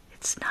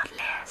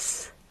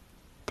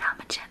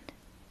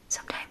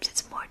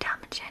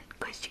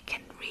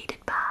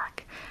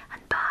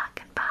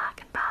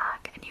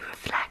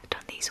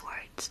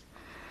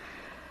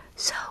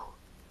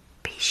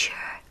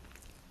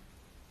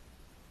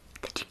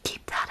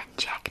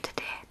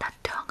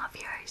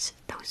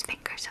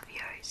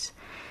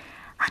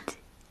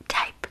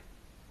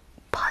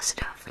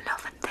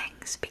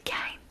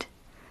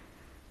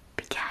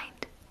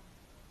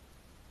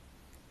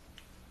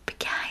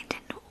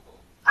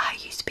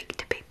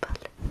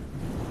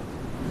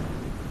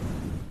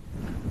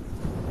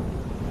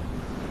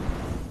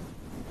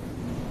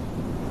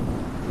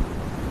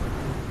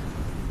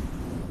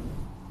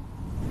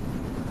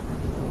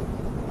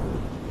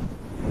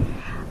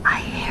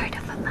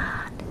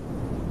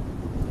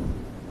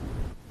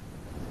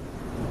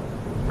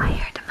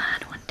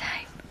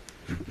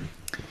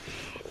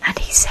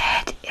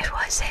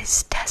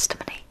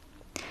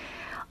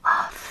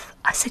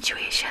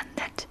mentioned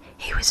that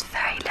he was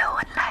very low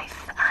in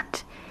life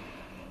and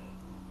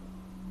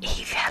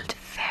he felt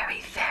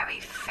very, very,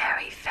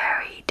 very,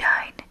 very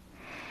down,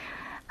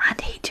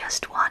 and he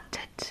just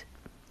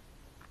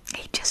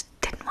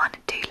didn't want to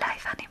do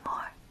life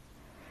anymore.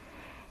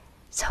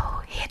 So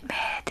he had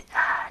made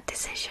a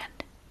decision.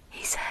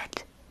 He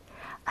said,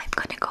 I'm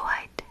going to go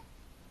out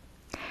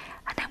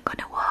and I'm going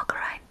to walk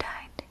around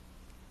town,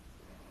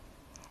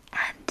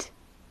 and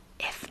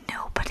if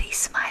nobody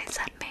smiles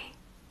at me,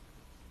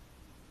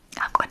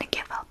 I'm going to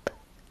give up.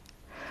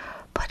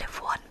 But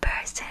if one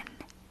person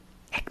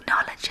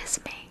acknowledges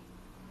me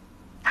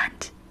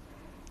and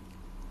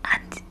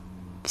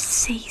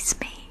sees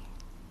me,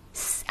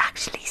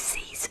 actually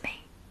sees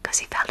me, because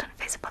he felt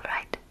invisible,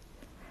 right?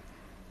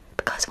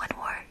 Because when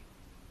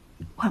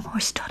we're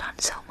stood on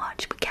so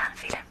much, we can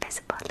feel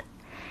invisible,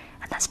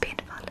 and that's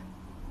painful.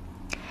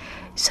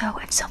 So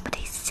if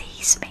somebody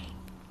sees me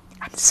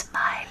and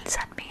smiles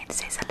at me and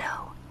says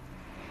hello,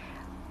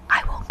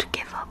 I won't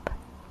give up.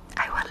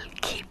 I will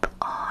keep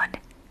on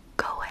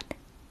going.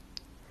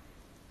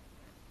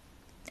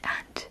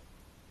 And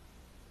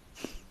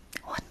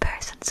one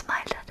person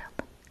smiled at him,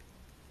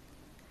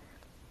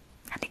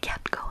 and he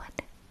kept going.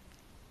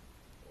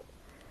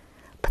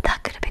 But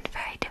that could have been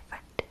very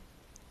different.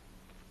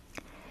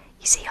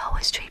 You see,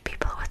 always treat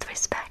people with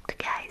respect,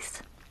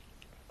 guys,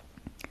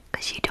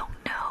 because you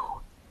don't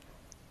know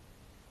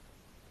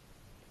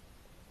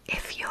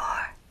if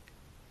your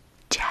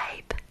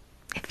jibe,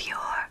 if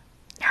your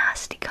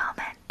nasty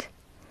comment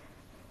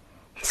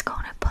is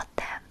going to put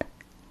them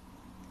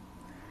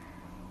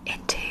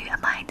into a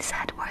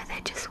mindset where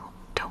they just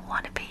don't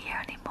want to be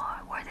here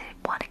anymore, where they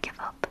want to give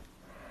up.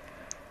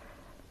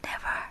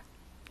 Never,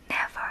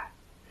 never,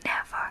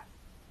 never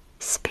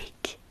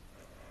speak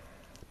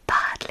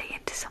badly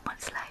into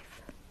someone's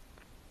life.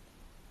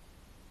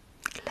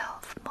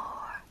 Love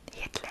more,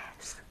 hate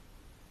less.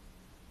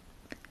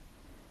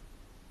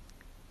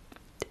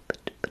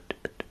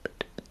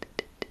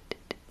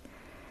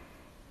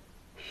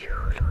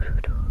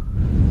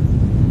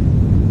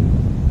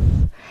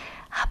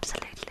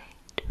 Absolutely.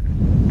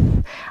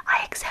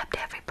 I accept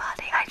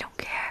everybody. I don't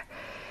care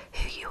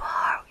who you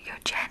are, your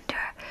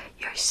gender,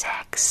 your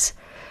sex,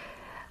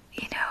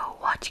 you know,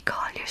 what you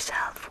call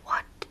yourself,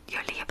 what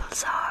your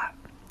labels are.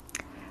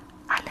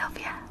 I love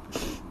you.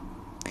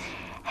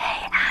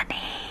 Hey,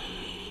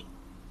 Annie.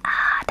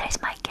 Ah,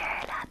 there's my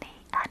girl,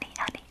 Annie. Annie,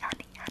 Annie,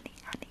 Annie, Annie,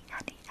 Annie,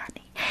 Annie,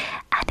 Annie.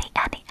 Annie,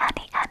 Annie,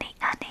 Annie, Annie,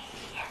 Annie.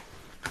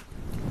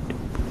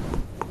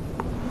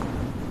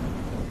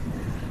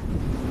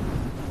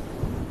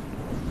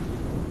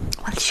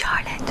 Well,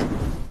 Charlotte,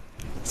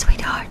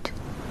 sweetheart,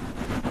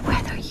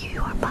 whether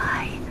you are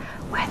bi,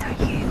 whether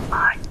you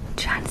are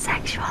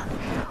transsexual,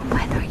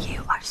 whether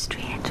you are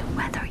straight,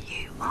 whether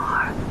you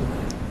are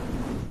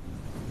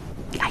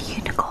a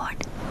unicorn,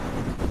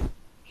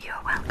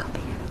 you're welcome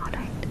here,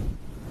 alright?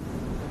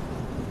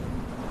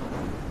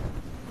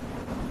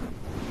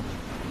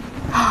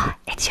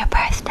 It's your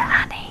birthday,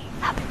 Annie.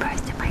 Happy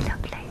birthday, my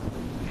lovely.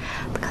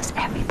 Because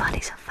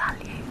everybody's of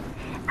value,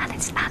 and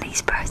it's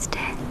Annie's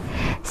birthday.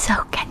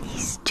 So can you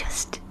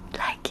just,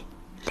 like,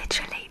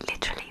 literally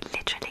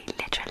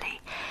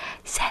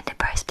send a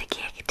birthday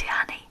cake to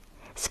Annie?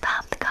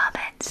 Spam the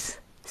comments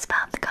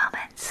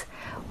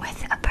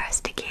with a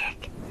birthday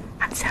cake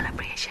and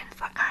celebration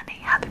for Annie.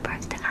 Happy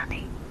birthday,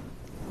 Annie.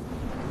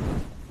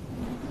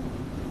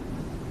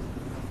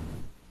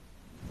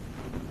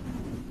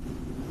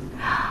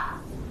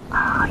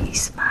 Oh, you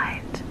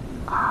smiled.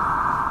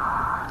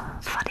 Oh,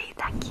 funny,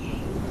 thank you.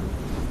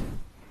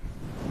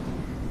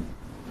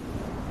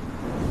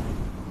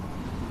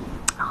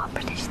 Oh,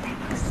 British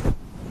things.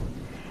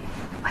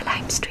 Well,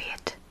 I'm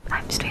straight.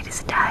 I'm straight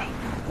as a die.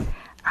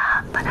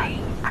 But I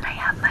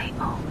have my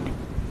own.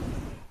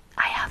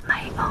 I have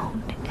my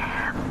own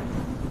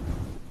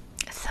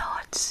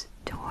thoughts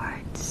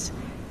towards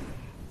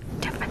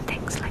different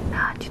things like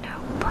that, you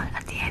know. But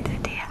at the end of the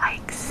day, I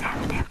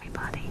accept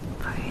everybody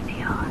for who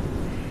they are,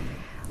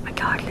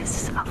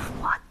 regardless of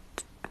what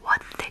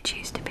they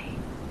choose to be.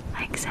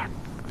 I accept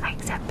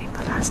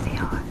people as they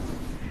are,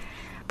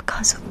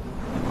 because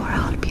we're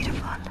all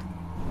beautiful.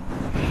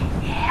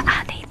 Yeah,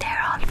 Annie,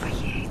 they're all for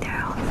you.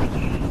 They're all for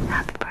you.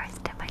 Happy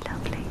birthday, my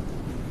lovely.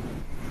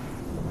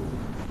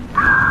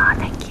 Ah,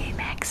 thank you,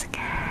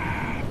 Mexican.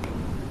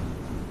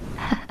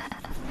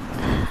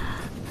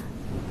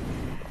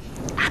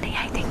 Annie,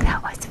 I think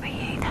that was for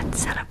you, that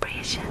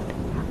celebration.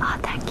 Oh,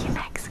 thank you,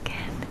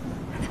 Mexican.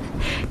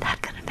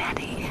 That could have been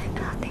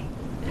Annie.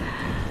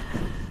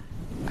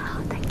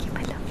 Oh, thank you,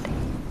 my lovely.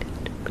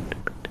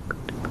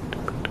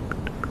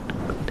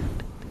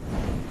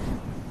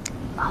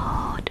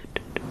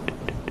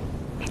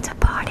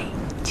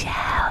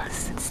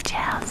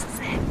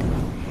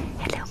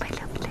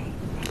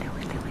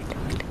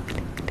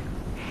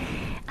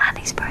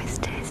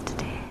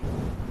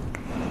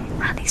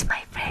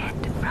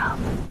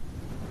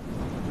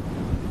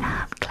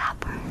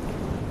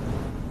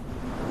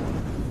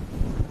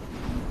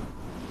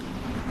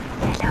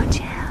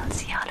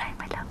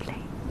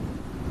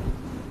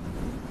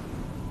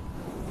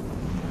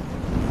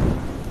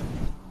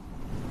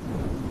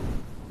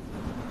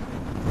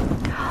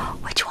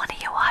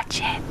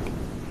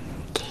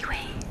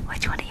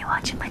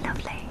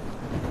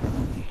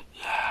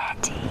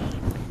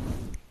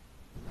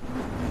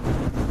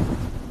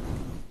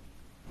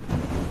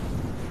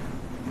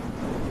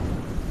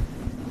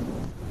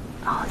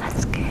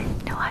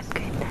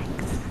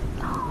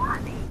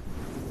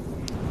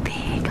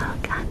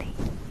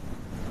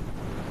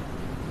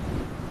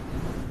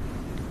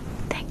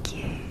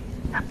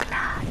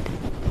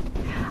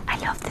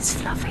 love this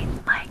fluffy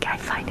mic. I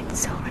find it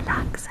so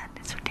relaxing.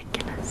 It's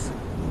ridiculous.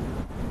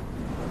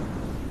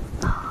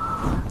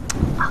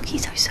 Oh,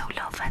 keys are so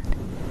loving.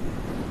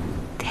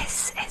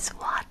 This is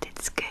what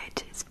it's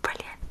good. It's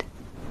brilliant.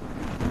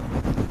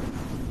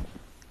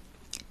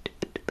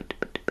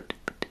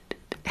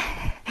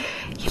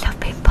 You love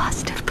being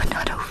positive, but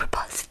not over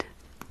positive.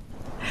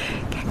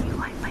 Can you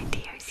wipe my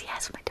tears?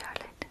 Yes, my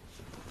darling.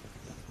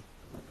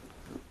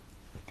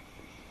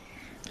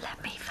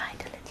 Let me find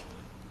a little.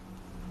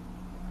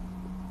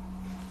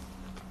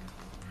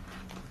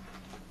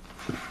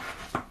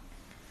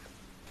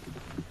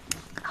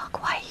 Oh,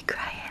 why are you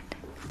crying?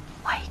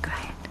 Why are you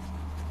crying?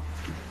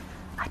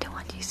 I don't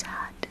want you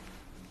sad.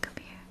 Come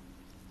here.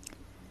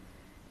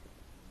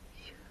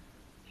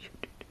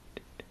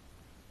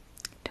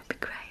 Don't be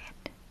crying.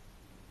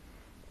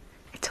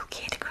 It's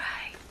okay to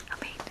cry. I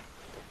mean,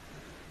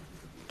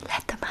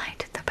 let them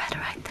out. They're better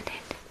out than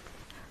in.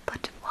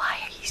 But why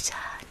are you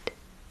sad?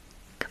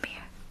 Come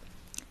here.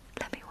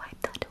 Let me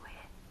wipe that away.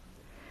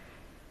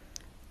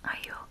 Are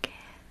you okay?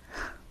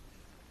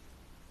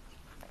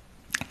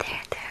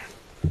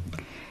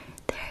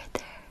 There.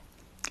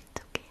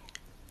 It's okay.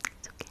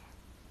 It's okay.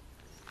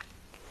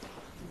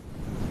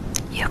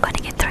 You're going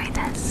to get through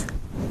this.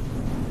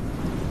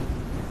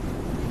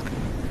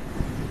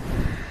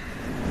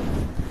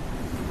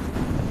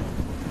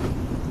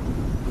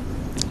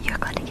 You're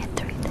going to get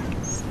through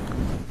this.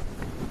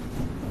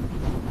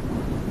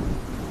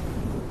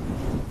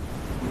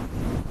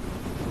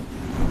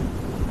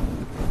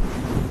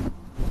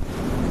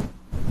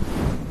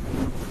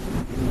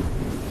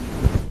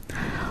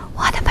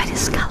 What about a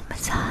scalp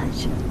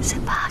massage?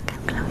 Sit back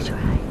and close your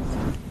eyes.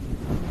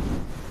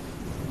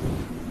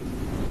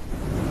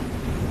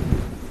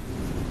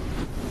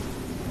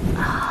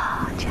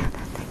 Oh, Jenna,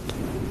 thank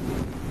you.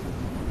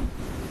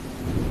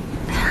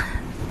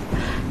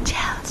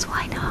 Gels,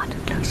 why not?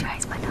 Close your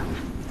eyes, my love.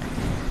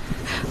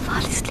 Fall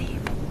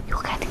asleep.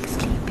 You're getting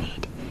sleepy.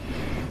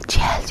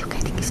 Gels, you're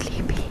getting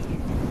sleepy.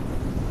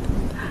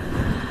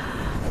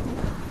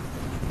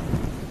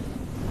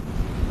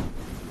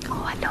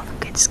 Oh, I love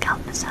a good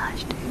scalp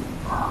massage too.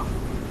 Oh,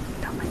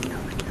 love it.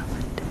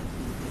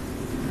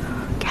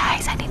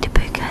 Guys, I need to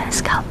book a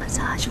scalp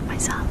massage for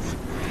myself.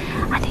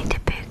 I need to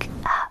book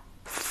a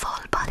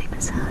full body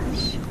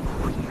massage.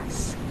 Oh,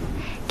 yes.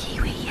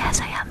 Kiwi,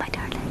 yes, I am, my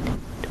darling.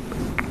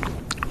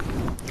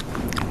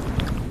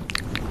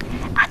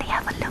 And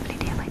have a lovely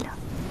day, my love.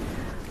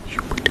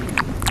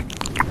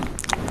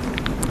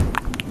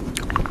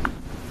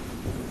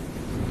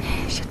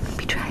 Shouldn't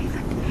be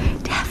driving.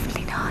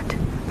 Definitely not.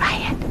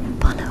 Ryan,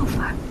 pull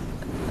over.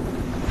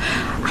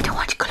 I don't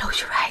want you to close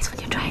your eyes when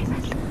you're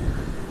driving.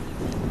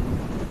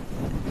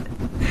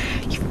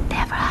 You've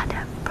never had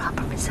a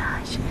proper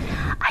massage.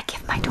 I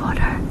give my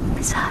daughter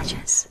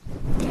massages.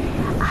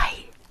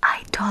 I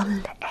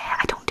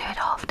don't do it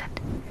often.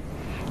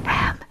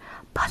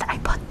 But I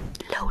put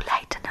low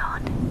lighting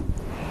on.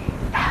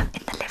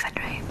 In the living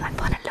room, I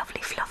put a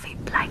lovely fluffy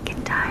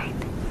blanket down.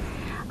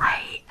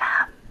 I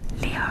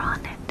layer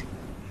on it,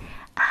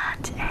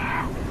 and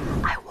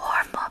I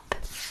warm up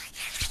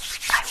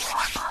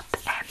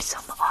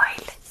some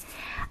oil,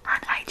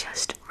 and I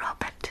just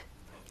rub it,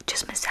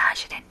 just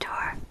massage it into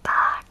her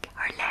back,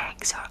 her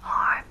legs, her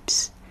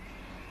arms,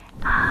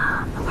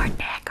 her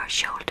neck, her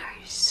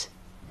shoulders,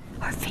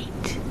 her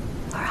feet,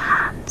 her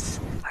hands,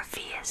 her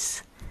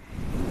face,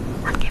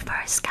 and give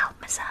her a scalp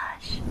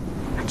massage,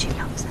 and she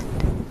loves it.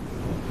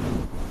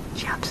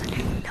 She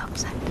absolutely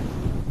loves it.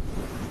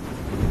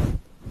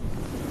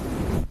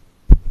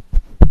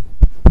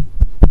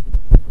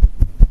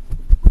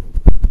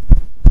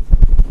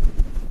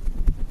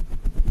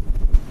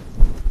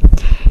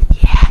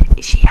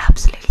 Yeah, she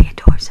absolutely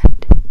adores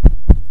it.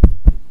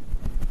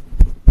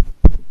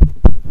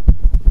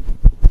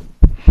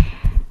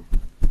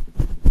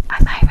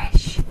 I'm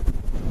Irish.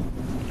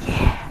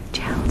 Yeah,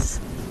 gels.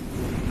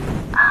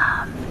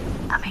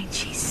 I mean,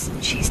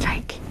 she's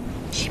like,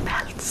 she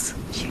melts.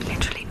 She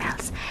literally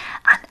melts.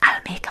 And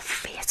I'll make a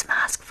face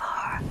mask for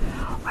her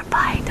or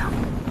buy them.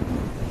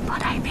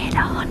 But I made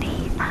a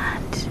honey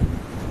and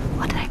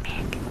what did I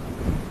make?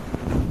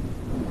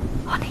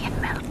 Honey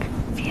and milk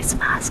face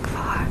mask for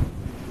her.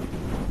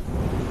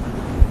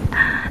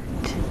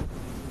 And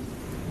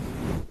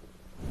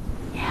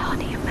yeah,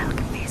 honey and milk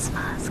face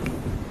mask.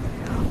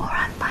 Or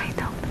I'll buy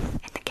them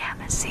in the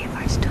chemist.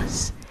 Savers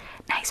does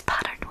nice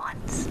patterned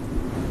ones.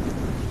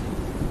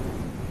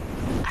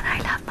 And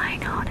I'll have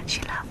mine on and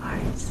she'll have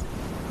hers.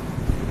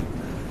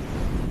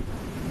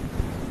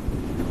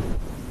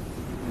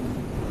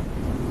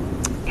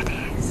 It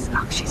is.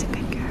 Oh, she's a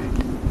good girl.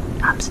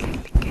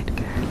 Absolutely good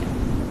girl.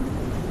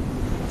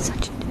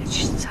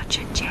 She's such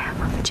a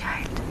gem of a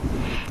child.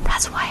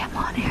 That's why I'm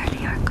on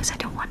earlier, because I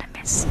don't want to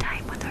miss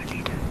time with her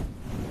later.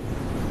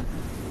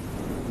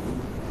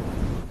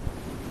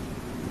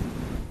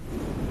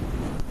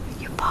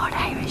 You're part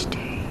Irish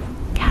too,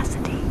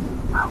 Cassidy.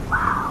 Oh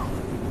wow.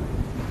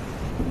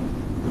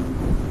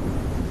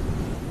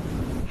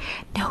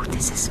 No,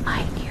 this is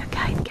my new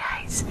account,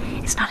 guys.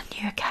 It's not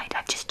a new account.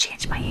 I've just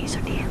changed my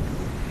username.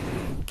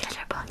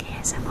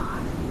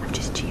 ASMR. I've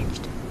just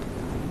changed it.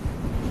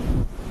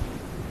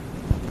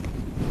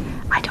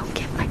 I don't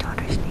give my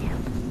daughter's name.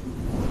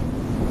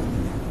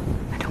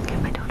 I don't give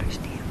my daughter's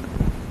name.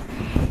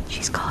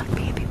 She's called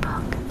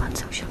BabyBug on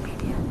social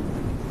media.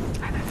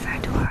 I refer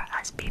to her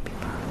as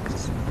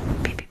BabyBugs.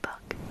 BabyBug.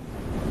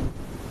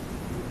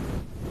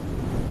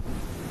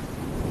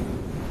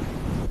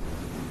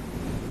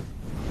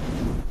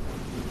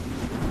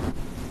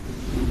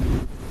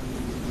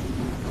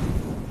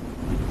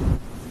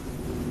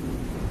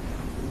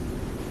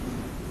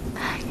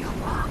 You're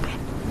walking.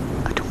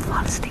 Oh, don't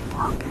fall asleep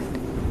walking.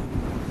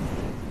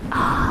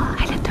 Ah,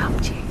 I'll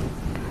adopt you.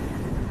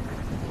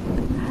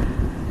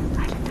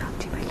 I'll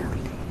adopt you, my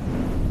lovely.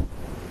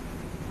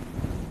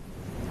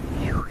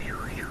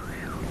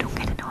 Don't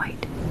get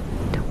annoyed.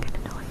 Don't get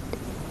annoyed.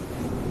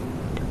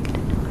 Don't get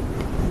annoyed.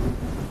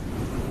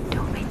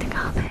 Don't read the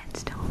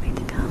comments. Don't read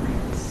the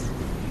comments.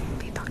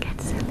 People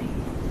get silly.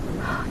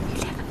 You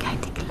live in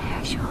County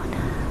Clare,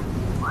 Shauna.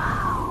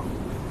 Wow.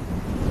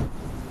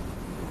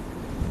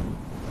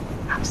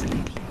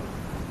 Absolutely.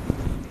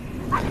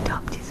 I'll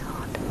adopt you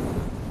all.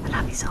 I'll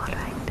have you all right.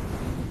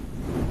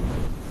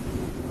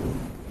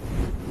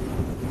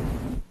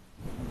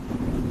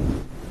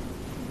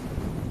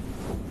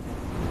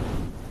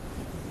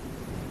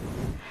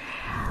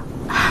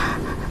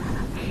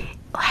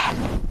 Well,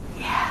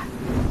 yeah,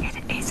 it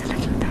is a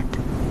little bit.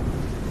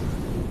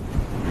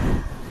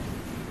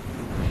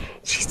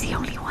 She's the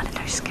only one in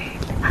her school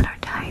and her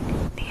town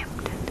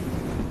named it.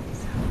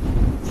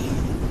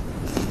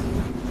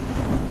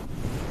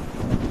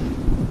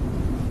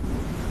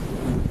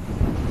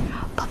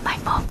 But my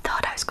mom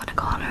thought I was going to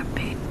call her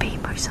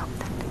Moonbeam or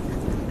something.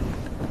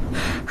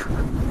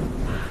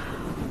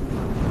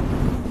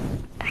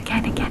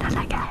 Again, I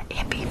like a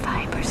hippie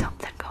vibe or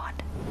something going.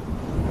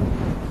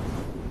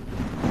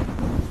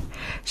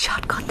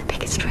 Shotgun the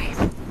biggest rave.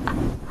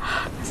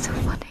 That's so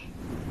funny.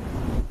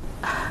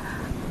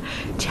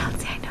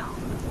 Chelsea, I know.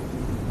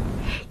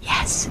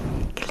 Yes,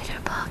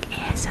 GlitterBug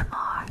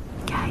ASMR.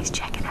 Guys,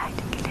 check it out.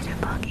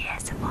 GlitterBug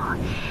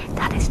ASMR.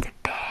 That is the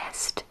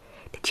best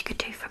that you could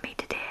do for me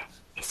today.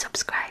 Is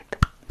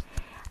subscribe,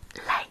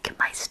 like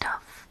my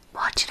stuff,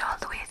 watch it all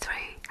the way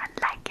through, and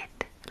like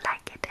it,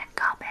 and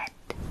comment.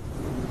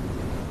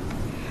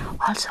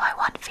 Also, I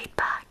want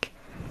feedback.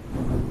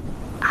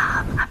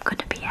 I'm going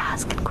to be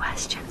asking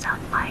questions on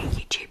my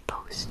YouTube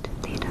post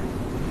later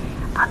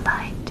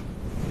about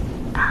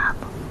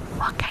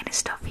what kind of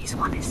stuff you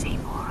want to see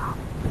more of.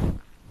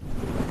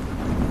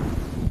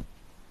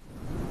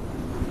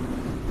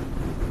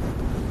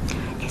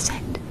 Is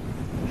it?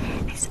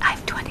 I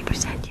have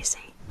 20%, you see.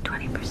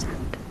 20%.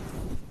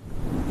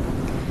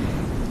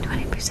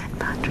 20%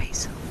 battery,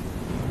 so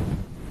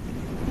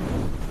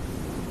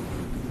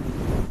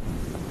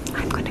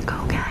I'm gonna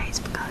go, guys,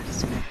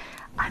 because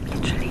I'm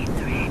literally in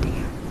the red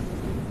here.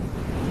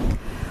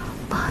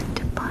 But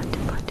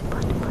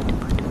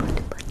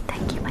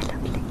thank you, my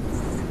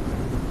lovelies.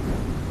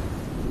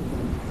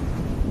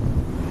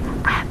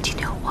 Do you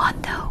know what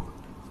though?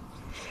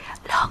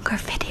 Longer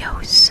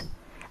videos.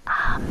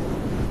 I'm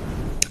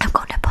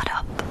going to put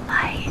up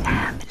my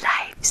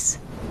lives.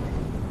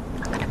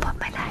 I'm going to put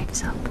my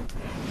lives up.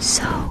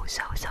 So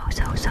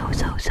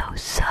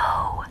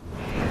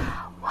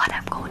what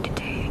I'm going to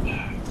do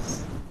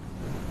is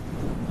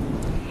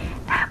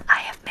I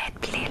have made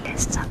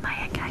playlists on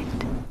my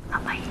account,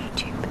 on my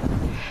YouTube.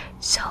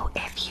 So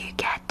if you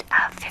get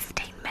a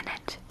 15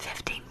 minute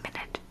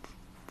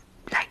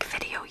like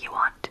video you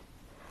want,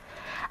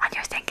 and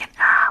you're thinking,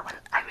 well,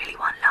 I really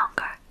want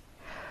longer,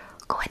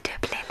 go into a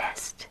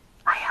playlist.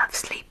 I have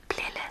sleep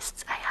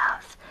playlists, I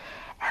have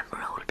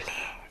role play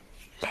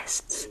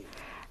lists,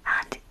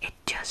 and it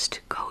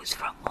just goes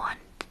from one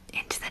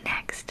into the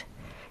next.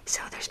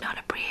 So there's not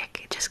a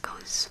break, it just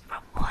goes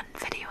from one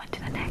video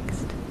into the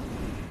next.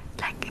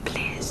 Like it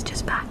plays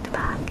just back to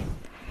back.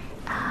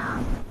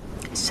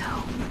 So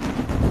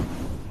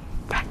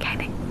that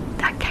kind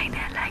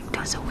of like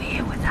does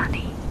away with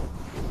any,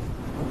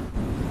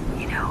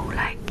 you know,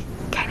 like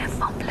kind of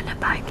fumbling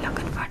about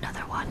looking for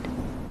another one.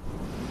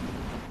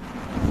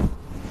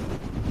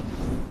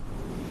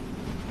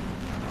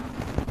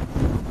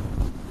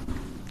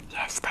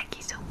 Yes, thank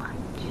you so much.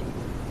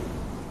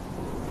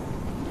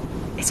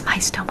 It's my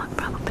stomach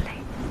probably.